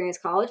get to experience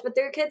college, but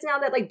there are kids now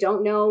that like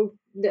don't know,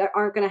 that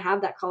aren't going to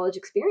have that college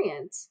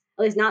experience,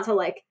 at least not till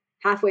like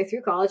halfway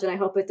through college. And I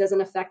hope it doesn't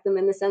affect them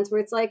in the sense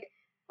where it's like,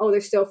 oh, they're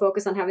still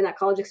focused on having that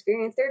college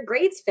experience, their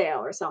grades fail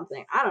or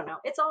something. I don't know.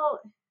 It's all,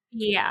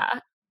 Yeah.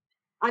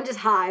 I'm just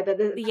high,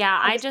 but Yeah,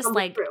 I I just just stumbled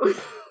like through.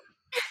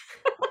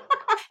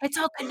 it's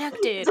all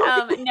connected. It's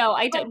all, No,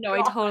 I don't oh know.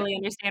 I God. totally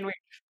understand where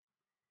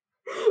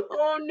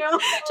Oh no.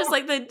 just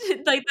like the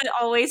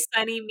Always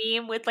Sunny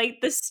meme with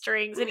like the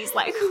strings and he's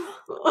like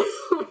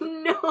Oh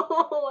no,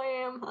 I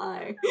am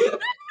high.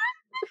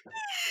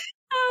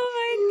 oh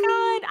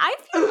my God. I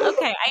feel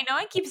okay. I know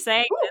I keep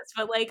saying this,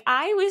 but like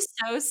I was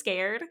so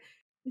scared.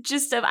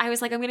 I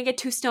was like, I'm gonna get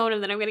too stoned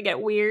and then I'm gonna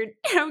get weird.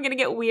 And I'm gonna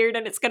get weird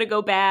and it's gonna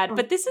go bad.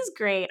 But this is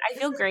great. I This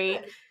feel is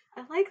great. good.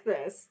 I like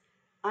this.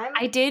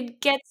 I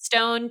did get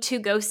stoned to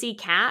go see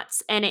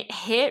Cats, and it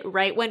hit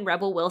right when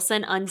Rebel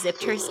Wilson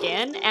unzipped her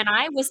skin, and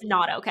I was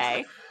not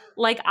okay.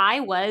 Like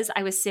I was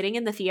sitting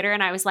in the theater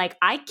and I was like,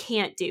 I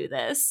can't do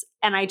this.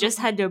 And I just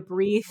had to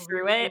breathe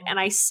through it and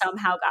I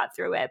somehow got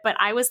through it. But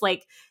I was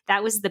like,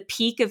 that was the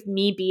peak of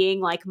me being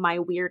like my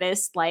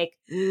weirdest, like,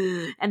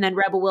 and then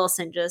Rebel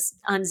Wilson just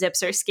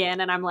unzips her skin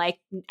and I'm like,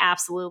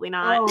 absolutely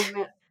not. Oh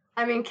man.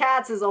 I mean,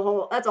 cats is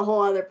that's a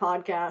whole other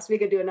podcast. We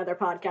could do another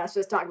podcast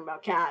just talking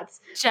about cats.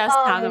 Just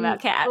talking about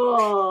Cats.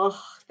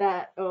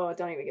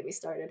 Don't even get me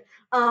started.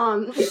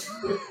 But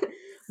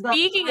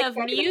Speaking my of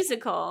favorite,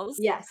 musicals,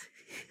 yes.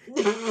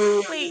 wait,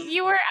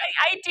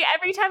 I do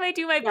every time I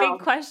do my big No,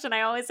 question,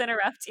 I always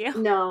interrupt you.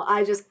 no,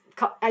 I just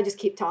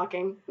keep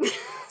talking.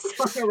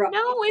 So interrupt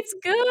No, me. it's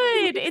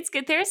good. It's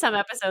good. There are some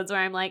episodes where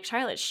I'm like,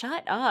 Charlotte,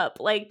 shut up.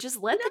 Like,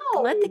 just let the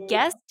No,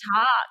 guest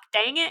talk.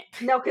 Dang it.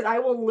 no, because I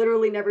will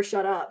literally never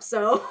shut up.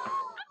 So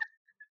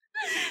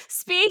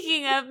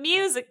Speaking of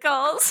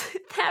musicals,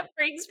 that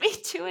brings me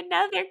to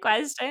another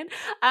question.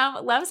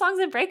 Love songs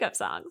and breakup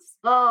songs.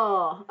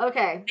 oh,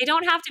 okay. They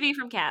don't have to be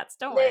from Cats.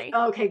 Don't worry.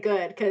 Okay,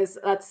 good, because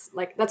that's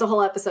a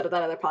whole episode of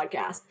that other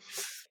podcast,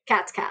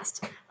 Cats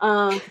Cast.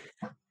 And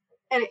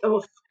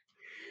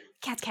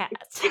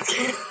Cats.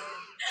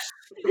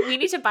 We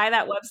need to buy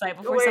that website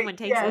before wait, someone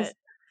takes yes, it.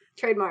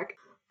 trademark.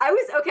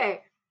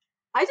 Okay.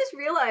 I just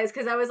realized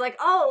because I was like,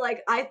 oh,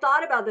 like I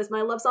thought about this,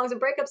 my love songs and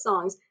breakup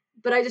songs,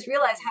 but I just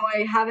realized how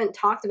I haven't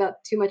talked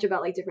about too much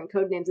about like different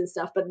code names and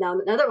stuff. But now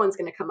another one's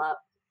going to come up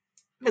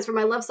because for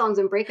my love songs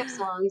and breakup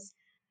songs.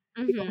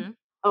 Mm-hmm.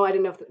 Oh, I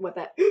didn't know what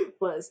that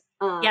was.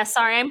 Yeah,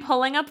 sorry.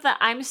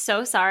 I'm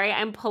so sorry.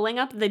 I'm pulling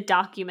up the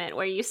document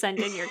where you send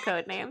in your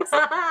code names. So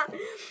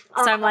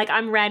I'm like,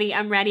 I'm ready.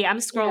 I'm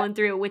scrolling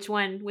through which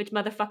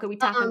motherfucker we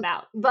talking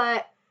about.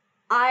 But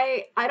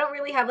I don't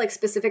really have like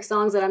specific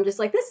songs that I'm just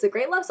like, this is a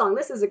great love song.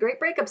 This is a great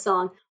breakup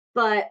song.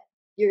 But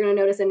you're going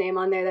to notice a name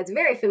on there that's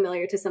very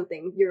familiar to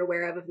something you're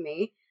aware of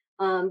me.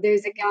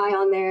 There's a guy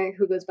on there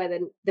who goes by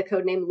the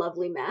code name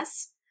Lovely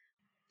Mess.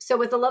 So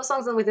with the love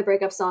songs and with the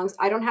breakup songs,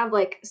 I don't have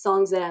like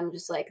songs that I'm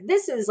just like,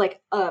 this is like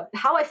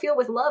how I feel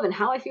with love and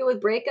how I feel with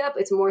breakup.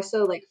 It's more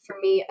so like for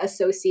me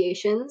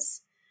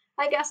associations,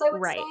 I guess I would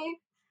Right. say.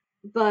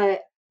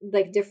 But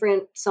like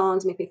different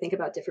songs make me think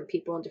about different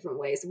people in different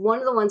ways. One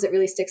of the ones that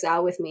really sticks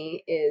out with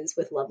me is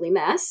with Lovely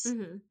Mess,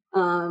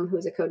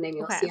 who's a code name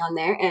you'll see on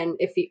there. And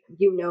if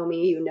you know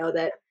me, you know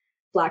that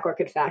Black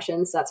Orchid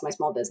Fashions, that's my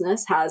small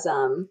business, has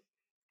a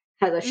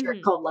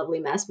shirt called Lovely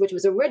Mess, which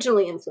was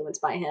originally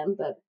influenced by him,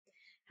 but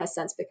has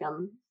since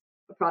become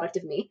a product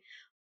of me.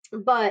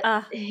 But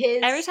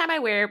every time I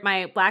wear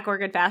my Black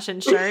Orchid Fashion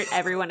shirt,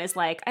 everyone is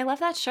like, I love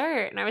that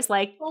shirt. And I was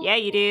like, yeah,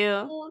 you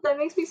do. That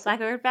makes me so Black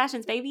Orchid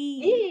Fashions,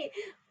 baby.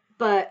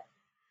 But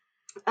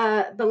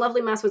the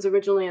Lovely Mess was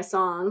originally a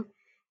song,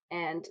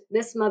 and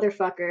this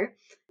motherfucker,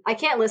 I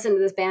can't listen to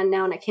this band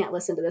now and I can't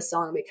listen to this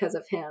song because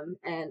of him,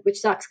 and which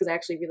sucks because I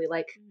actually really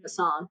like the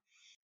song.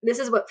 This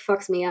is what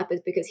fucks me up,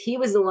 is because he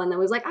was the one that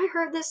was like, I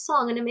heard this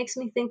song and it makes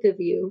me think of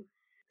you.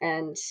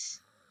 And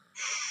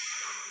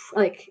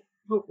like,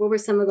 what were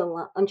some of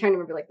the I'm trying to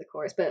remember like the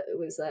chorus, but it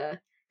was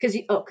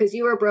because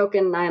you were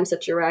broken and I am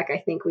such a wreck, I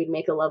think we'd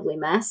make a lovely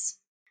mess.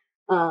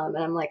 And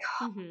I'm like,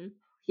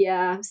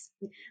 yeah.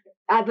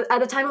 At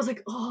the time I was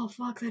like, oh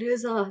fuck, that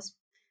is us.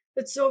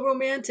 It's so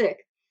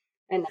romantic.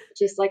 And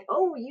just like,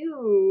 oh,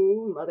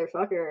 you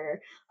motherfucker.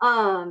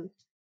 And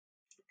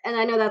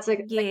I know that's like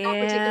that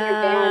particular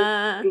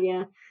band.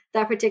 Yeah.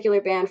 That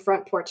particular band,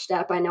 Front Porch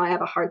Step, I know I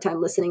have a hard time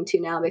listening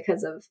to now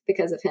because of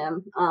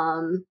him.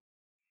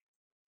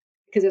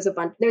 Because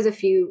there's a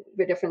few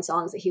different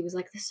songs that he was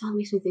like, this song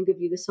makes me think of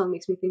you. This song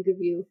makes me think of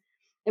you.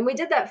 And we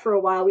did that for a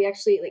while. We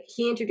actually, like,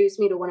 he introduced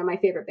me to one of my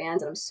favorite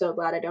bands, and I'm so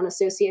glad I don't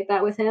associate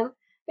that with him.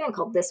 A band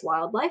called This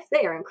Wildlife.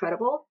 They are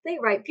incredible. They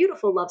write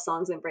beautiful love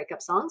songs and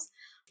breakup songs.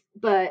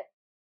 But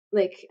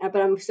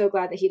I'm so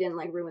glad that he didn't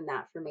like ruin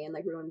that for me and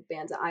like ruin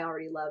bands that I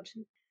already loved.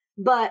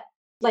 But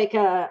like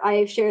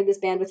I shared this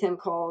band with him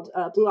called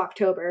Blue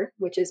October,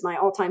 which is my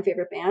all-time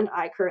favorite band.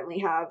 I currently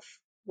have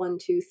 1,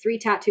 2, 3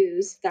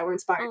 tattoos that were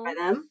inspired by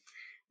them,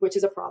 which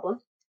is a problem.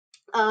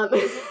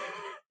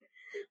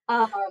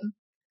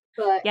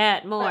 But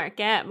get more.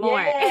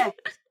 Yeah.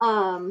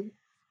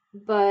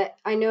 But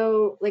I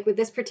know, like, with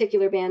this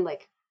particular band,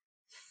 like,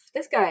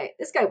 this guy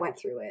went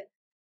through it.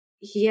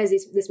 He has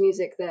this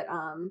music that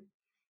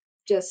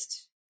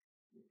just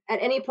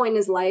at any point in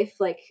his life,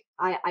 like,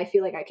 I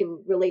feel like I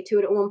can relate to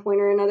it at one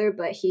point or another,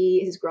 but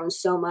he has grown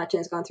so much and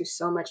has gone through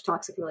so much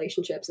toxic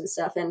relationships and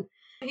stuff, and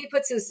he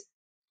puts his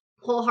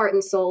whole heart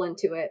and soul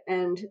into it.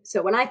 And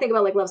so when I think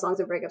about like love songs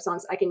and breakup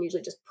songs, I can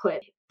usually just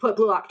put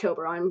Blue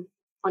October on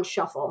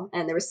shuffle,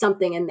 and there was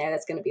something in there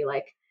that's going to be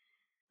like,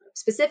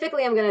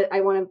 specifically I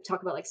want to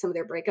talk about like some of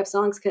their breakup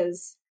songs,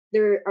 because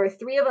there are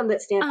three of them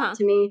that stand out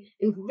to me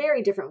in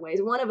very different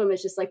ways. One of them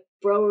is just like,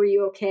 bro, are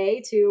you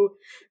okay, to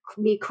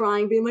me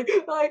crying, being like,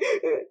 I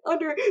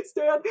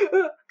understand,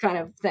 kind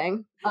of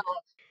thing.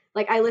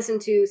 Like, I listen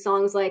to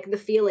songs like The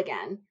Feel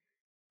Again,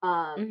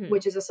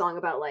 which is a song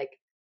about like,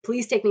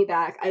 please take me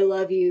back, I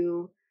love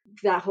you,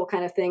 that whole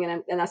kind of thing.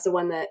 And that's the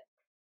one that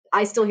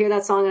I still hear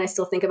that song and I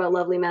still think about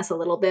Lovely Mess a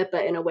little bit,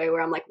 but in a way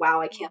where I'm like, wow,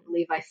 I can't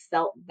believe I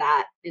felt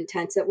that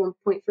intense at one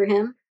point for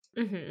him.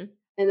 And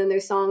then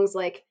there's songs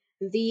like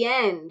The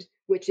End,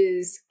 which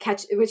is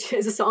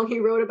a song he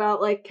wrote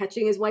about like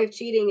catching his wife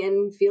cheating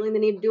and feeling the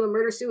need to do a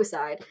murder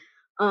suicide.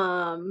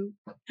 Yeah,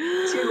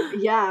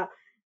 it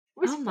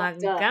was oh my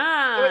fucked up.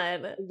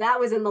 God. That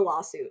was in the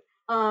lawsuit.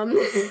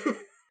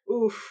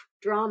 Oof,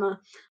 drama.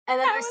 And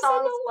then there's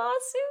songs in the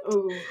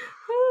lawsuit.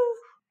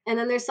 And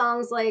then there's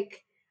songs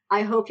like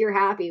I Hope You're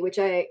Happy, which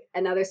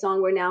another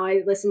song where now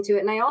I listen to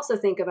it and I also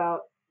think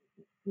about,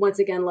 once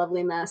again,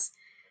 Lovely Mess.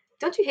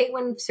 Don't you hate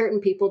when certain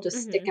people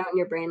just stick out in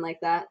your brain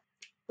like that?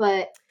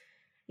 But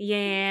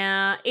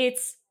yeah,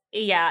 it's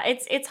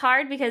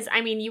hard because I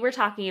mean, you were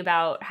talking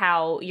about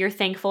how you're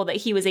thankful that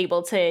he was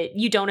able to,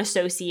 you don't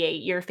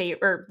associate your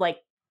favorite or like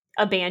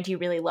a band you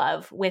really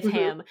love with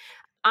him.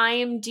 I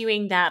am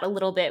doing that a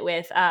little bit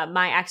with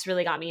my ex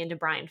really got me into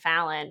Brian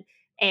Fallon.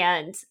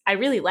 And I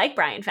really like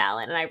Brian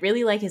Fallon and I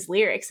really like his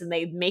lyrics and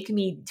they make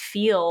me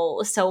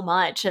feel so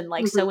much and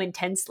like so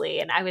intensely.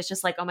 And I was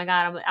just like, oh my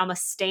God, I'm a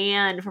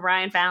stan for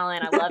Brian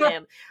Fallon. I love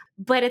him.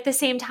 But at the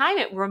same time,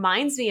 it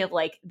reminds me of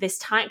like this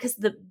time, because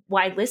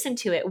I listened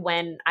to it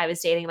when I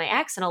was dating my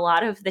ex. And a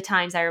lot of the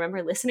times I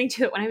remember listening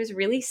to it when I was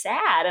really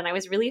sad and I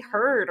was really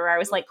hurt, or I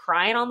was like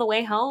crying on the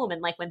way home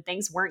and like when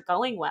things weren't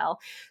going well.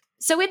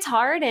 So it's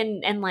hard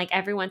and like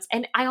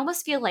and I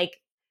almost feel like,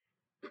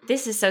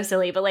 this is so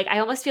silly, but like I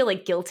almost feel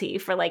like guilty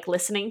for like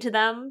listening to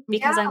them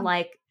because I'm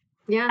like,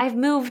 I've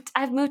moved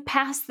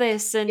past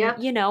this, and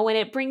you know, and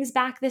it brings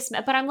back this,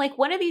 but I'm like,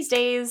 one of these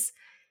days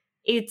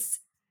I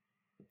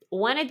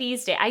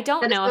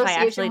don't know if I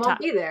actually won't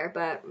be there,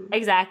 but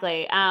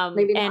exactly.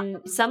 maybe and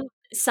not.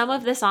 some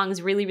of the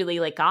songs really, really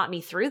like got me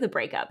through the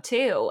breakup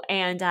too.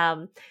 And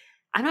I'm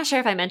not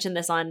sure if I mentioned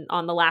this on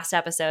the last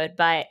episode,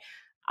 but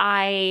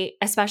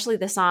especially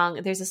there's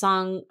a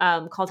song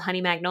called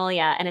Honey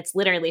Magnolia, and it's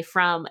literally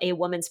from a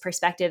woman's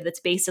perspective.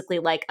 That's basically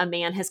like a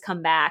man has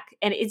come back,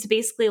 and it's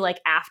basically like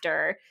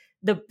after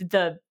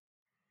the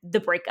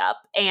breakup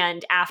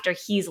and after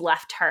he's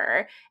left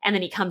her, and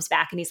then he comes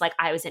back and he's like,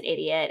 I was an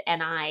idiot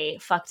and I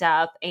fucked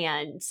up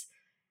and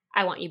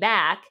I want you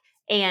back.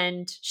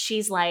 And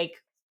she's like,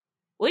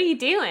 what are you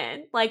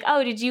doing? Like,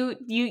 oh, did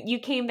you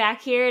came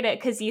back here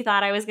because you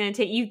thought I was going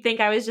to you think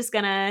I was just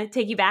going to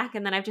take you back,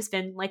 and then I've just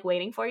been like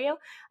waiting for you.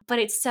 But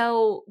it's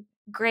so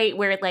great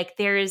where like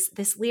there's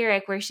this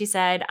lyric where she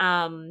said,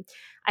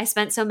 I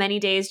spent so many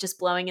days just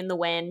blowing in the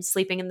wind,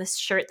 sleeping in this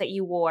shirt that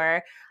you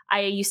wore.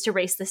 I used to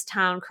race this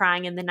town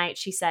crying in the night.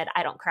 She said,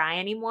 I don't cry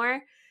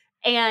anymore.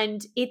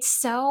 And it's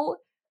so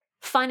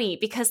funny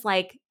because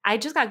like I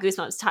just got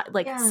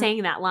goosebumps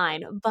saying that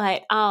line.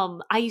 But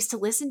I used to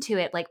listen to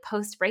it like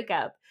post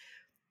breakup,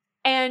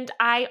 and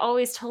I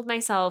always told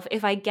myself,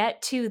 if I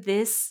get to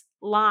this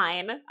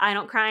line, I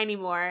don't cry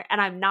anymore,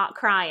 and I'm not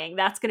crying,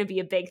 that's going to be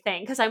a big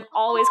thing, because I'm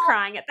always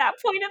crying at that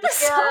point of the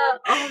song.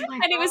 Oh my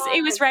And God.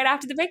 it was right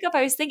after the breakup.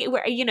 I was thinking,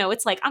 where, you know,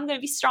 it's like, I'm going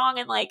to be strong,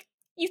 and like,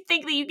 you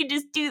think that you can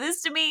just do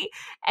this to me?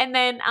 And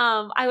then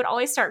I would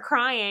always start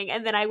crying,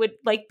 and then I would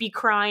like be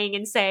crying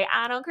and say,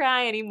 I don't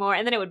cry anymore,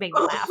 and then it would make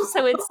me laugh.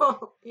 So it's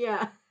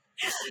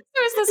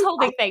there was this whole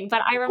big thing.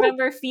 But I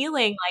remember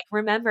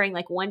remembering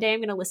like one day I'm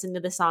going to listen to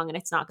the song and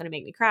it's not going to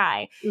make me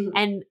cry.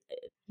 And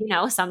you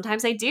know,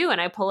 sometimes I do,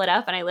 and I pull it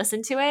up and I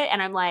listen to it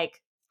and I'm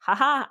like,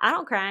 haha, I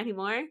don't cry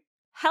anymore.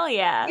 Hell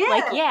yeah.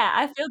 Like, yeah,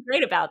 I feel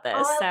great about this.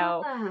 I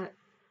so love that.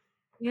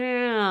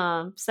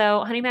 yeah.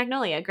 So Honey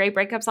Magnolia, great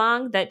breakup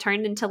song that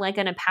turned into like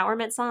an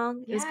empowerment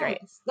song. It was great.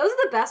 Those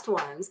are the best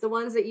ones. The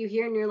ones that you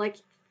hear and you're like,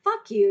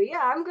 fuck you.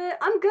 Yeah, I'm good.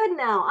 I'm good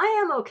now.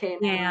 I am okay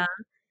now. Yeah.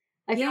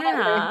 I feel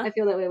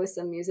that way with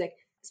some music.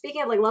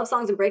 Speaking of like love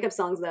songs and breakup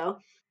songs though,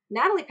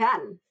 Natalie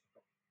Patton.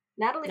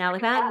 Natalie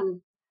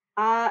Patton.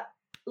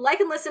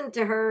 Like and listen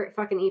to her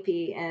fucking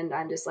EP and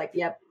I'm just like,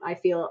 yep, I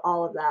feel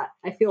all of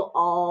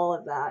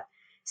that.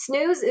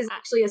 Snooze is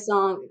actually a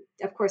song.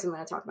 Of course, I'm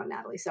going to talk about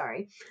Natalie.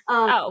 Sorry.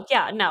 Oh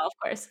yeah, no, of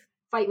course.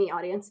 Fight me,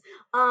 audience.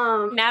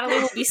 Natalie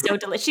will be so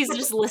delicious. She's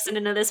just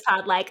listening to this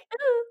pod like,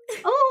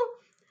 ooh.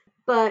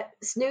 But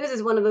Snooze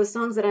is one of those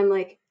songs that I'm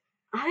like,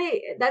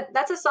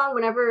 that's a song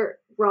whenever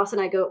Ross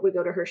and I would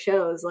go to her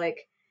shows,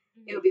 like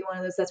it would be one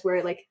of those that's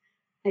where like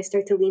I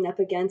start to lean up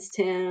against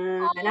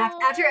him, and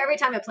after every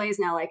time it plays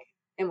now, like,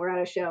 and we're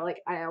at a show,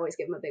 like I always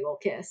give him a big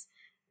old kiss,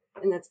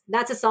 and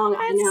that's a song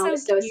I That's now so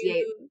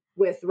associate cute.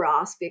 with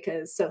Ross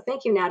because. So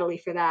thank you, Natalie,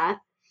 for that.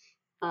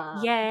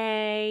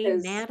 Yay,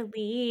 Because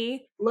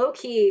Natalie. low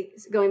key,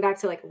 going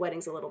back to like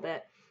weddings a little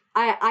bit,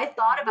 I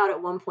thought about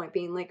at one point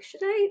being like,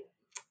 should I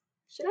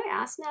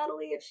ask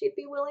Natalie if she'd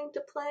be willing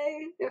to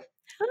play if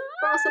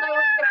Ross and I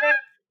were together?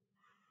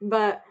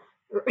 But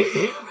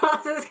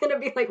Ross is gonna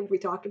be like, we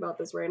talked about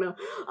this right now,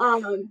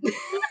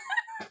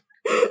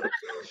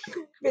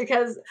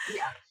 because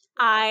yeah,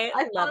 I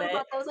I love thought it.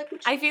 about that. I was like,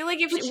 I feel like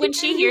would when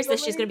she she be hears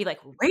this, she's willing? gonna be like,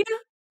 Rayna,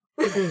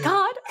 oh my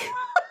God.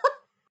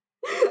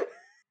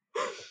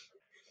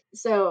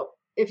 So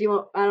if you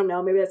want, I don't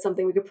know, maybe that's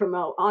something we could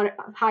promote.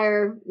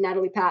 Hire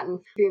Natalie Patton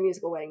for your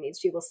musical wedding needs.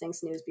 She will sing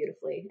Snooze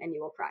beautifully, and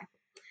you will cry.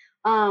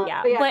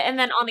 Yeah. But yeah, But and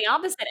then on the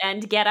opposite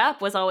end, Get Up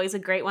was always a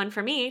great one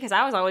for me because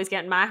I was always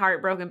getting my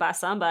heart broken by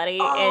somebody.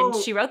 And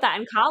oh she wrote that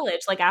in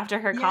college, like after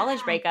her college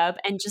yeah, breakup.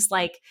 And just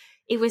like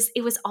it was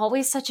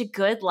always such a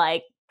good,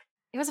 like,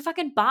 it was a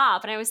fucking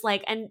bop. And I was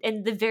like,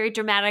 and the very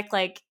dramatic,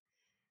 like,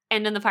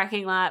 end in the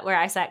parking lot where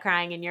I sat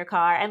crying in your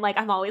car. And like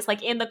I'm always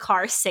like in the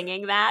car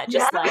singing that,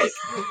 yes. just like,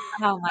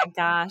 oh my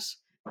gosh.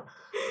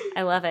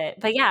 I love it.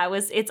 But yeah,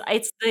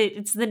 it's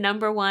the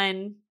number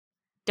one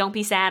don't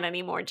be sad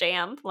anymore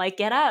jam. Like,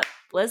 get up.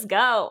 Let's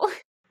go.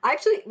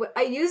 Actually,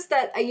 I used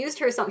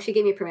her song. She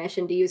gave me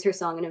permission to use her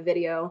song in a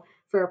video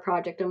for a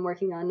project I'm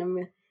working on.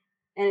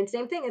 And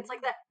same thing. It's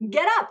like that.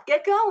 Get up,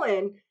 get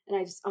going. And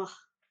I just,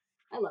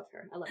 I love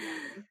her. I love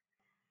Natalie.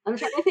 I'm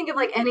trying to think of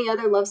like any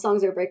other love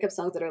songs or breakup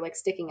songs that are like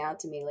sticking out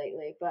to me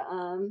lately. But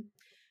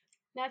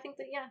no, I think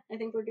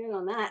we're good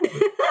on that.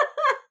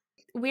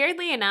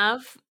 Weirdly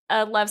enough,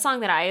 a love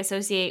song that I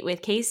associate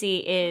with Casey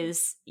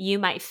is You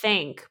Might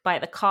Think by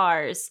the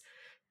Cars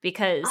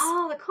because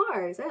Oh, the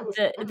Cars. I haven't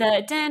listened to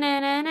that. the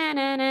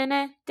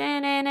da-na-na-na-na-na,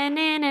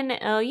 da-na-na-na-na-na,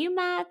 oh, you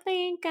might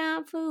think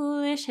I'm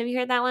foolish. Have you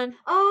heard that one?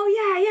 Oh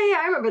yeah.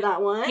 I remember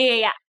that one.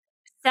 Yeah.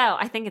 So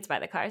I think it's by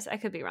the Cars. I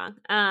could be wrong.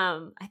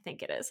 I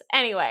think it is.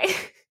 Anyway,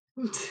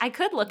 I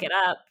could look it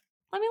up.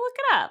 Let me look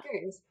it up.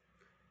 Curious.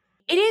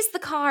 It is the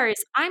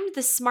Cars. I'm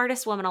the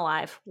smartest woman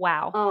alive.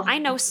 Wow. Oh. I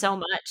know so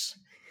much.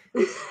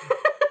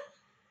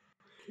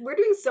 We're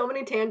doing so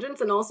many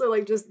tangents and also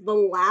like just the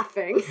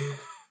laughing.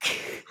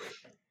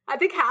 I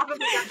think half of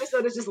this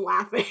episode is just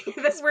laughing.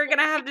 We're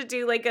gonna have to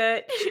do like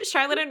a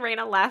Charlotte and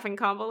Rayna laughing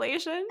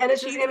compilation. And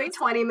it's just gonna be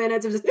 20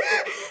 minutes of just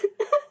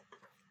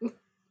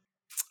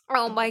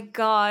oh my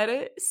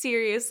God.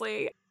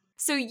 Seriously.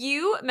 So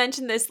you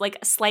mentioned this like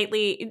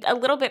a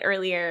little bit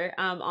earlier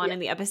in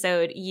the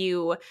episode.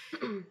 You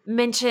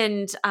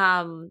mentioned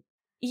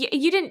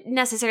you didn't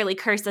necessarily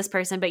curse this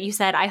person, but you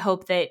said, I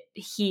hope that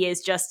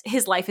his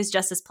life is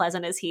just as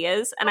pleasant as he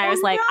is. And I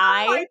was like, no,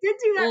 I did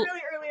do that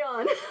really early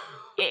on.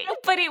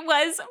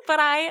 But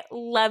I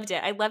loved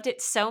it. I loved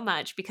it so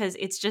much because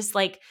it's just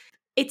like,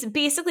 it's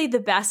basically the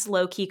best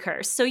low-key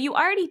curse. So you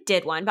already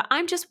did one, but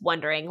I'm just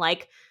wondering,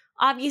 like,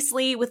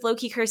 obviously with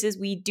low-key curses,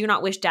 we do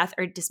not wish death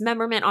or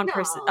dismemberment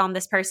on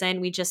this person.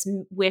 We just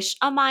wish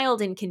a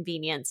mild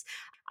inconvenience.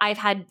 I've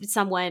had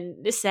someone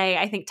say,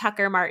 I think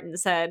Tucker Martin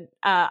said,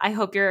 I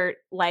hope your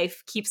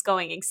life keeps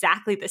going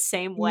exactly the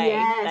same way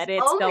that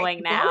it's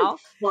going now. That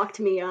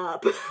fucked me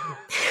up. But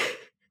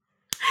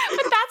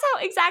that's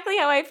exactly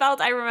how I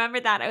felt. I remember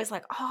that. I was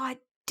like, oh,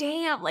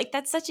 damn. Like,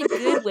 that's such a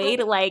good way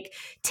to, like,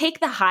 take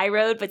the high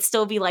road, but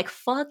still be like,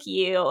 fuck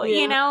you.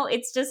 Yeah. You know,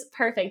 it's just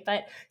perfect.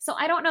 But so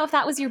I don't know if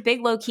that was your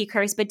big low-key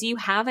curse, but do you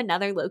have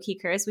another low-key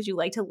curse? Would you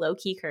like to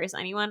low-key curse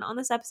anyone on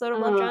this episode of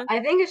Love Drunk? I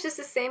think it's just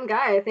the same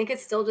guy. I think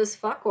it's still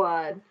just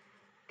fuckwad.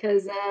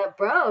 Because,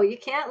 bro, you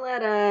can't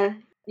let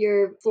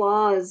your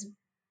flaws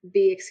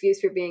be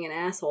excuse for being an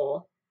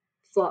asshole.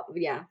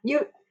 Yeah.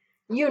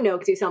 You know,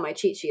 because you saw my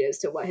cheat sheet as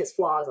to what his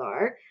flaws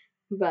are.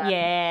 But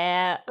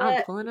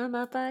I'm pulling them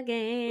up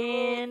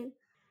again.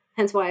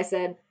 Hence why I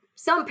said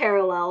some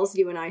parallels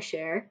you and I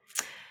share.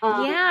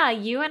 Yeah,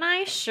 you and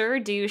I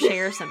sure do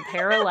share some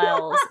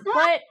parallels.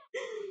 But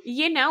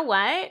you know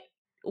what?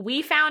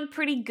 We found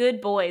pretty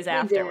good boys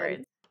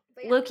afterwards.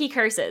 Yeah. Low-key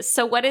curses.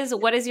 So what is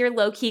your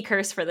low-key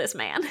curse for this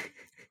man?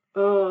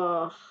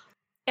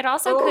 It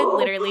also could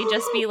literally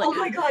just be like, oh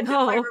my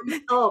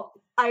God.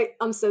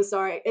 I'm so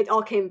sorry. It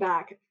all came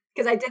back.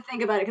 Because I did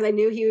think about it because I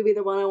knew he would be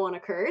the one I want to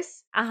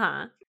curse.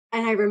 Uh-huh.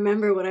 And I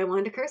remember what I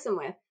wanted to curse him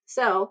with.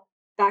 So,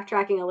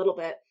 backtracking a little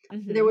bit,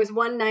 there was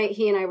one night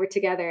he and I were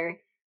together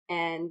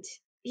and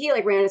he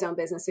like ran his own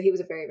business. So he was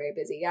a very, very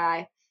busy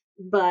guy.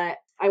 But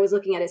I was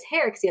looking at his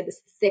hair because he had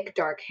this thick,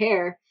 dark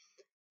hair.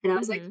 And I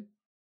was like,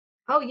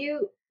 oh,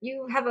 you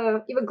have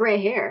a gray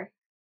hair.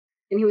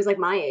 And he was like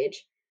my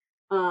age.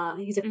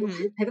 He's like, what?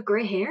 I have a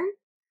gray hair?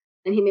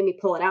 And he made me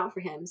pull it out for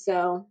him.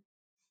 So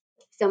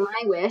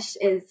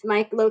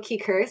my low-key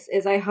curse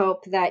is I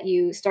hope that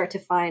you start to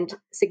find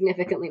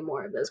significantly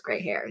more of those gray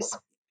hairs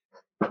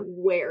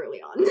way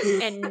early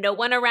on. And no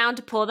one around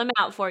to pull them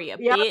out for you,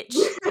 bitch.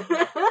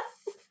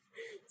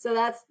 So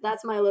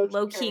that's my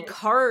low-key curse.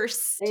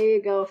 cursed. There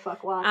you go,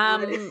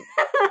 fuckwad.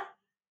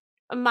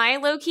 My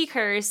low-key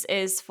curse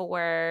is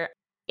for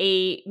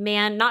a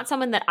man, not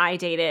someone that I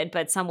dated,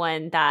 but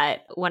someone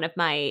that one of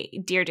my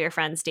dear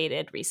friends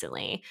dated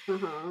recently.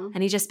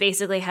 And he just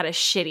basically had a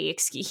shitty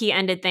excuse. He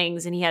ended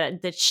things and he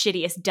had the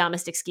shittiest,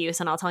 dumbest excuse,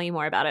 and I'll tell you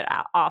more about it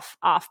off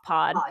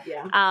pod.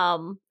 Yeah.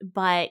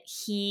 But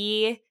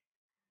he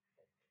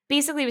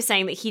basically was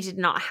saying that he did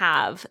not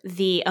have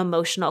the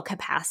emotional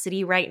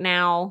capacity right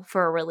now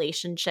for a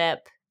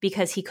relationship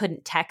because he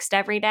couldn't text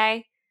every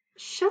day.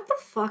 Shut the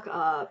fuck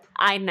up.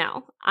 I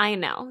know.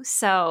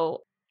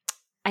 So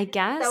I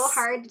guess so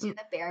hard to do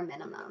the bare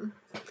minimum.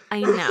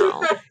 I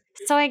know.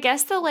 So I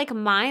guess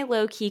my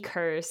low-key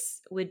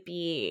curse would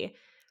be,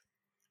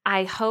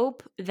 I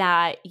hope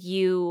that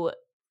you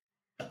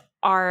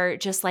are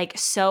just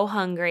so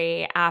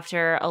hungry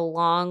after a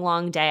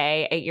long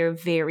day at your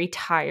very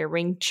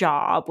tiring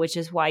job, which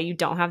is why you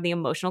don't have the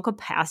emotional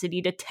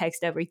capacity to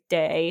text every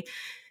day.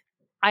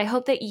 I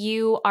hope that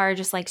you are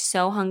just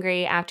so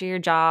hungry after your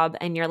job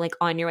and you're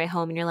on your way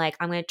home and you're like,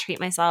 I'm going to treat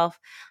myself.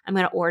 I'm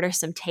going to order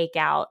some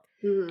takeout.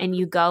 And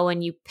you go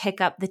and you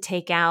pick up the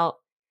takeout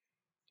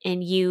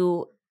and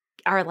you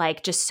are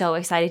just so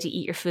excited to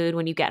eat your food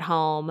when you get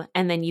home.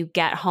 And then you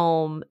get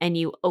home and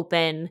you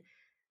open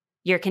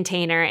your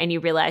container and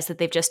you realize that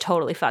they've just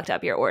totally fucked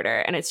up your order.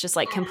 And it's just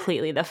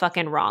completely the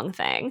fucking wrong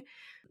thing.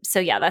 So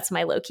yeah, that's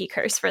my low-key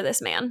curse for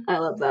this man. I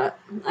love that.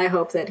 I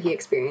hope that he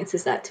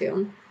experiences that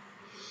too.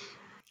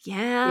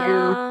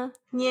 Yeah.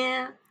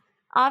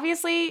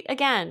 Obviously,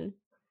 again,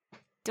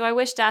 do I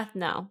wish death?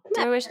 No.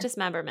 Do I wish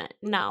dismemberment?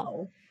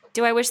 No.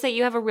 Do I wish that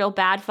you have a real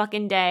bad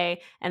fucking day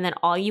and then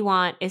all you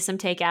want is some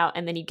takeout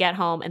and then you get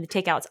home and the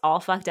takeout's all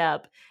fucked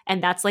up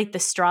and that's the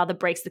straw that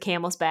breaks the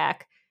camel's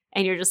back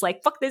and you're just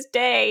fuck this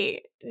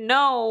day.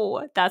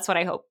 No. That's what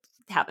I hope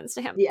happens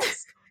to him.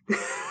 Yes.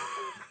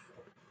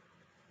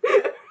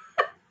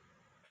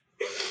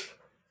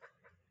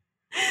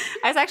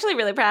 I was actually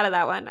really proud of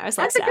that one. I was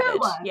That's savage. A good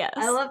one. Yes.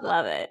 I love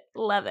that.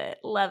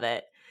 Love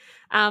it.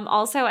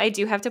 Also, I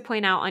do have to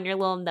point out on your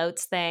little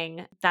notes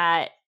thing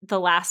that the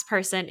last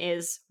person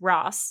is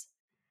Ross.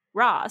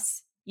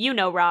 Ross. You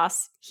know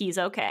Ross. He's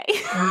okay.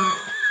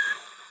 I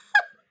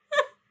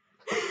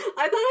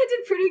thought I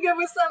did pretty good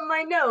with some of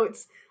my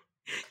notes.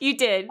 You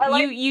did.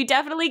 You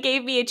definitely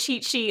gave me a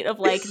cheat sheet of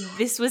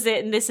this was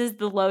it and this is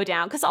the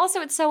lowdown. Because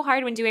also it's so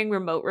hard when doing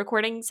remote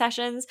recording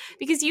sessions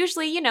because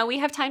usually, we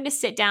have time to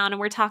sit down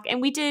and we're talking.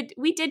 And we did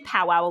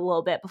powwow a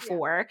little bit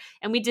before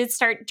and we did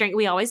start drink.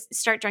 We always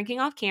start drinking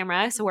off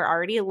camera. So we're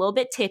already a little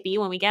bit tippy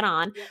when we get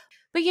on. Yeah.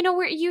 But,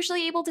 we're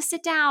usually able to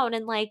sit down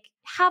and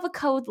have a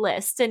code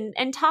list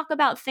and talk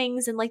about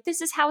things and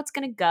this is how it's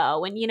going to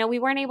go. And, we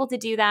weren't able to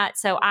do that.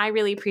 So I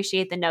really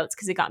appreciate the notes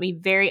because it got me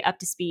very up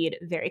to speed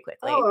very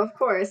quickly. Oh, of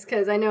course.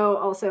 Because I know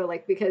also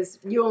because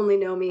you only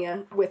know me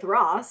with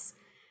Ross.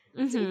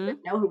 Mm-hmm. So you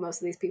didn't know who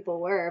most of these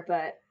people were.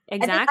 But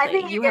exactly. I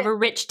think you have a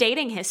rich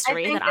dating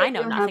history that I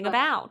know nothing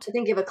about. I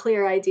think you have a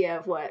clear idea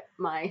of what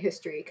my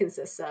history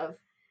consists of.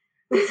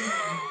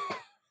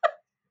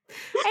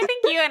 I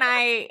think you and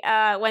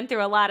I went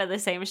through a lot of the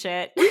same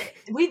shit.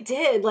 We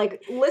did.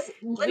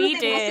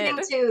 Listening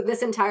to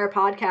this entire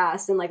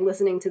podcast and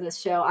listening to this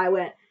show,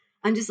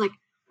 I'm just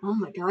oh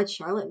my God,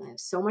 Charlotte and I have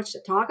so much to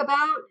talk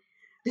about.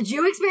 Did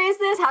you experience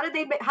this? How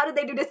did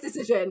they do this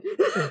decision?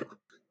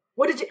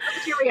 How did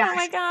you react? Oh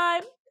my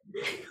God.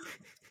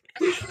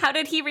 How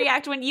did he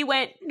react when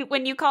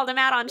you called him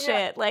out on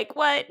shit?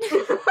 What?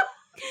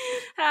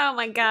 Oh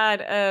my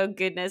God. Oh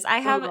goodness. I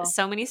have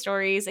so many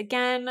stories.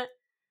 Again,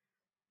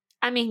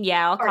 I mean,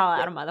 yeah, I'll call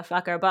out a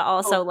motherfucker, but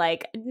also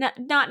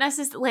not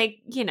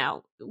necessarily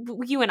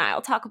you and I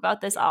will talk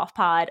about this off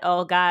pod.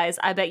 Oh guys,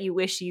 I bet you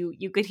wish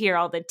you could hear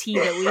all the tea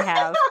that we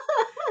have,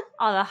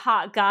 all the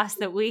hot goss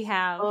that we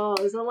have. Oh,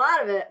 there's a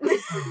lot of it.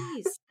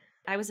 Jeez.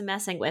 I was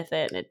messing with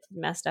it and it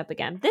messed up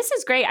again. This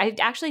is great. I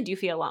actually do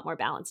feel a lot more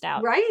balanced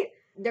out. Right?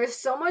 There's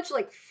so much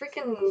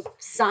freaking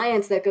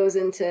science that goes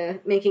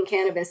into making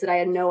cannabis that I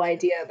had no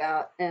idea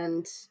about.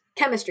 And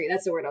chemistry,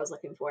 that's the word I was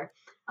looking for.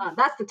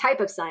 That's the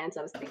type of science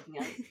I was thinking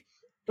of.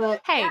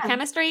 But hey,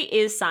 chemistry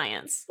is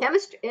science.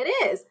 Chemistry,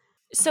 it is.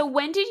 So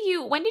when did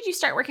you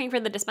start working for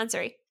the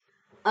dispensary?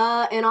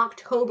 In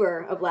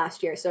October of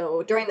last year,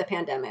 so during the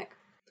pandemic.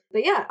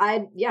 But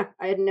I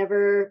had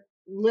never,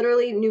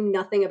 literally knew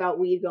nothing about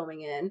weed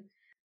going in,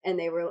 and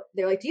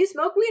they're like, "Do you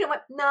smoke weed?" I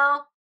went,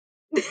 "No."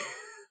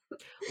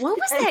 What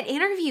was that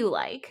interview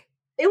like?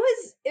 It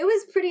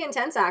was pretty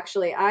intense,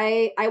 actually.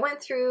 I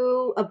went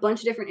through a bunch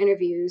of different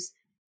interviews.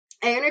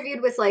 I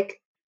interviewed with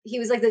he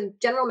was the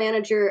general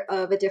manager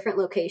of a different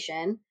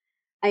location.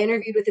 I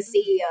interviewed with the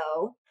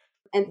CEO,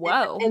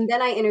 and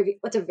then I interviewed.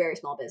 It's a very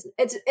small business.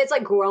 It's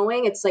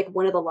growing. It's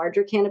one of the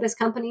larger cannabis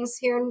companies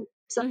here in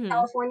Southern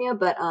California,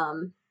 but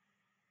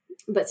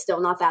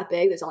still not that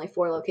big. There's only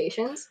 4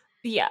 locations.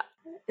 Yeah,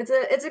 it's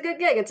a good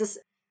gig.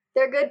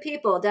 They're good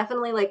people.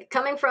 Definitely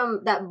coming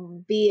from that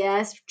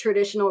BS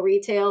traditional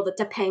retail, the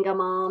Topanga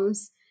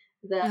moms,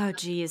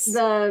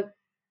 the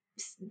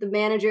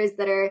managers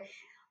that are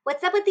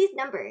what's up with these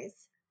numbers?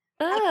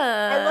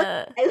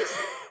 Ugh.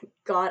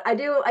 God, I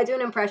do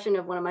an impression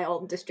of one of my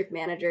old district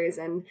managers,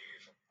 and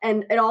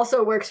it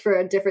also works for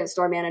a different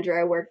store manager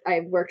I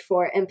worked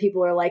for, and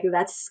people are like,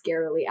 that's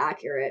scarily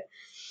accurate,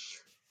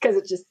 because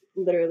it just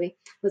literally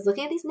was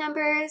looking at these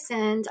numbers,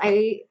 and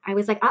I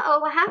was like,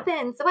 what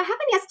happened? So what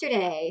happened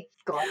yesterday?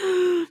 God.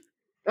 Ooh,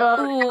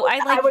 I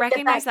I like would get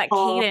recognize that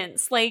call.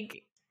 cadence.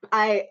 Like,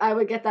 I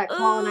would get that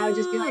call, and I would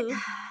just be like,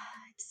 ugh.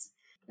 it's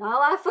not a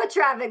lot of foot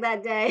traffic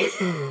that day.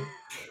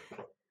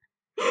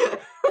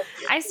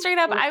 I straight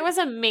up, I was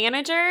a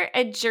manager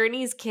at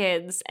Journey's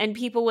Kids, and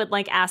people would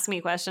like ask me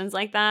questions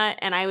like that,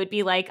 and I would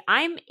be like,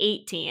 I'm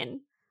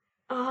 18.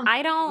 Oh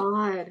I don't.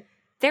 God.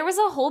 There was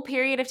a whole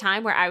period of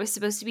time where I was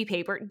supposed to be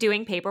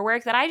doing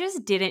paperwork that I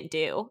just didn't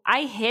do.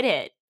 I hid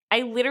it.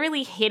 I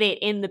literally hid it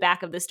in the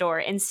back of the store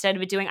instead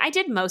of I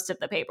did most of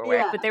the paperwork,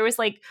 Yeah. but there was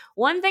like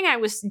one thing I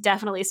was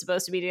definitely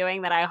supposed to be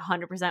doing that I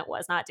 100%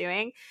 was not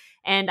doing.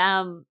 And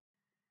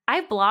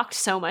I blocked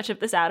so much of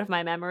this out of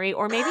my memory,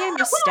 or maybe I'm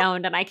just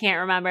stoned and I can't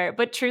remember.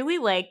 But truly,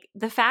 like,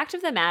 the fact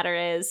of the matter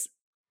is,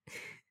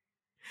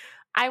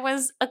 I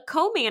was a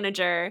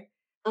co-manager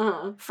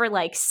for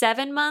like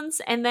 7 months,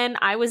 and then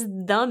I was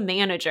the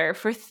manager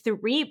for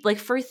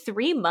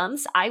 3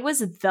 months. I was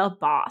the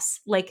boss,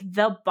 like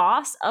the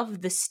boss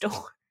of the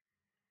store.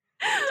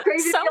 It's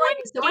crazy to Someone feel like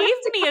someone has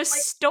to gave me a come, like,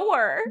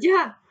 store.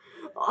 yeah.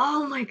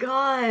 Oh my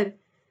God.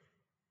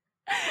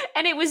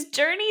 And it was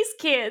Journey's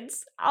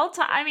Kids. Ooh.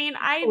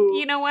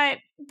 You know what?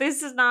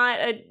 This is not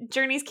a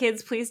Journey's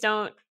Kids. Please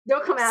don't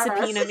Don't come at us.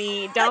 subpoena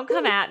me. Don't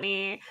come at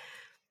me.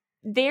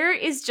 There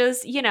is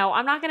just,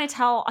 I'm not going to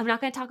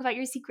talk about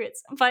your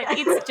secrets, but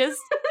it's just,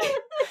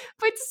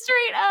 but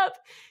straight up.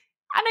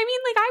 And I mean,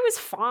 like, I was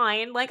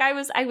fine. Like,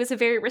 I was a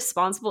very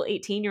responsible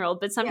 18-year-old,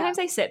 but sometimes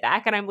I sit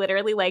back and I'm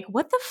literally like,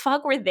 what the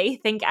fuck were they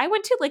thinking? I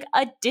went to like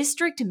a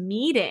district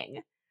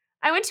meeting.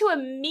 I went to a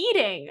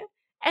meeting.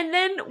 And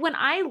then when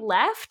I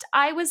left,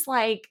 I was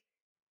like,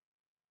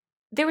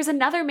 there was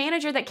another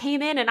manager that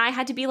came in and I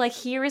had to be like,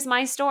 here is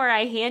my store.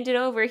 I hand it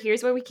over.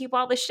 Here's where we keep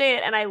all the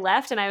shit. And I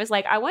left and I was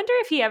like, I wonder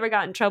if he ever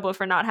got in trouble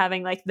for not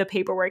having like the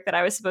paperwork that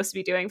I was supposed to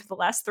be doing for the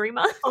last 3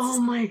 months. Oh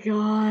my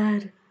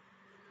God.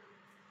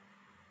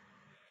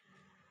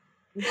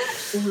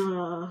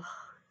 Oh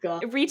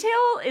God.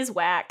 Retail is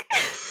whack.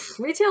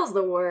 Retail's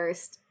the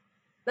worst.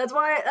 That's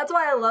why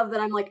I love that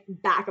I'm like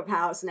back of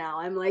house now.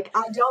 I'm like,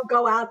 I don't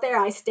go out there.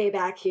 I stay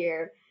back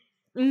here.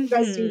 You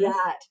guys do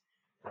that.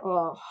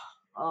 Oh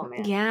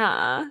man.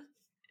 Yeah.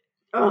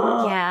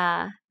 Oh,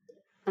 Yeah.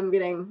 I'm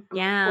getting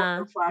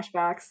Yeah.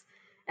 flashbacks.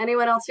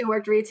 Anyone else who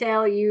worked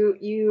retail,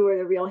 you are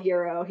the real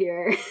hero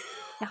here.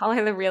 Y'all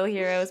are the real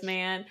heroes,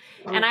 man.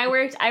 And I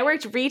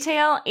worked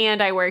retail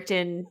and I worked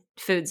in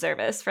food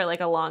service for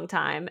like a long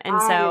time. And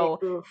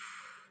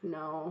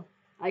No,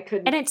 I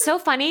couldn't. And it's so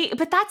funny,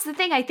 but that's the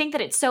thing. I think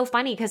that it's so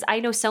funny because I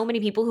know so many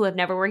people who have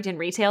never worked in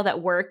retail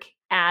that work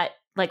at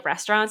like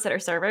restaurants that are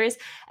servers,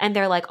 and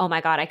they're like, oh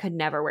my God, I could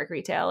never work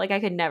retail. Like,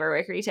 I could never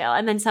work retail.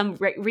 And then some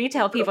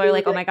retail people are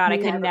like, oh my God, I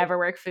could never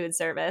work food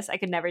service. I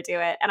could never do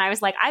it. And I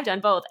was like, I've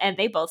done both and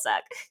they both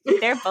suck.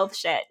 They're both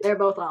shit. They're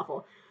both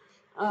awful.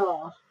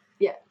 Oh,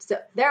 yeah. So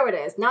there it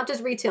is. Not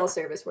just retail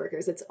service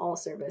workers. It's all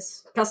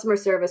customer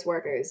service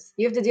workers.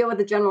 You have to deal with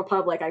the general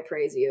public. I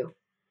praise you.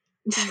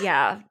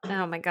 Yeah.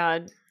 Oh my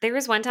God. There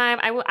was one time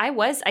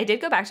I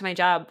did go back to my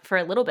job for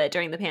a little bit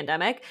during the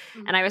pandemic,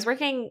 and I was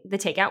working the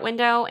takeout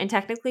window, and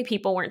technically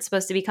people weren't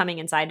supposed to be coming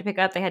inside to pick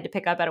up. They had to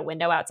pick up at a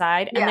window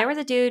outside. Yeah. And there was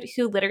a dude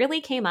who literally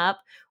came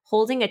up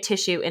holding a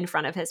tissue in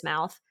front of his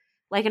mouth.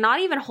 Like, not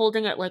even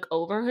holding it like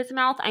over his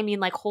mouth. I mean,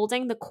 like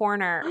holding the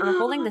corner or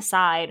holding the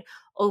side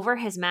over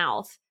his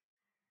mouth.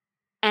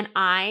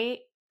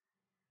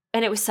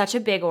 And it was such a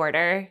big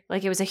order.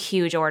 Like, it was a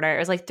huge order. It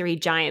was like 3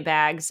 giant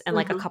bags and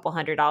like a couple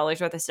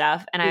 $100s worth of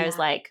stuff. And I was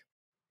like,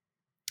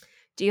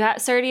 do you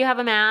have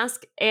a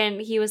mask? And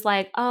he was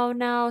like, oh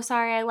no,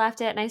 sorry, I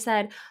left it. And I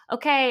said,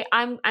 okay,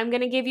 I'm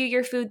going to give you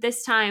your food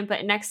this time,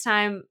 but next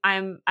time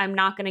I'm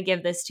not going to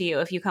give this to you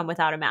if you come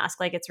without a mask.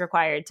 Like, it's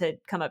required to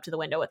come up to the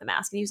window with a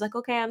mask. And he was like,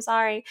 okay, I'm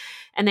sorry.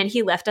 And then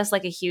he left us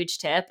like a huge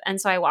tip.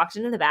 And so I walked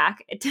into the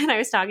back and I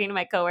was talking to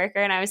my coworker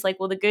and I was like,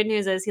 well, the good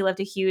news is he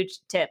left a huge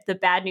tip. The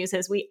bad news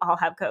is we all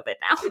have COVID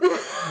now.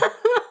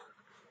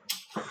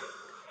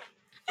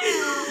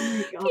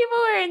 Oh people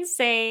are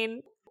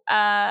insane.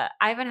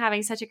 I've been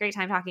having such a great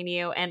time talking to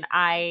you. And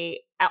I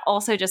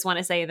also just want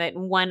to say that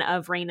one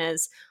of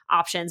Rayna's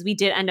options, we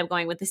did end up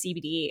going with the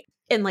CBD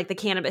and like the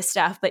cannabis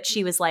stuff, but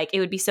she was like, it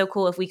would be so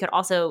cool if we could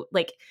also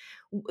like,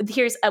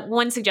 here's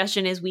one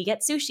suggestion is we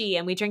get sushi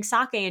and we drink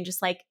sake and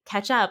just like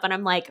catch up. And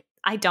I'm like,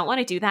 I don't want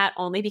to do that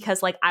only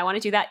because like I want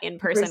to do that in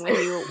person with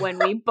you when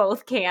we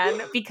both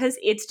can, because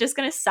it's just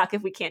going to suck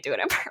if we can't do it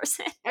in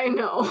person. I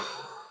know.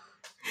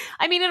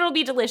 I mean, it'll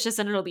be delicious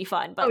and it'll be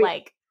fun, but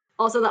like.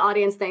 Also, the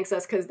audience thanks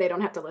us because they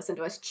don't have to listen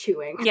to us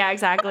chewing. Yeah,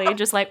 exactly.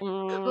 Just like,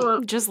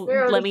 just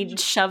let me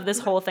shove this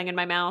whole thing in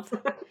my mouth.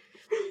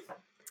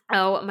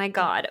 Oh my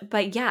God.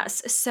 But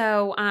yes.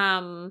 So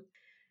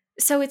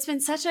So it's been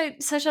such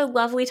a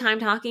lovely time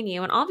talking to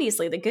you. And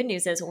obviously the good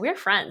news is we're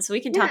friends, so we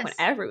can talk Yes,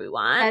 whenever we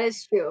want. that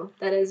is true.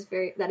 That is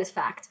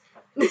fact.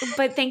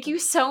 But thank you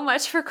so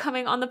much for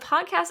coming on the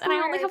podcast. And I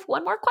only Alright. have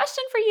one more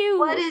question for you.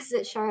 What is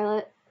it,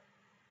 Charlotte?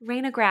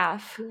 Rayna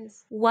Graff,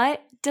 Yes.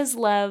 what does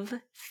love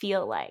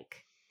feel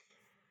like?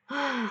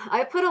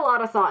 I put a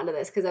lot of thought into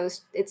this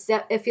because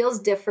it feels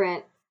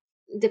different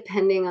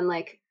depending on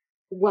like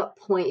what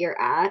point you're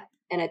at,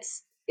 and it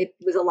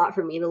was a lot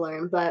for me to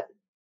learn. But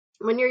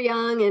when you're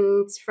young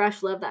and it's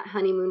fresh love, that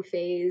honeymoon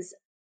phase,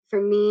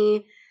 for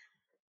me,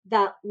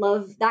 that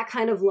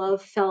kind of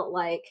love felt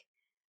like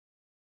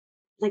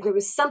there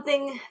was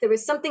something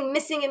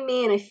missing in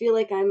me, and I feel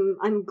like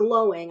I'm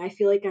glowing. I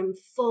feel like I'm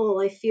full.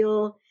 I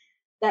feel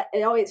that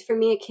it always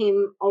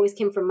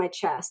came from my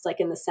chest, like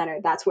in the center.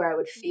 That's where I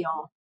would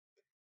feel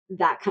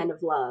that kind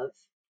of love.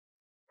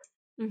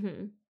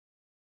 Mm-hmm.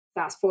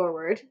 Fast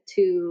forward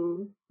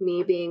to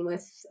me being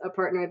with a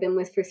partner I've been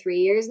with for 3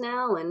 years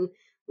now and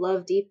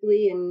love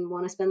deeply and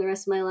want to spend the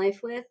rest of my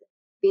life with.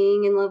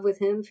 Being in love with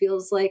him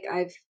feels like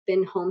I've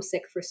been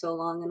homesick for so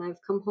long and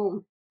I've come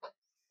home.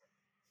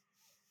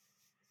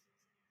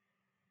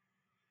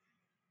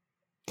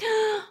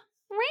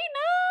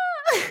 Rayna,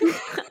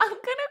 I'm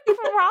gonna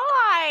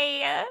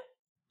cry.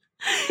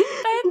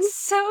 That's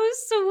so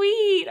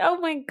sweet. Oh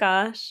my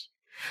gosh.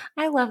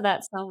 I love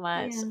that so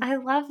much. Yeah. I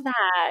love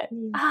that.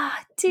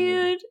 Ah,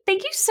 dude,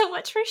 thank you so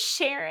much for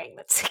sharing.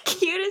 That's the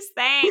cutest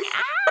thing.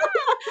 Ah!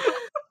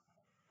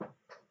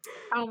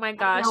 Oh my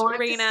gosh, No, I'm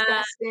Rayna.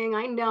 disgusting.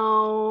 I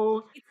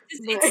know.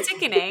 It's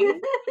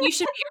sickening. You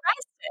should be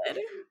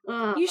arrested.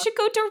 You should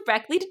go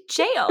directly to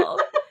jail.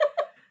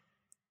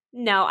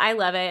 No, I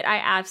love it. I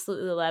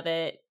absolutely love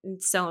it.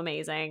 It's so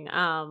amazing.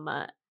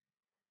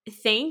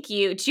 Thank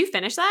you. Did you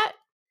finish that?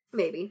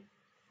 Maybe.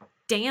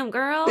 Damn,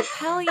 girl.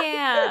 Hell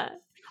yeah.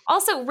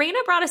 Also,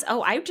 Rayna brought us.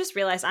 Oh, I just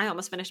realized I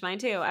almost finished mine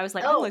too. I was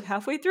like, I'm like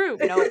halfway through.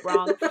 Nope,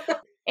 wrong.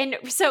 And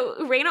so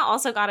Rayna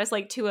also got us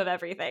like 2 of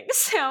everything.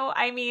 So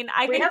I mean,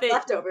 we think have that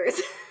leftovers.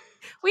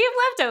 we have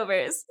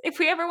leftovers if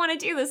we ever want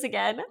to do this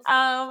again.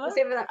 We'll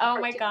save that for Oh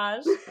part my 2.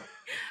 gosh.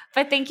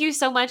 But thank you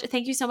so much.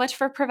 Thank you so much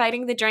for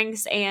providing the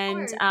drinks.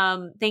 And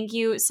thank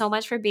you so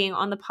much for being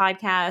on the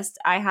podcast.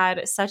 I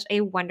had such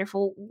a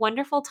wonderful,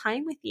 wonderful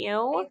time with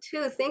you. Me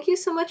too. Thank you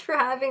so much for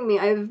having me.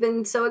 I've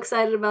been so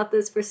excited about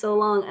this for so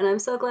long, and I'm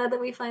so glad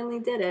that we finally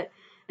did it.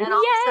 And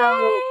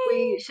also,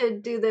 we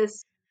should do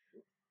this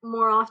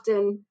more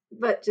often,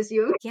 but just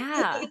you and me.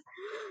 Yeah.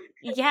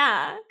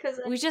 Yeah. Because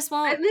We just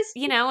won't, I miss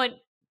you know, and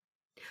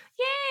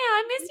yeah,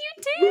 I miss you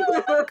too.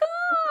 Oh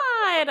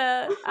my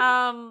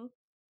God.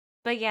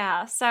 But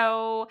yeah,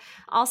 so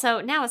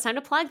also now it's time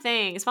to plug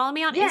things. Follow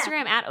me on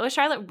Instagram at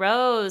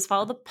 @OCharlotteRose.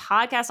 Follow the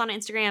podcast on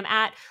Instagram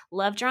at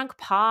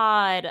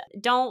LoveDrunkPod.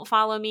 Don't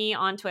follow me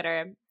on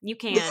Twitter. You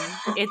can.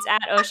 It's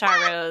at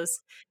 @OCharRose.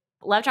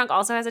 Love Drunk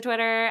also has a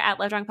Twitter at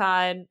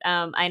LoveDrunkPod.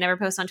 I never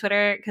post on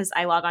Twitter because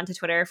I log on to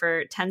Twitter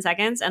for 10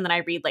 seconds and then I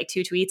read like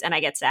 2 tweets and I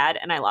get sad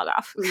and I log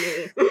off.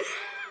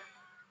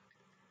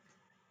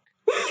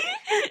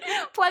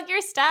 Plug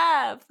your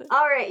stuff.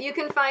 All right, you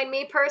can find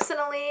me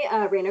personally,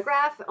 Rayna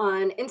Graff,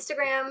 on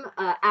Instagram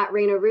at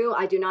Rayna Rue.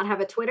 I do not have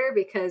a Twitter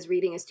because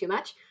reading is too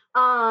much.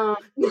 I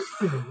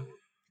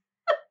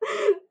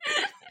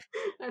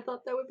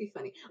thought that would be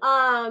funny.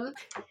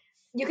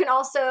 You can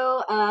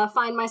also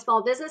find my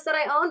small business that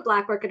I own,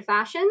 Black Orchid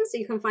Fashion. So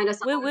you can find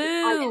us on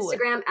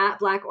Instagram at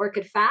Black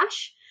Orchid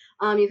Fash.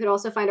 You can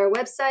also find our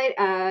website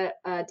at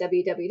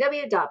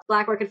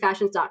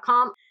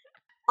www.blackorchidfashions.com.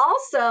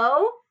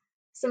 Also,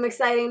 some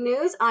exciting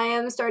news. I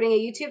am starting a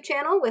YouTube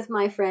channel with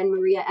my friend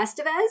Maria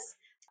Estevez.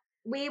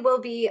 We will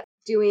be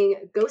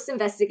doing ghost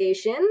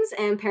investigations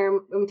and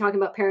when we're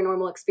talking about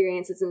paranormal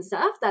experiences and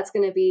stuff. That's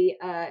going to be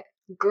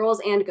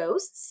Girls and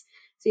Ghosts.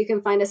 So you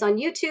can find us on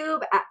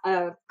YouTube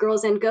at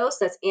Girls and Ghosts.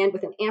 That's and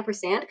with an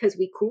ampersand because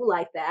we cool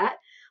like that.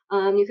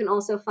 You can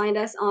also find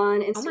us on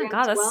Instagram. Oh my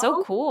God, that's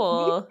so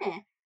cool. Yeah.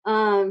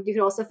 You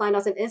can also find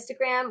us on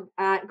Instagram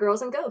at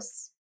Girls and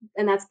Ghosts.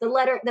 And that's the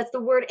word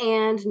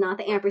and, not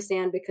the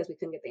ampersand, because we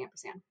couldn't get the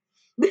ampersand.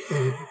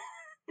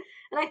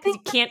 And I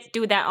think you can't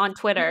do that on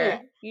Twitter. Yeah.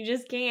 You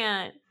just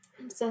can't.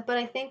 So, but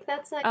I think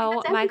that's like.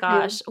 Oh my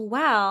gosh!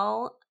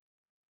 Well,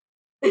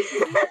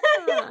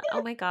 yeah.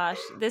 Oh my gosh,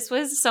 this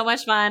was so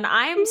much fun.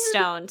 I'm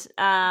stoned.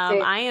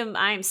 I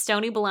am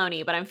stony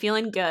baloney, but I'm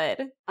feeling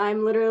good.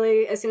 I'm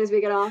literally, as soon as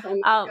we get off,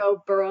 I'm gonna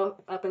go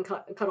burrow up and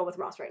cuddle with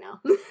Ross right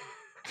now.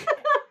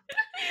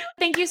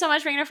 Thank you so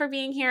much, Rayna, for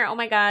being here. Oh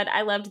my God,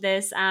 I loved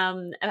this.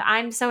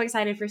 I'm so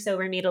excited for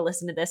Sober Me to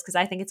listen to this because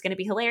I think it's going to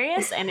be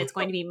hilarious and it's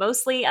going to be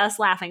mostly us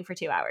laughing for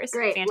 2 hours.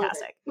 Great.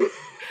 Fantastic.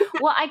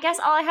 Well, I guess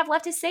all I have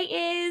left to say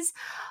is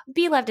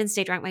be loved and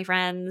stay drunk, my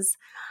friends.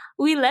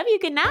 We love you.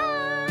 Good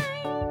night.